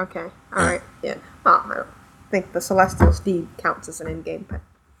 3. Okay. All right. Yeah. Well, I don't think the Celestial Steed counts as an in-game pet.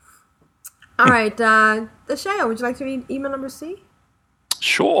 All right. Shayo, would you like to read email number C?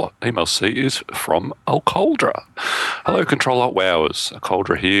 Sure. Email C is from Alcoldra. Hello, Control Alt Wowers.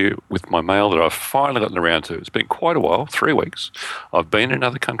 Alcoldra here with my mail that I've finally gotten around to. It's been quite a while, 3 weeks. I've been in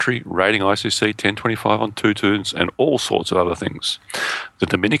another country, raiding ICC 1025 on 2 tunes and all sorts of other things. The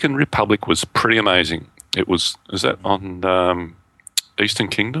Dominican Republic was pretty amazing. Is that on Eastern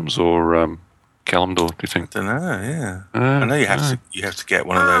Kingdoms or Kalimdor, do you think? I don't know, yeah. I know you have to get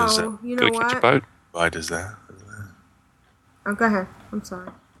one of those you know what? Catch a boat. riders there. Oh, go ahead. I'm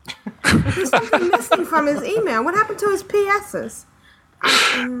sorry. There's something missing from his email. What happened to his PSs?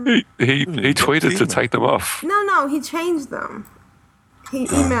 He tweeted to take them off. No, he changed them. He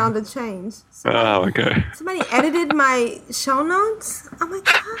emailed a change. Okay. Somebody edited my show notes? Oh my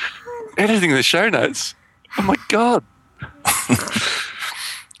God. Editing the show notes? Oh my God.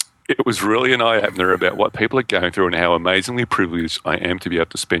 It was really an eye-opener about what people are going through and how amazingly privileged I am to be able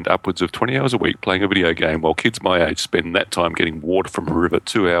to spend upwards of 20 hours a week playing a video game while kids my age spend that time getting water from a river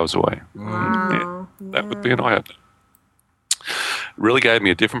 2 hours away. Wow. That would be an eye-opener. Really gave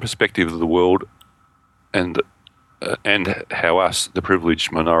me a different perspective of the world and how us, the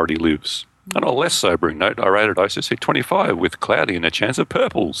privileged minority, lives. On a less sobering note, I rated ICC 25 with Cloudy and a chance of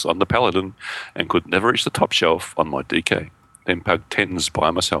purples on the Paladin and could never reach the top shelf on my DK. Then pug 10s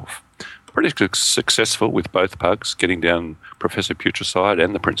by myself. Pretty successful with both pugs, getting down Professor Putricide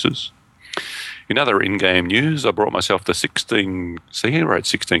and the Princes. In other in-game news, I brought myself the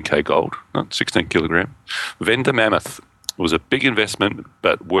 16k gold, not 16 kilogram, Vendor Mammoth. It was a big investment,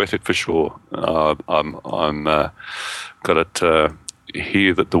 but worth it for sure. I'm got it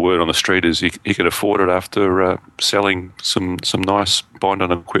here that the word on the street is he could afford it after selling some nice bind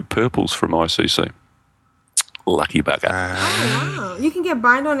on equip purples from ICC. Lucky bugger. Oh, wow. You can get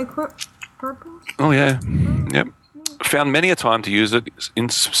bind on equip purples? Oh, yeah. Yep. Found many a time to use it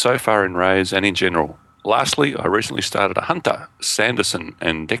so far in raids and in general. Lastly, I recently started a hunter, Sanderson,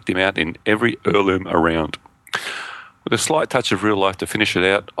 and decked him out in every heirloom around. With a slight touch of real life to finish it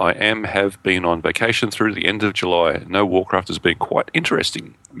out, I have been on vacation through the end of July. No Warcraft has been quite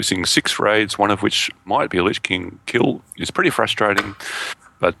interesting. Missing 6 raids, one of which might be a Lich King kill, is pretty frustrating.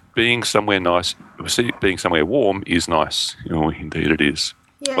 But being somewhere warm is nice. Oh, indeed it is.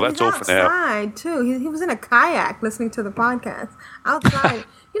 Yeah, well, that's he's all for now. Outside, too. He was in a kayak listening to the podcast. Outside.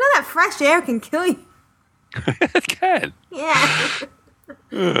 You know that fresh air can kill you. It can. Yeah.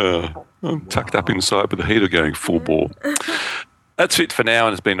 I'm tucked up inside with the heater going full bore. That's it for now,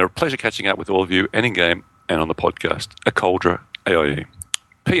 and it's been a pleasure catching up with all of you and in-game and on the podcast. A Coldra, AIE.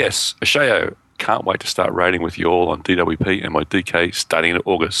 P.S. Ashayo. Can't wait to start raiding with you all on DWP and my DK starting in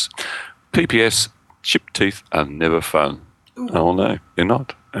August. PPS, chipped teeth are never fun. Oh no, they're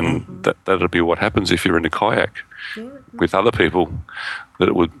not. And that'll be what happens if you're in a kayak with other people, that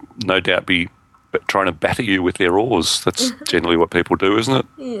it would no doubt be trying to batter you with their oars. That's generally what people do, isn't it?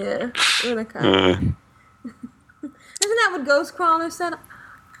 Yeah, in a kayak. Isn't that what Ghostcrawler said?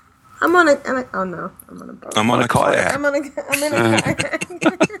 I'm on a boat. I'm on a kayak. I'm in a kayak.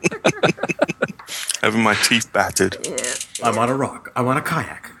 Having my teeth battered. Yeah. I'm on a rock. I'm on a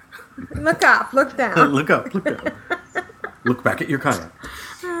kayak. Look up, look down. Look up, look down. Look back at your kayak.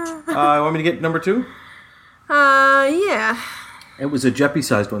 Want me to get number 2? Yeah. It was a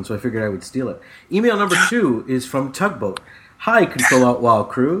Jeppy-sized one, so I figured I would steal it. Email number 2 is from Tugboat. Hi, Control Out WoW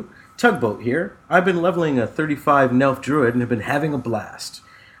crew. Tugboat here. I've been leveling a 35 Nelf Druid and have been having a blast.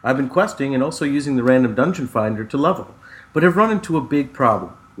 I've been questing and also using the random dungeon finder to level, but have run into a big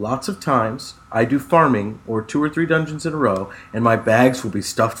problem. Lots of times, I do farming or 2 or 3 dungeons in a row, and my bags will be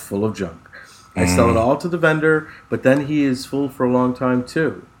stuffed full of junk. I sell it all to the vendor, but then he is full for a long time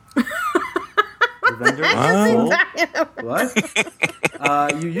too. The vendor is full? What?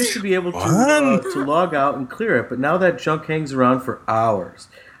 You used to be able to log out and clear it, but now that junk hangs around for hours.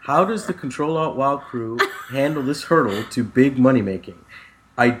 How does the Control Alt WoW crew handle this hurdle to big money making?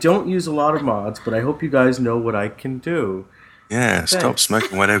 I don't use a lot of mods, but I hope you guys know what I can do. Yeah, Thanks. Stop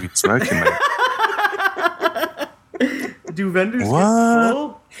smoking whatever you're smoking, mate. Do vendors get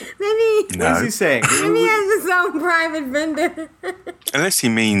full? Maybe. No. What is he saying? Maybe he has his own private vendor. Unless he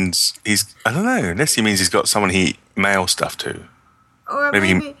means he's got someone he mails stuff to. Or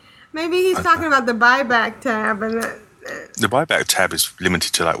maybe he's talking about the buyback tab. And the buyback tab is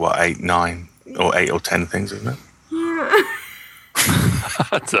limited to 8, 9, or 8 or 10 things, isn't it? Yeah.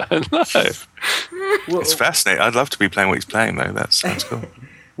 I don't know. Well, It's fascinating. I'd love to be playing what he's playing, though. That sounds cool.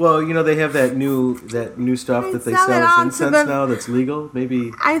 well, they have that new stuff that they sell as incense now that's legal.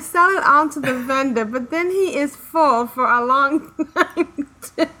 Maybe I sell it on to the vendor, but then he is full for a long time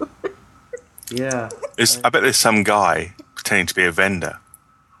too. Yeah. I bet there's some guy pretending to be a vendor.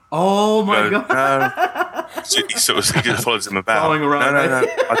 Oh my god! No. So he just follows him about. Following around. No.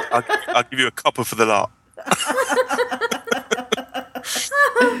 I'll give you a copper for the lot.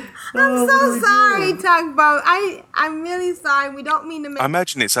 I'm so sorry, Tugboat. I'm really sorry. We don't mean to make... I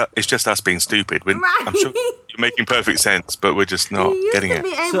imagine it's just us being stupid. Right. I'm sure you're making perfect sense, but we're just not getting it.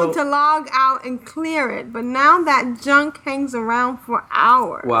 You used to be able to log out and clear it, but now that junk hangs around for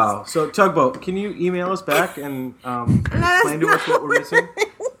hours. Wow. So, Tugboat, can you email us back and explain to us what we're missing?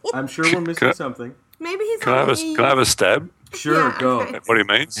 I'm sure we're missing something. Maybe he's Can I have a stab? Sure, Yeah, go. okay. What he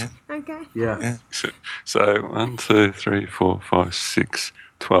means? Yeah. Okay. Yeah. So 1, 2, 3, 4, 5, 6,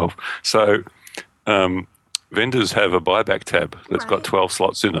 12. So vendors have a buyback tab that's got 12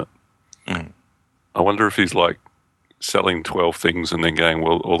 slots in it. Mm. I wonder if he's like selling 12 things and then going,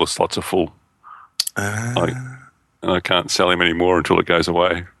 well, all the slots are full. And I can't sell him anymore until it goes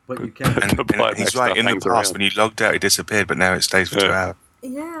away. But you can. And he's right. In the past, when you logged out, it disappeared, but now it stays for 2 hours.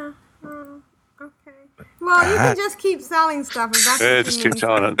 Yeah. Okay. Well, you can just keep selling stuff. If that's what just you keep mean,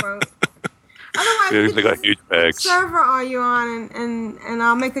 selling it. Tugboat. Otherwise, Yeah, you they could got huge bags. What server are you on? And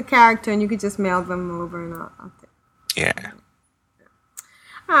I'll make a character, and you could just mail them over, and I'll Yeah.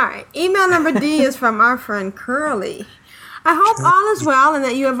 All right. Email number D is from our friend Curly. I hope all is well and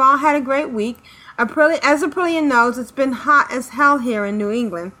that you have all had a great week. As Aprillian knows, it's been hot as hell here in New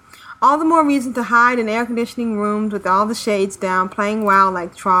England. All the more reason to hide in air conditioning rooms with all the shades down, playing WoW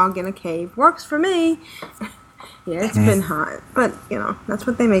like Trog in a cave. Works for me. Yeah, it's been hot. But, that's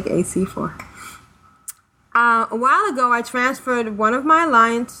what they make AC for. A while ago, I transferred one of my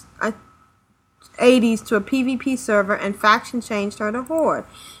Alliance 80s to a PvP server and faction changed her to Horde.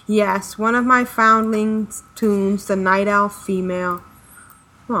 Yes, one of my foundlings tunes, the Night Elf female.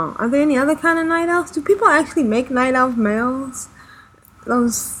 Well, are there any other kind of Night Elves? Do people actually make Night Elf males?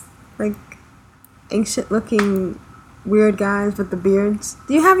 Those, ancient looking weird guys with the beards.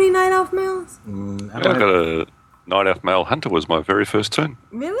 Do you have any Night Elf males? I got a Night Elf male hunter was my very first turn.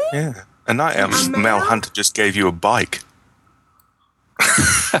 Really? Yeah. A Night Elf male hunter just gave you a bike.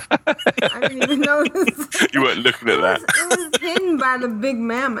 I didn't even notice. You weren't looking at that. It was hidden by the big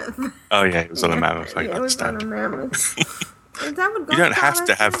mammoth. Oh, yeah, it was on a mammoth. I It was on understand. a mammoth. Is that what You don't have Ghost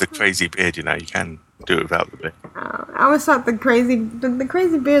to have the Goblin crazy beard, you can do it without the beard. says? I always thought the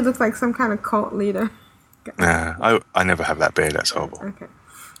crazy beard looks like some kind of cult leader. Nah, I never have that beard. That's horrible. Okay.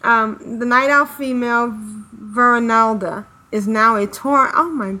 The Night Elf female Veronalda is now a Tauren. Oh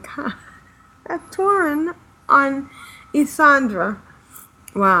my god. A Tauren on Isandra.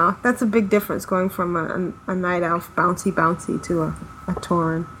 Wow, that's a big difference going from a Night Elf bouncy to a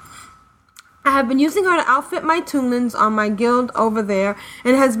Tauren. I have been using her to outfit my toonlings on my guild over there,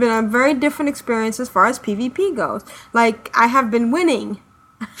 and it has been a very different experience as far as PvP goes. I have been winning.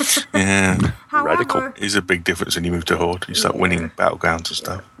 Yeah. However, It's a big difference when you move to Horde. You start winning battlegrounds and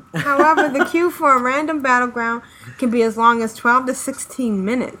stuff. However, the queue for a random battleground can be as long as 12 to 16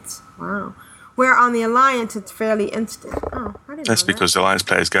 minutes. Wow. Where on the Alliance, it's fairly instant. Oh, I didn't That's know because the Alliance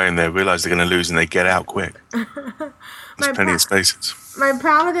players go in there, realise they're going to lose, and they get out quick. There's plenty of spaces. My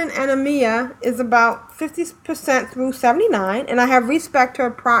Paladin Anemia is about 50% through 79, and I have respect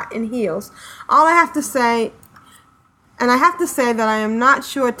her prot and heals. All I have to say... And I have to say that I am not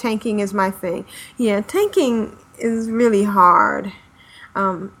sure tanking is my thing. Yeah, tanking is really hard.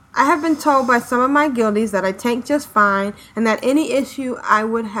 I have been told by some of my guildies that I tank just fine, and that any issue I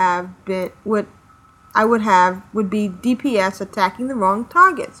would be DPS attacking the wrong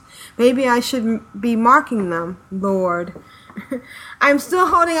targets. Maybe I should be marking them, Lord. I'm still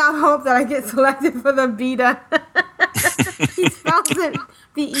holding out hope that I get selected for the beta. He spells it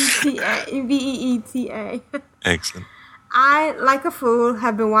Veeta. Excellent. I, like a fool,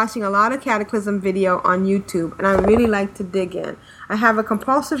 have been watching a lot of Cataclysm video on YouTube, and I really like to dig in. I have a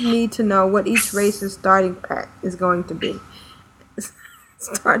compulsive need to know what each race's starting pet is going to be.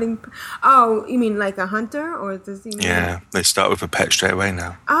 Oh, you mean like a hunter? Or does he mean... Yeah, they start with a pet straight away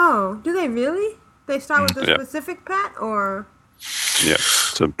now. Oh, do they really? They start with a specific pet, or... Yeah.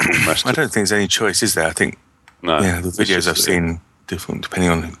 I don't think there's any choice, is there? I think the videos I've seen... different depending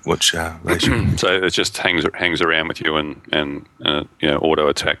on which race. So it just hangs around with you and auto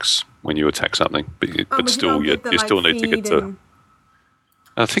attacks when you attack something, but still you still need to get to.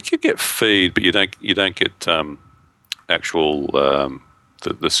 I think you get feed, but you don't get actual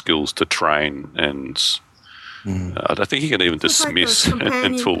the skills to train and I don't think you can even dismiss like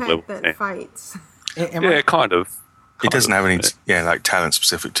until level that 10. fights. Yeah, kind of. It doesn't have any, like talent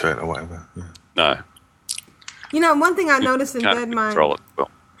specific to it or whatever. Yeah. No. You know, one thing I noticed in Can't Dead Mind. control it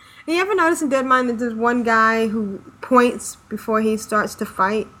well. You ever notice in Dead Mind that there's one guy who points before he starts to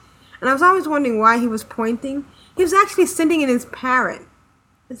fight? And I was always wondering why he was pointing. He was actually sitting in his parrot.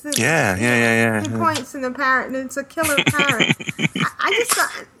 Yeah. He points in the parrot, and it's a killer parrot. I just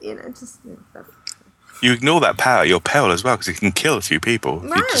thought, stuff. You ignore that power, you're pale as well, because it can kill a few people.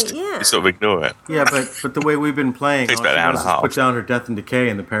 Right, You sort of ignore it. Yeah, but the way we've been playing, Takes all she about an hour does and a is half. put down her death and decay,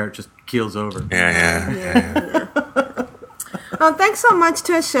 and the parrot just keels over. Yeah. Thanks so much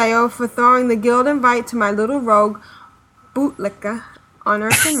to Asheo for throwing the guild invite to my little rogue bootlicker on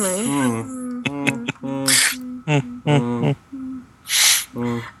Earth and Ring.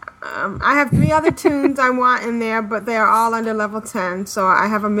 I have 3 other tunes I want in there, but they are all under level 10, so I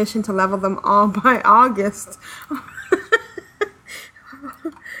have a mission to level them all by August.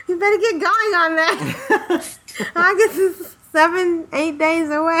 You better get going on that. August is 7-8 days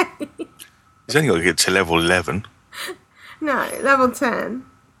away. He's only got to get to level 11. No, level 10.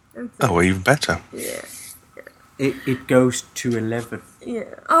 Oh, well, even better. Yeah. It goes to 11. Yeah.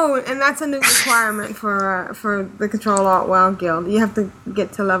 Oh, and that's a new requirement for the Control Alt WoW guild. You have to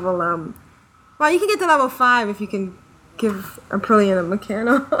get to level well, you can get to level 5 if you can give Aprillian a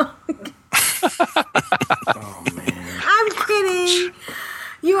mechanic. Oh man. I'm kidding.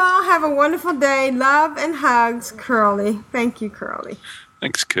 You all have a wonderful day. Love and hugs, Curly. Thank you, Curly.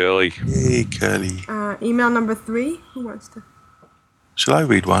 Thanks, Curly. Hey, Curly. Email number 3. Who wants to? Shall I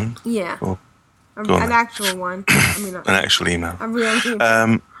read one? Yeah. Or go on An then. actual one. I mean, An actual email. a real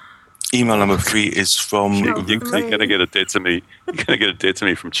email. Email number 3 is from You're Ruka. going to get a dead to me. You're going to get a dead to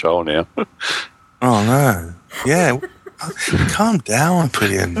me from Joel now. Oh, no. Yeah. Calm down,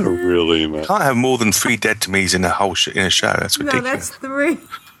 Brilliant. A real email. Can't have more than 3 dead to me's in a whole in a show. That's No, ridiculous. that's 3.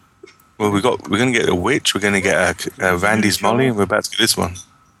 Well, we're going to get a witch. We're going to get a Randy's Molly, and we're about to get this one.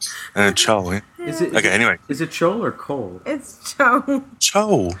 And a Chol. Yeah? Is it? Okay. Anyway, Is it Chol or Cole? It's Joe.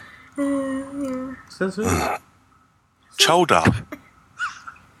 Chol. Yeah. Says who? Cholder.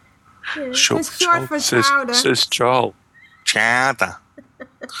 Yeah. Short It's short for Says chowder. Joel. Chowder.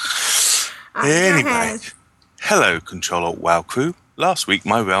 Go Anyway, ahead. hello, Control Alt WoW crew. Last week,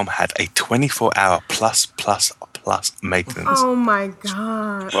 my realm had a 24-hour plus maintenance. Oh my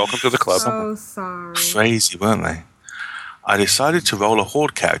god. Welcome to the club. So sorry. Crazy, weren't they? I decided to roll a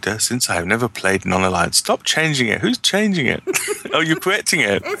Horde character since I have never played Non-Alliance. Stop changing it. Who's changing it? Oh, you're correcting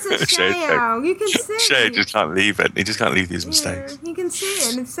it. It's a Shao. You can see Shay it. just can't leave it. He just can't leave these mistakes. You can see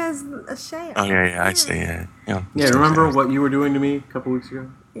it. It says a Shao. Oh, yeah, I see, yeah. Yeah, remember what you were doing to me a couple weeks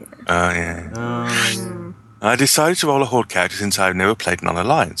ago? Oh, yeah. I decided to roll a Horde character since I've never played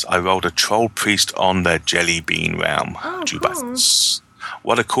Non-Alliance. I rolled a Troll Priest on the Jelly Bean realm. Oh, Jubats.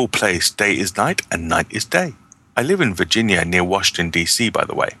 What a cool place. Day is night and night is day. I live in Virginia near Washington, D.C., by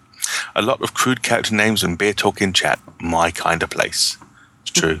the way. A lot of crude character names and beer talk in chat. My kind of place.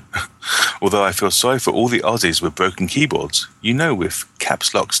 It's true. Although I feel sorry for all the Aussies with broken keyboards. You know, with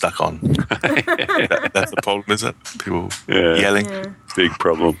caps lock stuck on. That's the problem, is it? People yelling. Yeah. Big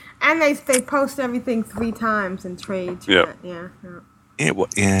problem. And they post everything 3 times in trade. Yep. Yeah.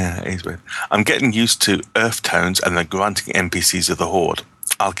 Yeah, it is weird. I'm getting used to earth tones and the grunting NPCs of the Horde.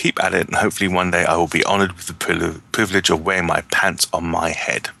 I'll keep at it, and hopefully one day I will be honoured with the privilege of wearing my pants on my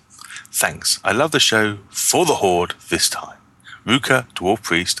head. Thanks. I love the show for the Horde this time. Ruka, Dwarf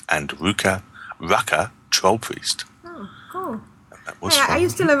Priest, and Ruka, Troll Priest. Oh, cool. That was Hey, I fun.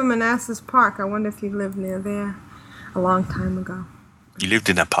 used to live in Manassas Park. I wonder if you lived near there a long time ago. You lived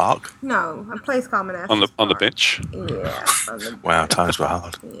in a park? No, a place called Manassas On the bench. Yeah. On the Wow, times were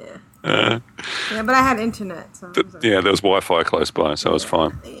hard. Yeah. Yeah, Yeah, but I had internet. So it was okay. there was Wi-Fi close by, so it was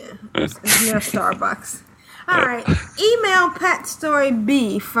fine. It's near Starbucks. All right. Email Pet Story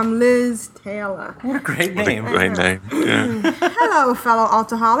B from Liz Taylor. What a great name. Great name. Yeah. Hello, fellow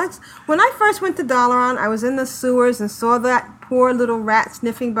Altaholics. When I first went to Dalaran, I was in the sewers and saw that poor little rat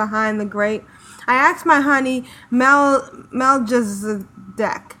sniffing behind the grate. I asked my honey, Melchizedek.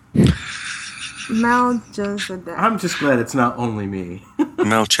 I'm just glad it's not only me.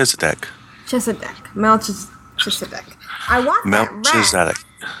 Melchizedek. Melchizedek. I want that rat. Melchizedek.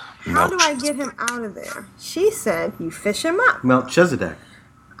 How do I get him out of there? She said, you fish him up. Melchizedek.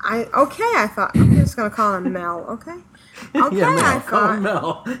 I thought. I'm just going to call him Mel, okay? Okay, Yeah, Mel. I Call thought. him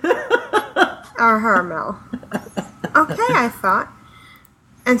Mel. Or her, Mel. Okay, I thought.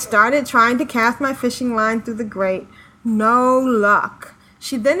 And started trying to cast my fishing line through the grate. No luck.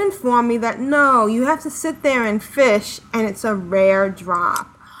 She then informed me that no, you have to sit there and fish, and it's a rare drop.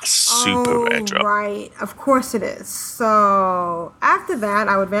 super rare drop. Right, of course it is. So after that,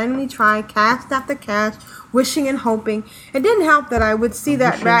 I would randomly try cast after cast, wishing and hoping. It didn't help that I would see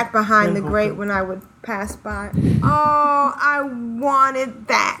that rat behind the grate when I would pass by. Oh, I wanted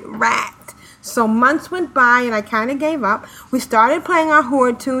that rat. So months went by and I kind of gave up. We started playing our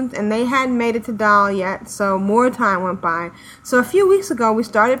Horde tunes and they hadn't made it to Doll yet, so more time went by. So a few weeks ago we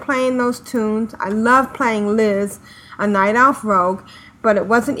started playing those tunes. I love playing Liz, a Night Elf rogue, but it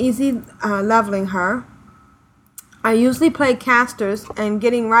wasn't easy leveling her. I usually play casters and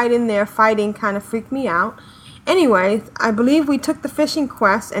getting right in there fighting kind of freaked me out. Anyway, I believe we took the fishing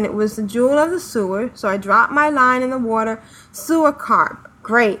quest and it was the Jewel of the Sewer, so I dropped my line in the water. Sewer carp,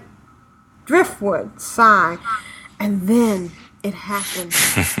 great. Driftwood, sigh. And then it happened.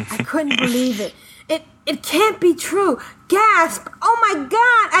 I couldn't believe it. It can't be true. Gasp. Oh my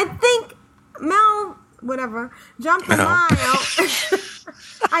God. I think Mel, whatever, jumped a mile.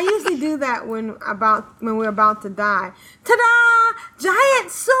 I usually do that when we're about to die. Ta-da! Giant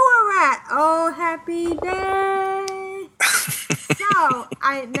sewer rat. Oh, happy day. So,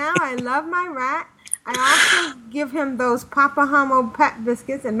 I love my rat. I also give him those Papa Hummo pet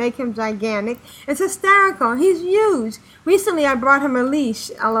biscuits and make him gigantic. It's hysterical. He's huge. Recently, I brought him a leash,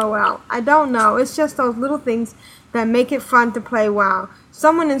 LOL. I don't know. It's just those little things that make it fun to play WoW.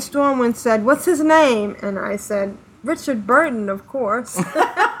 Someone in Stormwind said, "What's his name?" And I said, "Richard Burton, of course." That's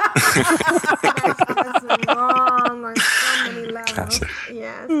wrong on so many levels.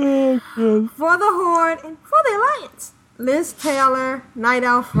 Yes. For the Horde and for the Alliance. Liz Taylor, Night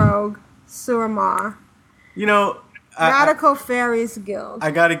Elf Rogue, Suramar. You know, Radical Fairies Guild.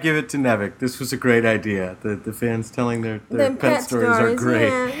 I got to give it to Nevik. This was a great idea. The fans telling their pet stories are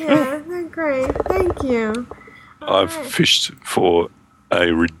great. Yeah, they're great. Thank you. I've fished for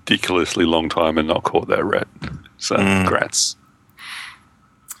a ridiculously long time and not caught that rat. So, congrats.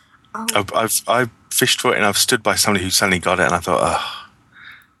 Oh. I've fished for it and I've stood by somebody who suddenly got it and I thought,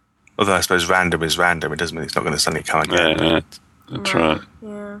 although I suppose random is random, it doesn't mean it's not going to suddenly come again. Yeah, that's right.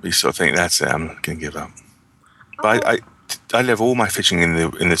 Yeah. You sort of think, that's it, I'm going to give up. But I leave all my fishing in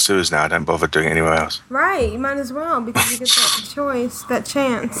the sewers now. I don't bother doing it anywhere else. Right, you might as well because you get that choice, that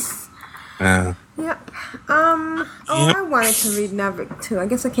chance. Yeah. Yep. I wanted to read Nevik too. I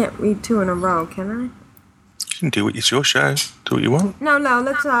guess I can't read two in a row, can I? You can do it. It's your show. Do what you want. No,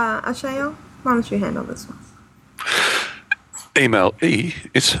 let's, Ashayo, why don't you handle this one? Email E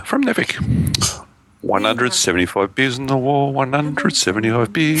is from Nevik. 175 beers on the wall,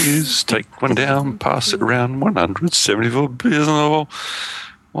 175 beers. Take one down, pass it around. 174 beers on the wall.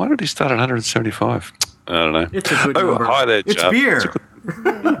 Why did he start at 175? I don't know. It's a good number. Hi there, It's Chubb. beer.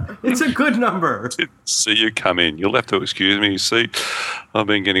 It's a good number. See you come in. You'll have to excuse me. See, I've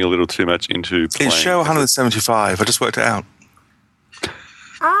been getting a little too much into playing. It's show 175. I just worked it out.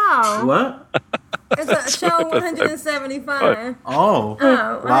 Oh. What? It's a show 175. Oh.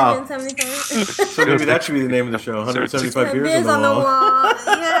 Wow. 175. So maybe that should be the name of the show. 175 beers on the wall.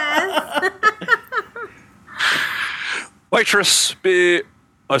 Yes. Waitress, beer.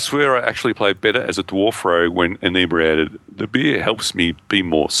 I swear I actually play better as a dwarf rogue when inebriated. The beer helps me be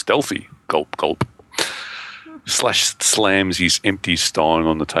more stealthy. Gulp, gulp. Slash slams his empty stein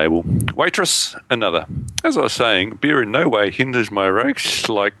on the table. Waitress, another. As I was saying, beer in no way hinders my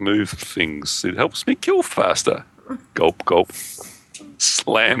rogue-like move things. It helps me kill faster. Gulp, gulp.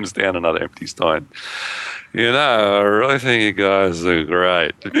 Slams down another empty stein. You know, I really think you guys are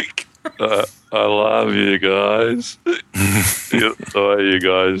great. I love you guys. The way you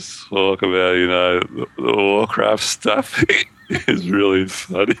guys talk about, the Warcraft stuff is really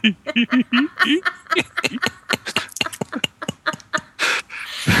funny.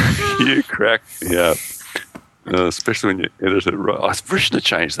 You crack me up. Especially when you edit it right. I was wishing to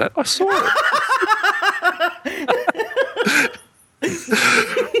change that. I saw it.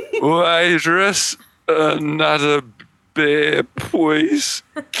 Waitress, another beer, please.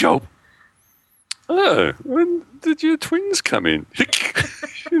 Gulp. Oh, when did your twins come in?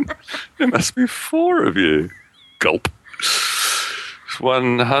 There must be 4 of you. Gulp.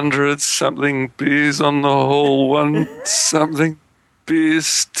 100-something beers on the hall, 1-something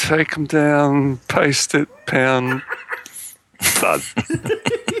beers, take them down, paste it, pound, thud.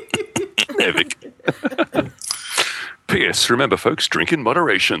 Nevik. P.S. Remember, folks, drink in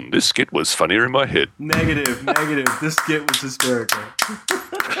moderation. This skit was funnier in my head. Negative. This skit was hysterical.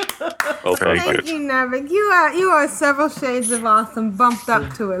 Well, Thank you, Nevik. You are several shades of awesome, bumped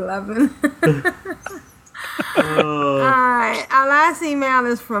up to 11. Alright, our last email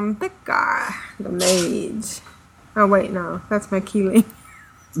is from Vikar, the mage. Oh, wait, no, that's my Keeling.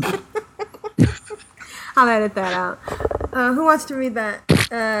 I'll edit that out. Who wants to read that?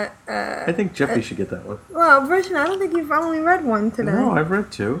 I think Jeppy should get that one. Well, Vrishna, I don't think you've only read one today. No, I've read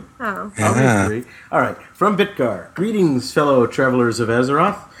 2. Oh. I'll read 3. All right. From Bitgar. Greetings, fellow travelers of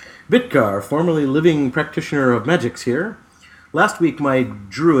Azeroth. Bitgar, formerly living practitioner of magics here. Last week, my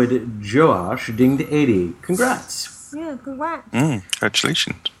druid, Joash, dinged 80. Congrats. Yeah, congrats.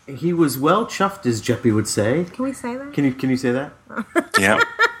 Congratulations. He was well chuffed, as Jeppy would say. Can we say that? Can you say that? Yeah.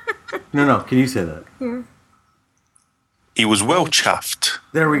 No. Can you say that? Yeah. He was well chuffed.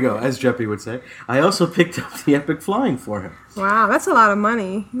 There we go, as Jeppy would say. I also picked up the epic flying for him. Wow, that's a lot of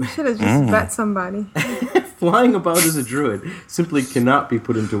money. You should have just bet somebody. Flying about as a druid simply cannot be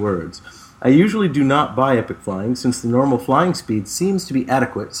put into words. I usually do not buy epic flying since the normal flying speed seems to be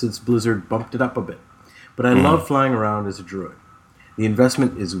adequate since Blizzard bumped it up a bit. But I love flying around as a druid. The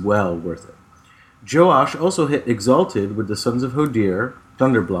investment is well worth it. Joash also hit Exalted with the Sons of Hodir,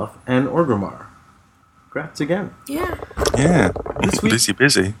 Thunderbluff, and Orgrimmar. Congrats again. Yeah. Yeah. This week,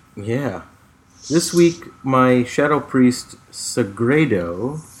 Busy. Yeah. This week, my Shadow Priest,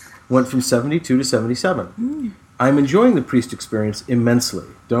 Sagredo, went from 72 to 77. I'm enjoying the priest experience immensely.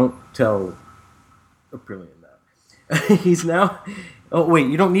 Don't tell Aprillian that. He's now... Oh, wait,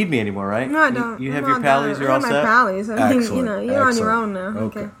 you don't need me anymore, right? No, I don't. You have your pallies, you're all set? I have my pallies. I mean, Excellent, you're on your excellent. own now.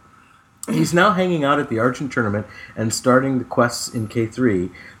 Okay. He's now hanging out at the Argent Tournament and starting the quests in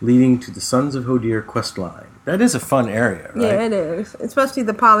K3, leading to the Sons of Hodir quest line. That is a fun area, right? Yeah, it is. Especially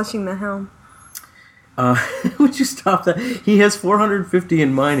the polishing the helm. Would you stop that? He has 450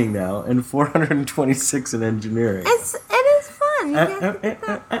 in mining now and 426 in engineering. It is fun.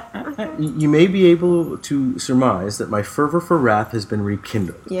 You may be able to surmise that my fervor for Wrath has been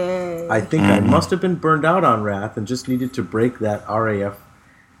rekindled. Yay. I think I must have been burned out on Wrath and just needed to break that RAF.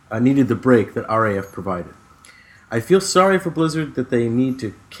 I needed the break that RAF provided. I feel sorry for Blizzard that they need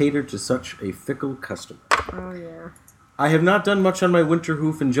to cater to such a fickle customer. Oh, yeah. I have not done much on my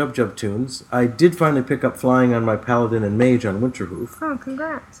Winterhoof and Jub Jub tunes. I did finally pick up flying on my Paladin and Mage on Winterhoof. Oh,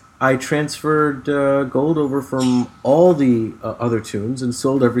 congrats. I transferred gold over from all the other tunes and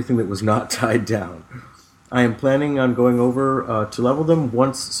sold everything that was not tied down. I am planning on going over to level them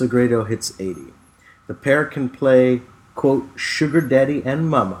once Sagredo hits 80. The pair can play, quote, Sugar Daddy and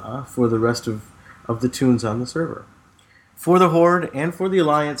Mama for the rest of the tunes on the server. For the Horde and for the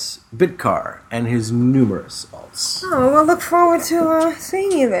Alliance, Bitcar and his numerous alts. Oh, we'll look forward to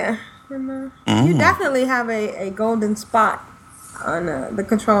seeing you there. And, you definitely have a golden spot on the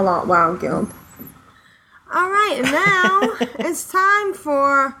Control Alt WoW Guild. All right, and now it's time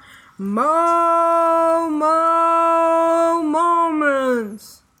for moments.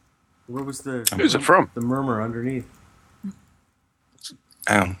 Where was the... Who's it from? The murmur underneath.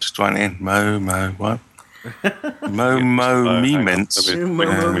 Hang on, just writing in. What? Moments.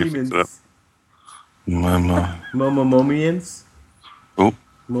 Momomians. Oh,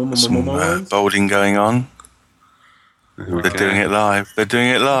 some bolding going on. They're doing it live. There's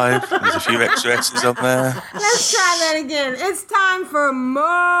a few extra S's up there. Let's try that again. It's time for moments.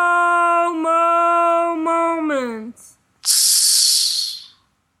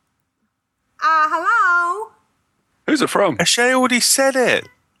 Hello? Who's it from? Shay already said it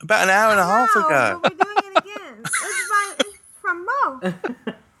about an hour and a half ago. But we're doing it again. It's from Mo.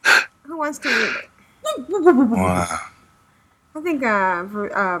 Who wants to read it? Wow. I think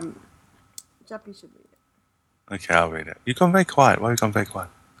Jeppy should read it. Okay, I'll read it. You've gone very quiet. Why have you gone very quiet?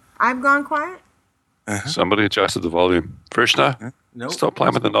 I've gone quiet? Somebody adjusted the volume. Vrishna? No. Stop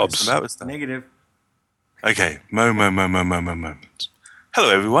playing with the knobs. Negative. Okay, moments. Hello,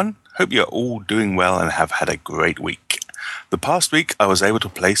 everyone. Hope you're all doing well and have had a great week. The past week, I was able to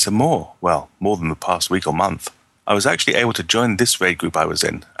play some more. Well, more than the past week or month. I was actually able to join this raid group I was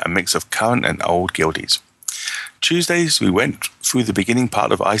in, a mix of current and old guildies. Tuesdays, we went through the beginning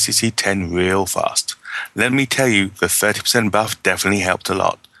part of ICC 10 real fast. Let me tell you, the 30% buff definitely helped a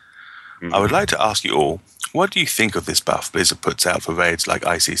lot. I would like to ask you all, what do you think of this buff Blizzard puts out for raids like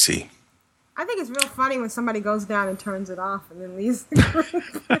ICC? I think it's real funny when somebody goes down and turns it off and then leaves the group.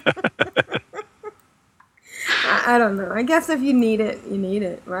 I don't know. I guess if you need it, you need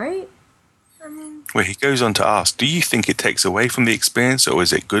it, right? Well, he goes on to ask, do you think it takes away from the experience or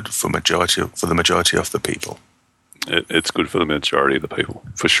is it good for the majority of the people? It's good for the majority of the people,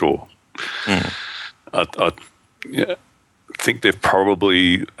 for sure. I think they've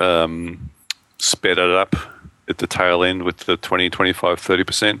probably sped it up at the tail end with the 20, 25,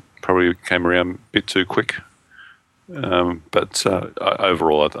 30%. Probably came around a bit too quick. But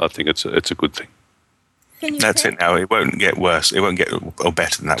overall, I think it's a good thing. That's it now. It won't get worse. It won't get or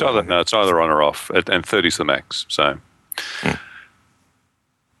better than that. It's either on or off, and 30's the max. So,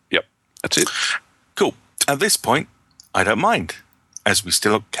 yep, that's it. Cool. At this point, I don't mind. as we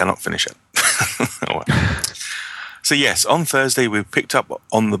still cannot finish it. Oh, well. So yes, on Thursday we picked up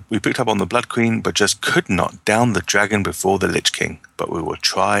on the Blood Queen, but just could not down the dragon before the Lich King. But we will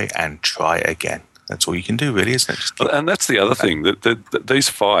try and try again. That's all you can do, really, isn't it? And that's the other thing, that these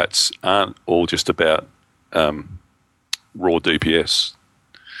fights aren't all just about raw DPS.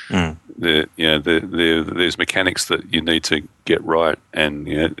 There's mechanics that you need to get right, and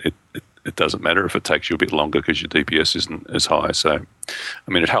it doesn't matter if it takes you a bit longer because your DPS isn't as high. So,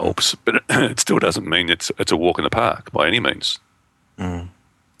 I mean, it helps, but it still doesn't mean it's a walk in the park by any means.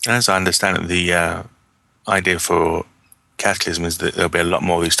 As I understand it, the idea for Cataclysm is that there'll be a lot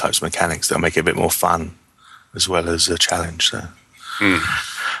more of these types of mechanics that'll make it a bit more fun as well as a challenge. So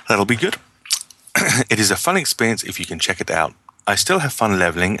that'll be good. It is a fun experience if you can check it out. I still have fun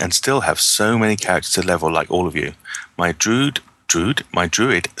leveling and still have so many characters to level like all of you. My druid /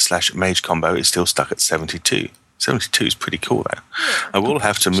 mage combo is still stuck at 72. 72 is pretty cool though. I will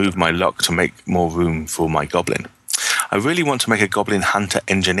have to move my lock to make more room for my goblin. I really want to make a goblin hunter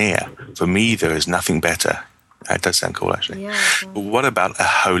engineer. For me, there is nothing better. That does sound cool, actually. Yeah. But what about a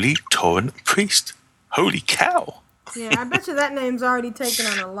holy Tauren priest? Holy cow! Yeah, I bet you that name's already taken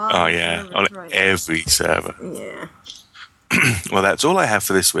on a lot. Oh yeah, on every server. Yeah. Well, that's all I have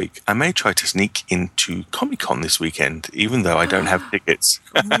for this week. I may try to sneak into Comic-Con this weekend, even though I don't have tickets.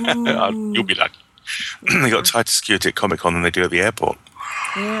 You'll be lucky. They got tighter security at Comic-Con than they do at the airport.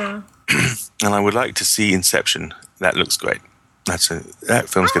 Yeah. And I would like to see Inception. That looks great. That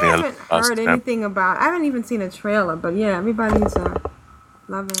film's getting a lot. I haven't heard anything about. I haven't even seen a trailer, but yeah, everybody's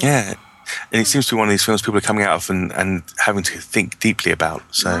loving it. Yeah, and it seems to be one of these films people are coming out of and having to think deeply about.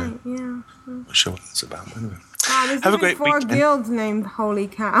 So, right, yeah. I'm not sure what that's about. Anyway. There's Have a great 4 weekend. guilds named Holy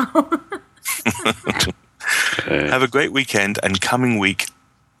Cow. Have a great weekend and coming week,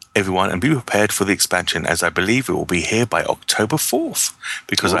 everyone, and be prepared for the expansion, as I believe it will be here by October 4th,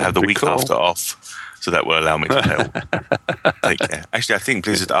 because I have the week after off, so that will allow me to play. Take care. Actually, I think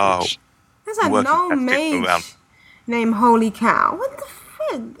Blizzard are There's a gnome mage named Holy Cow. What the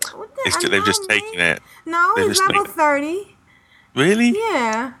frig? They've just taken it. No, he's level 30. Really?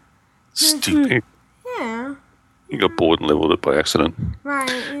 Yeah. Stupid. Yeah. You got bored and leveled it by accident. Right.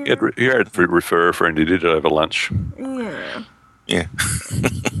 Yeah. You had to refer a friend who did it over lunch. Yeah. Yeah.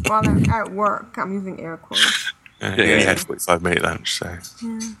 While I'm at work, I'm using air quotes. Yeah, he had 45-minute lunch, so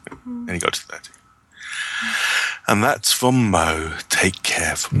and he got to 30. And that's from Mo. Take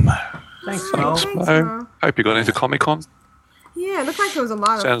care from Mo. Thanks, Mo. Hope you got into Comic-Con. Yeah, it looked like it was a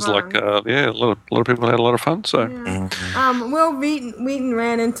lot of fun. Sounds like, a lot of people had a lot of fun. So, Will Wheaton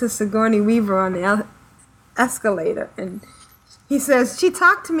ran into Sigourney Weaver on the escalator, and he says, she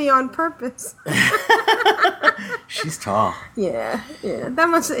talked to me on purpose. She's tall. Yeah.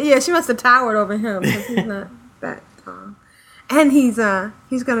 She must have towered over him, because he's not that tall. And he's going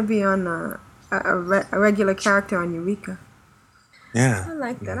to be on a regular character on Eureka. Yeah. I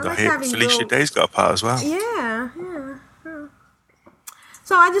like that. I I like hear having Felicia Day's got a part as well. Yeah.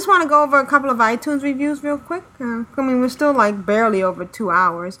 So I just want to go over a couple of iTunes reviews real quick. We're still like barely over 2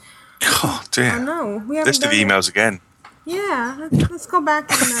 hours. Oh, dear. I know. Let's do the emails again. Yeah, let's go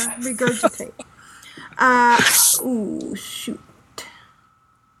back and regurgitate. Shoot.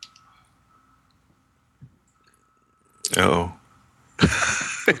 Oh. No.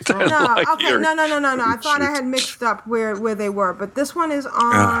 I thought I had mixed up where they were, but this one is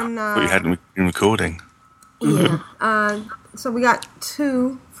on. We hadn't been recording. Yeah. So we got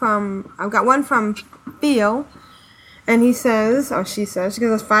 2 from. I've got one from Theo, and he says, or she says, she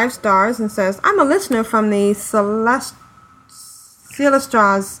gives us 5 stars and says, "I'm a listener from the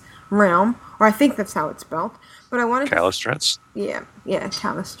Calistra's realm, or I think that's how it's spelled. But I wanted Calistrats? Yeah,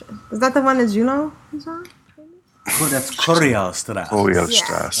 Calistrat. Is that the one that Juno is on? Oh, that's Corialstras.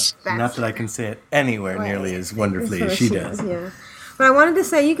 Corialstras. Yeah, Not that I can say it anywhere nearly as wonderfully as she does. Yeah. But I wanted to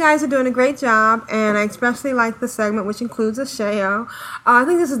say you guys are doing a great job, and I especially like the segment which includes a Sheo. I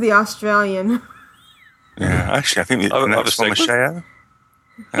think this is the Australian. Yeah, actually, I think that was from a Sheo.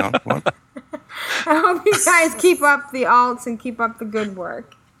 Hang on, what? I hope you guys keep up the alts and keep up the good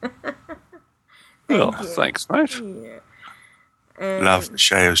work. Thanks, mate. Yeah. And, Love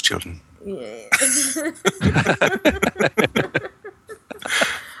Sheo's children. Yeah.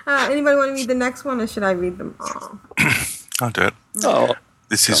 Anybody want to read the next one, or should I read them all? I'll do it. Oh,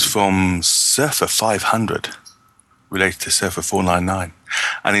 this is from Surfer 500, related to Surfer 499.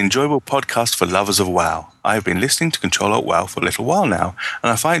 An enjoyable podcast for lovers of WoW. I have been listening to Ctrl-Alt-WoW for a little while now,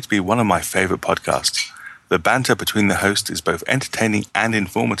 and I find it to be one of my favourite podcasts. The banter between the hosts is both entertaining and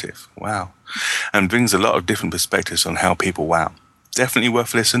informative. Wow. And brings a lot of different perspectives on how people WoW. Definitely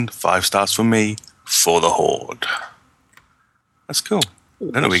worth a listen. 5 stars from me for the Horde. That's cool.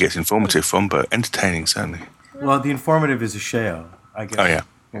 I don't know where he gets informative from, but entertaining, certainly. Well, the informative is a Sheo, I guess. Oh, yeah.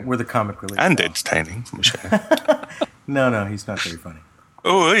 We're the comic relief. And entertaining from a Sheo. No, he's not very funny.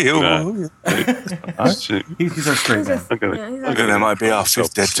 He's our straight man. I think that might be our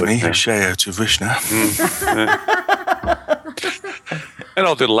fifth dead to me, Sheo to Vrishna. And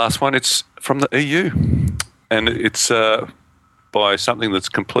I'll do the last one. It's from the EU. And it's by something that's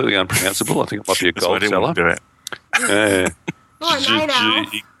completely unpronounceable. I think it might be a gold seller. Do it. Thanks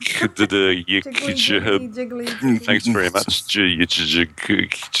very much.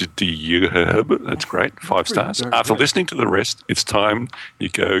 That's great. 5 stars. After listening to the rest, it's time you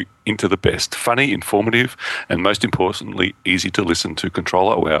go into the best. Funny, informative, and most importantly, easy to listen to.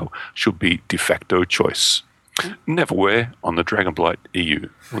 Control WoW should be de facto choice. Neverwhere on the Dragonblight EU.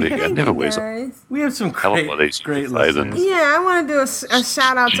 There you go. Neverwhere's. We have some great listeners. Yeah, I want to do a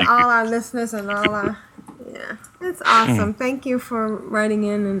shout out to all our listeners and all our. Yeah, it's awesome. Thank you for writing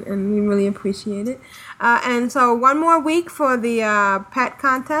in, and we really appreciate it. And so 1 more week for the pet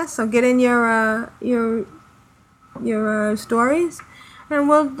contest. So get in your stories, and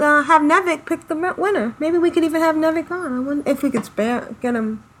we'll have Nevik pick the winner. Maybe we could even have Nevik on. I wonder if we could get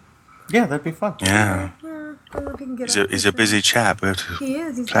him. Yeah, that'd be fun. Yeah. He's a busy chap. He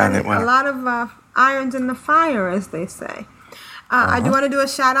is. He's got a lot of irons in the fire, as they say. I do want to do a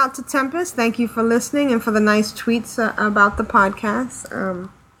shout out to Tempest. Thank you for listening and for the nice tweets about the podcast.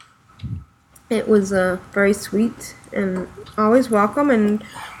 It was very sweet and always welcome. And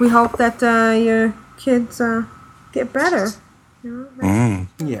we hope that your kids get better.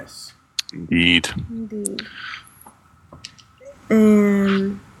 Yes. Indeed.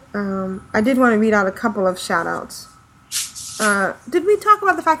 And I did want to read out a couple of shout outs. Did we talk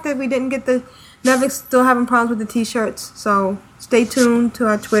about the fact that we didn't get the Nevik's still having problems with the t-shirts? So stay tuned to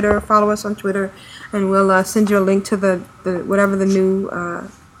our Twitter, follow us on Twitter, and we'll send you a link to the whatever the new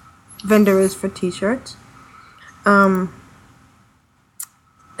vendor is for t-shirts. And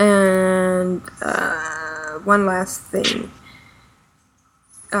one last thing.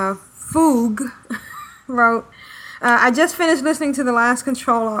 Foog wrote, I just finished listening to the last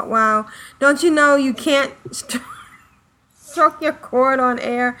Control Alt WoW. Don't you know you can't stroke your cord on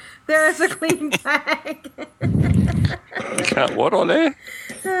air? There is a clean bag. You can't what on air?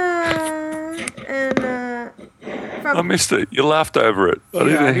 I missed it. You laughed over it. I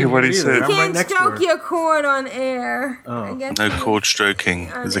didn't hear what he said. You can't stroke your cord on air. No cord stroking.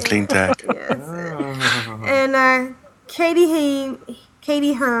 There's a clean tag. Yes. And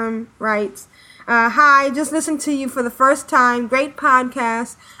Katie Herm writes, hi, just listened to you for the first time. Great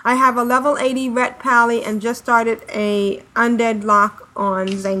podcast. I have a level 80 Ret Pally and just started a Undead Lock on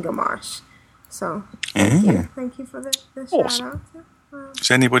Zangarmarsh. So, thank you. Thank you for the shout out.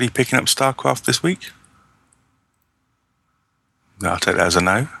 Is anybody picking up StarCraft this week? No, I'll take that as a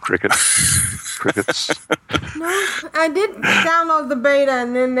no. Crickets. No, I did download the beta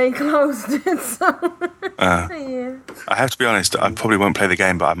and then they closed it. So, yeah. I have to be honest, I probably won't play the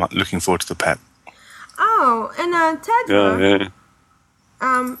game, but I'm looking forward to the pet. Oh, and Tedra.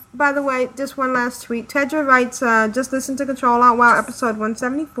 Yeah. By the way, just one last tweet. Tedra writes, just listen to Control Alt WoW episode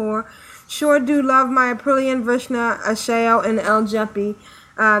 174. Sure do love my Aprillian, Vrishna, Asheo, and El Jeppy.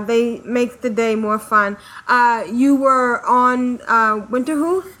 They make the day more fun. You were on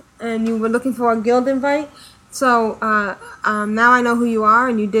Winterhoof, and you were looking for a guild invite. So now I know who you are,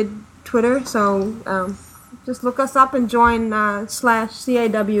 and you did Twitter. So just look us up and join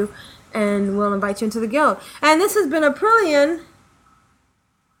 /CAW, and we'll invite you into the guild. And this has been Aprillian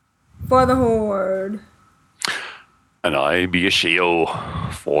for the Horde. And I be a shield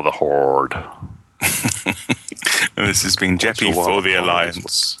for the Horde. And this has been Jeppy for the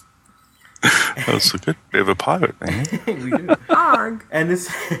Alliance. That's a good bit of a pirate thing. We do. Arg. And this.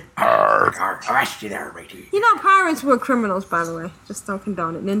 Arg. Arrest you there, matey. You know, pirates were criminals, by the way. Just don't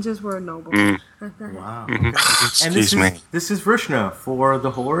condone it. Ninjas were noble. Wow. Excuse me. This is Vrishna for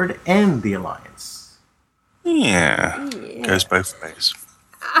the Horde and the Alliance. Yeah. Goes both ways.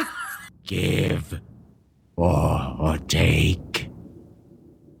 Give or take.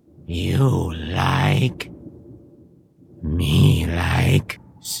 You like, me like,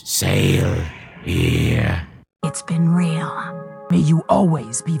 sail here. It's been real. May you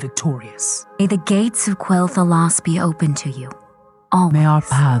always be victorious. May the gates of Quel'Thalas be open to you. Always. May our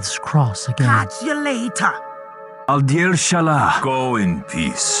paths cross again. Catch you later. Aldir Shalah. Go in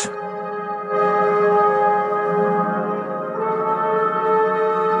peace.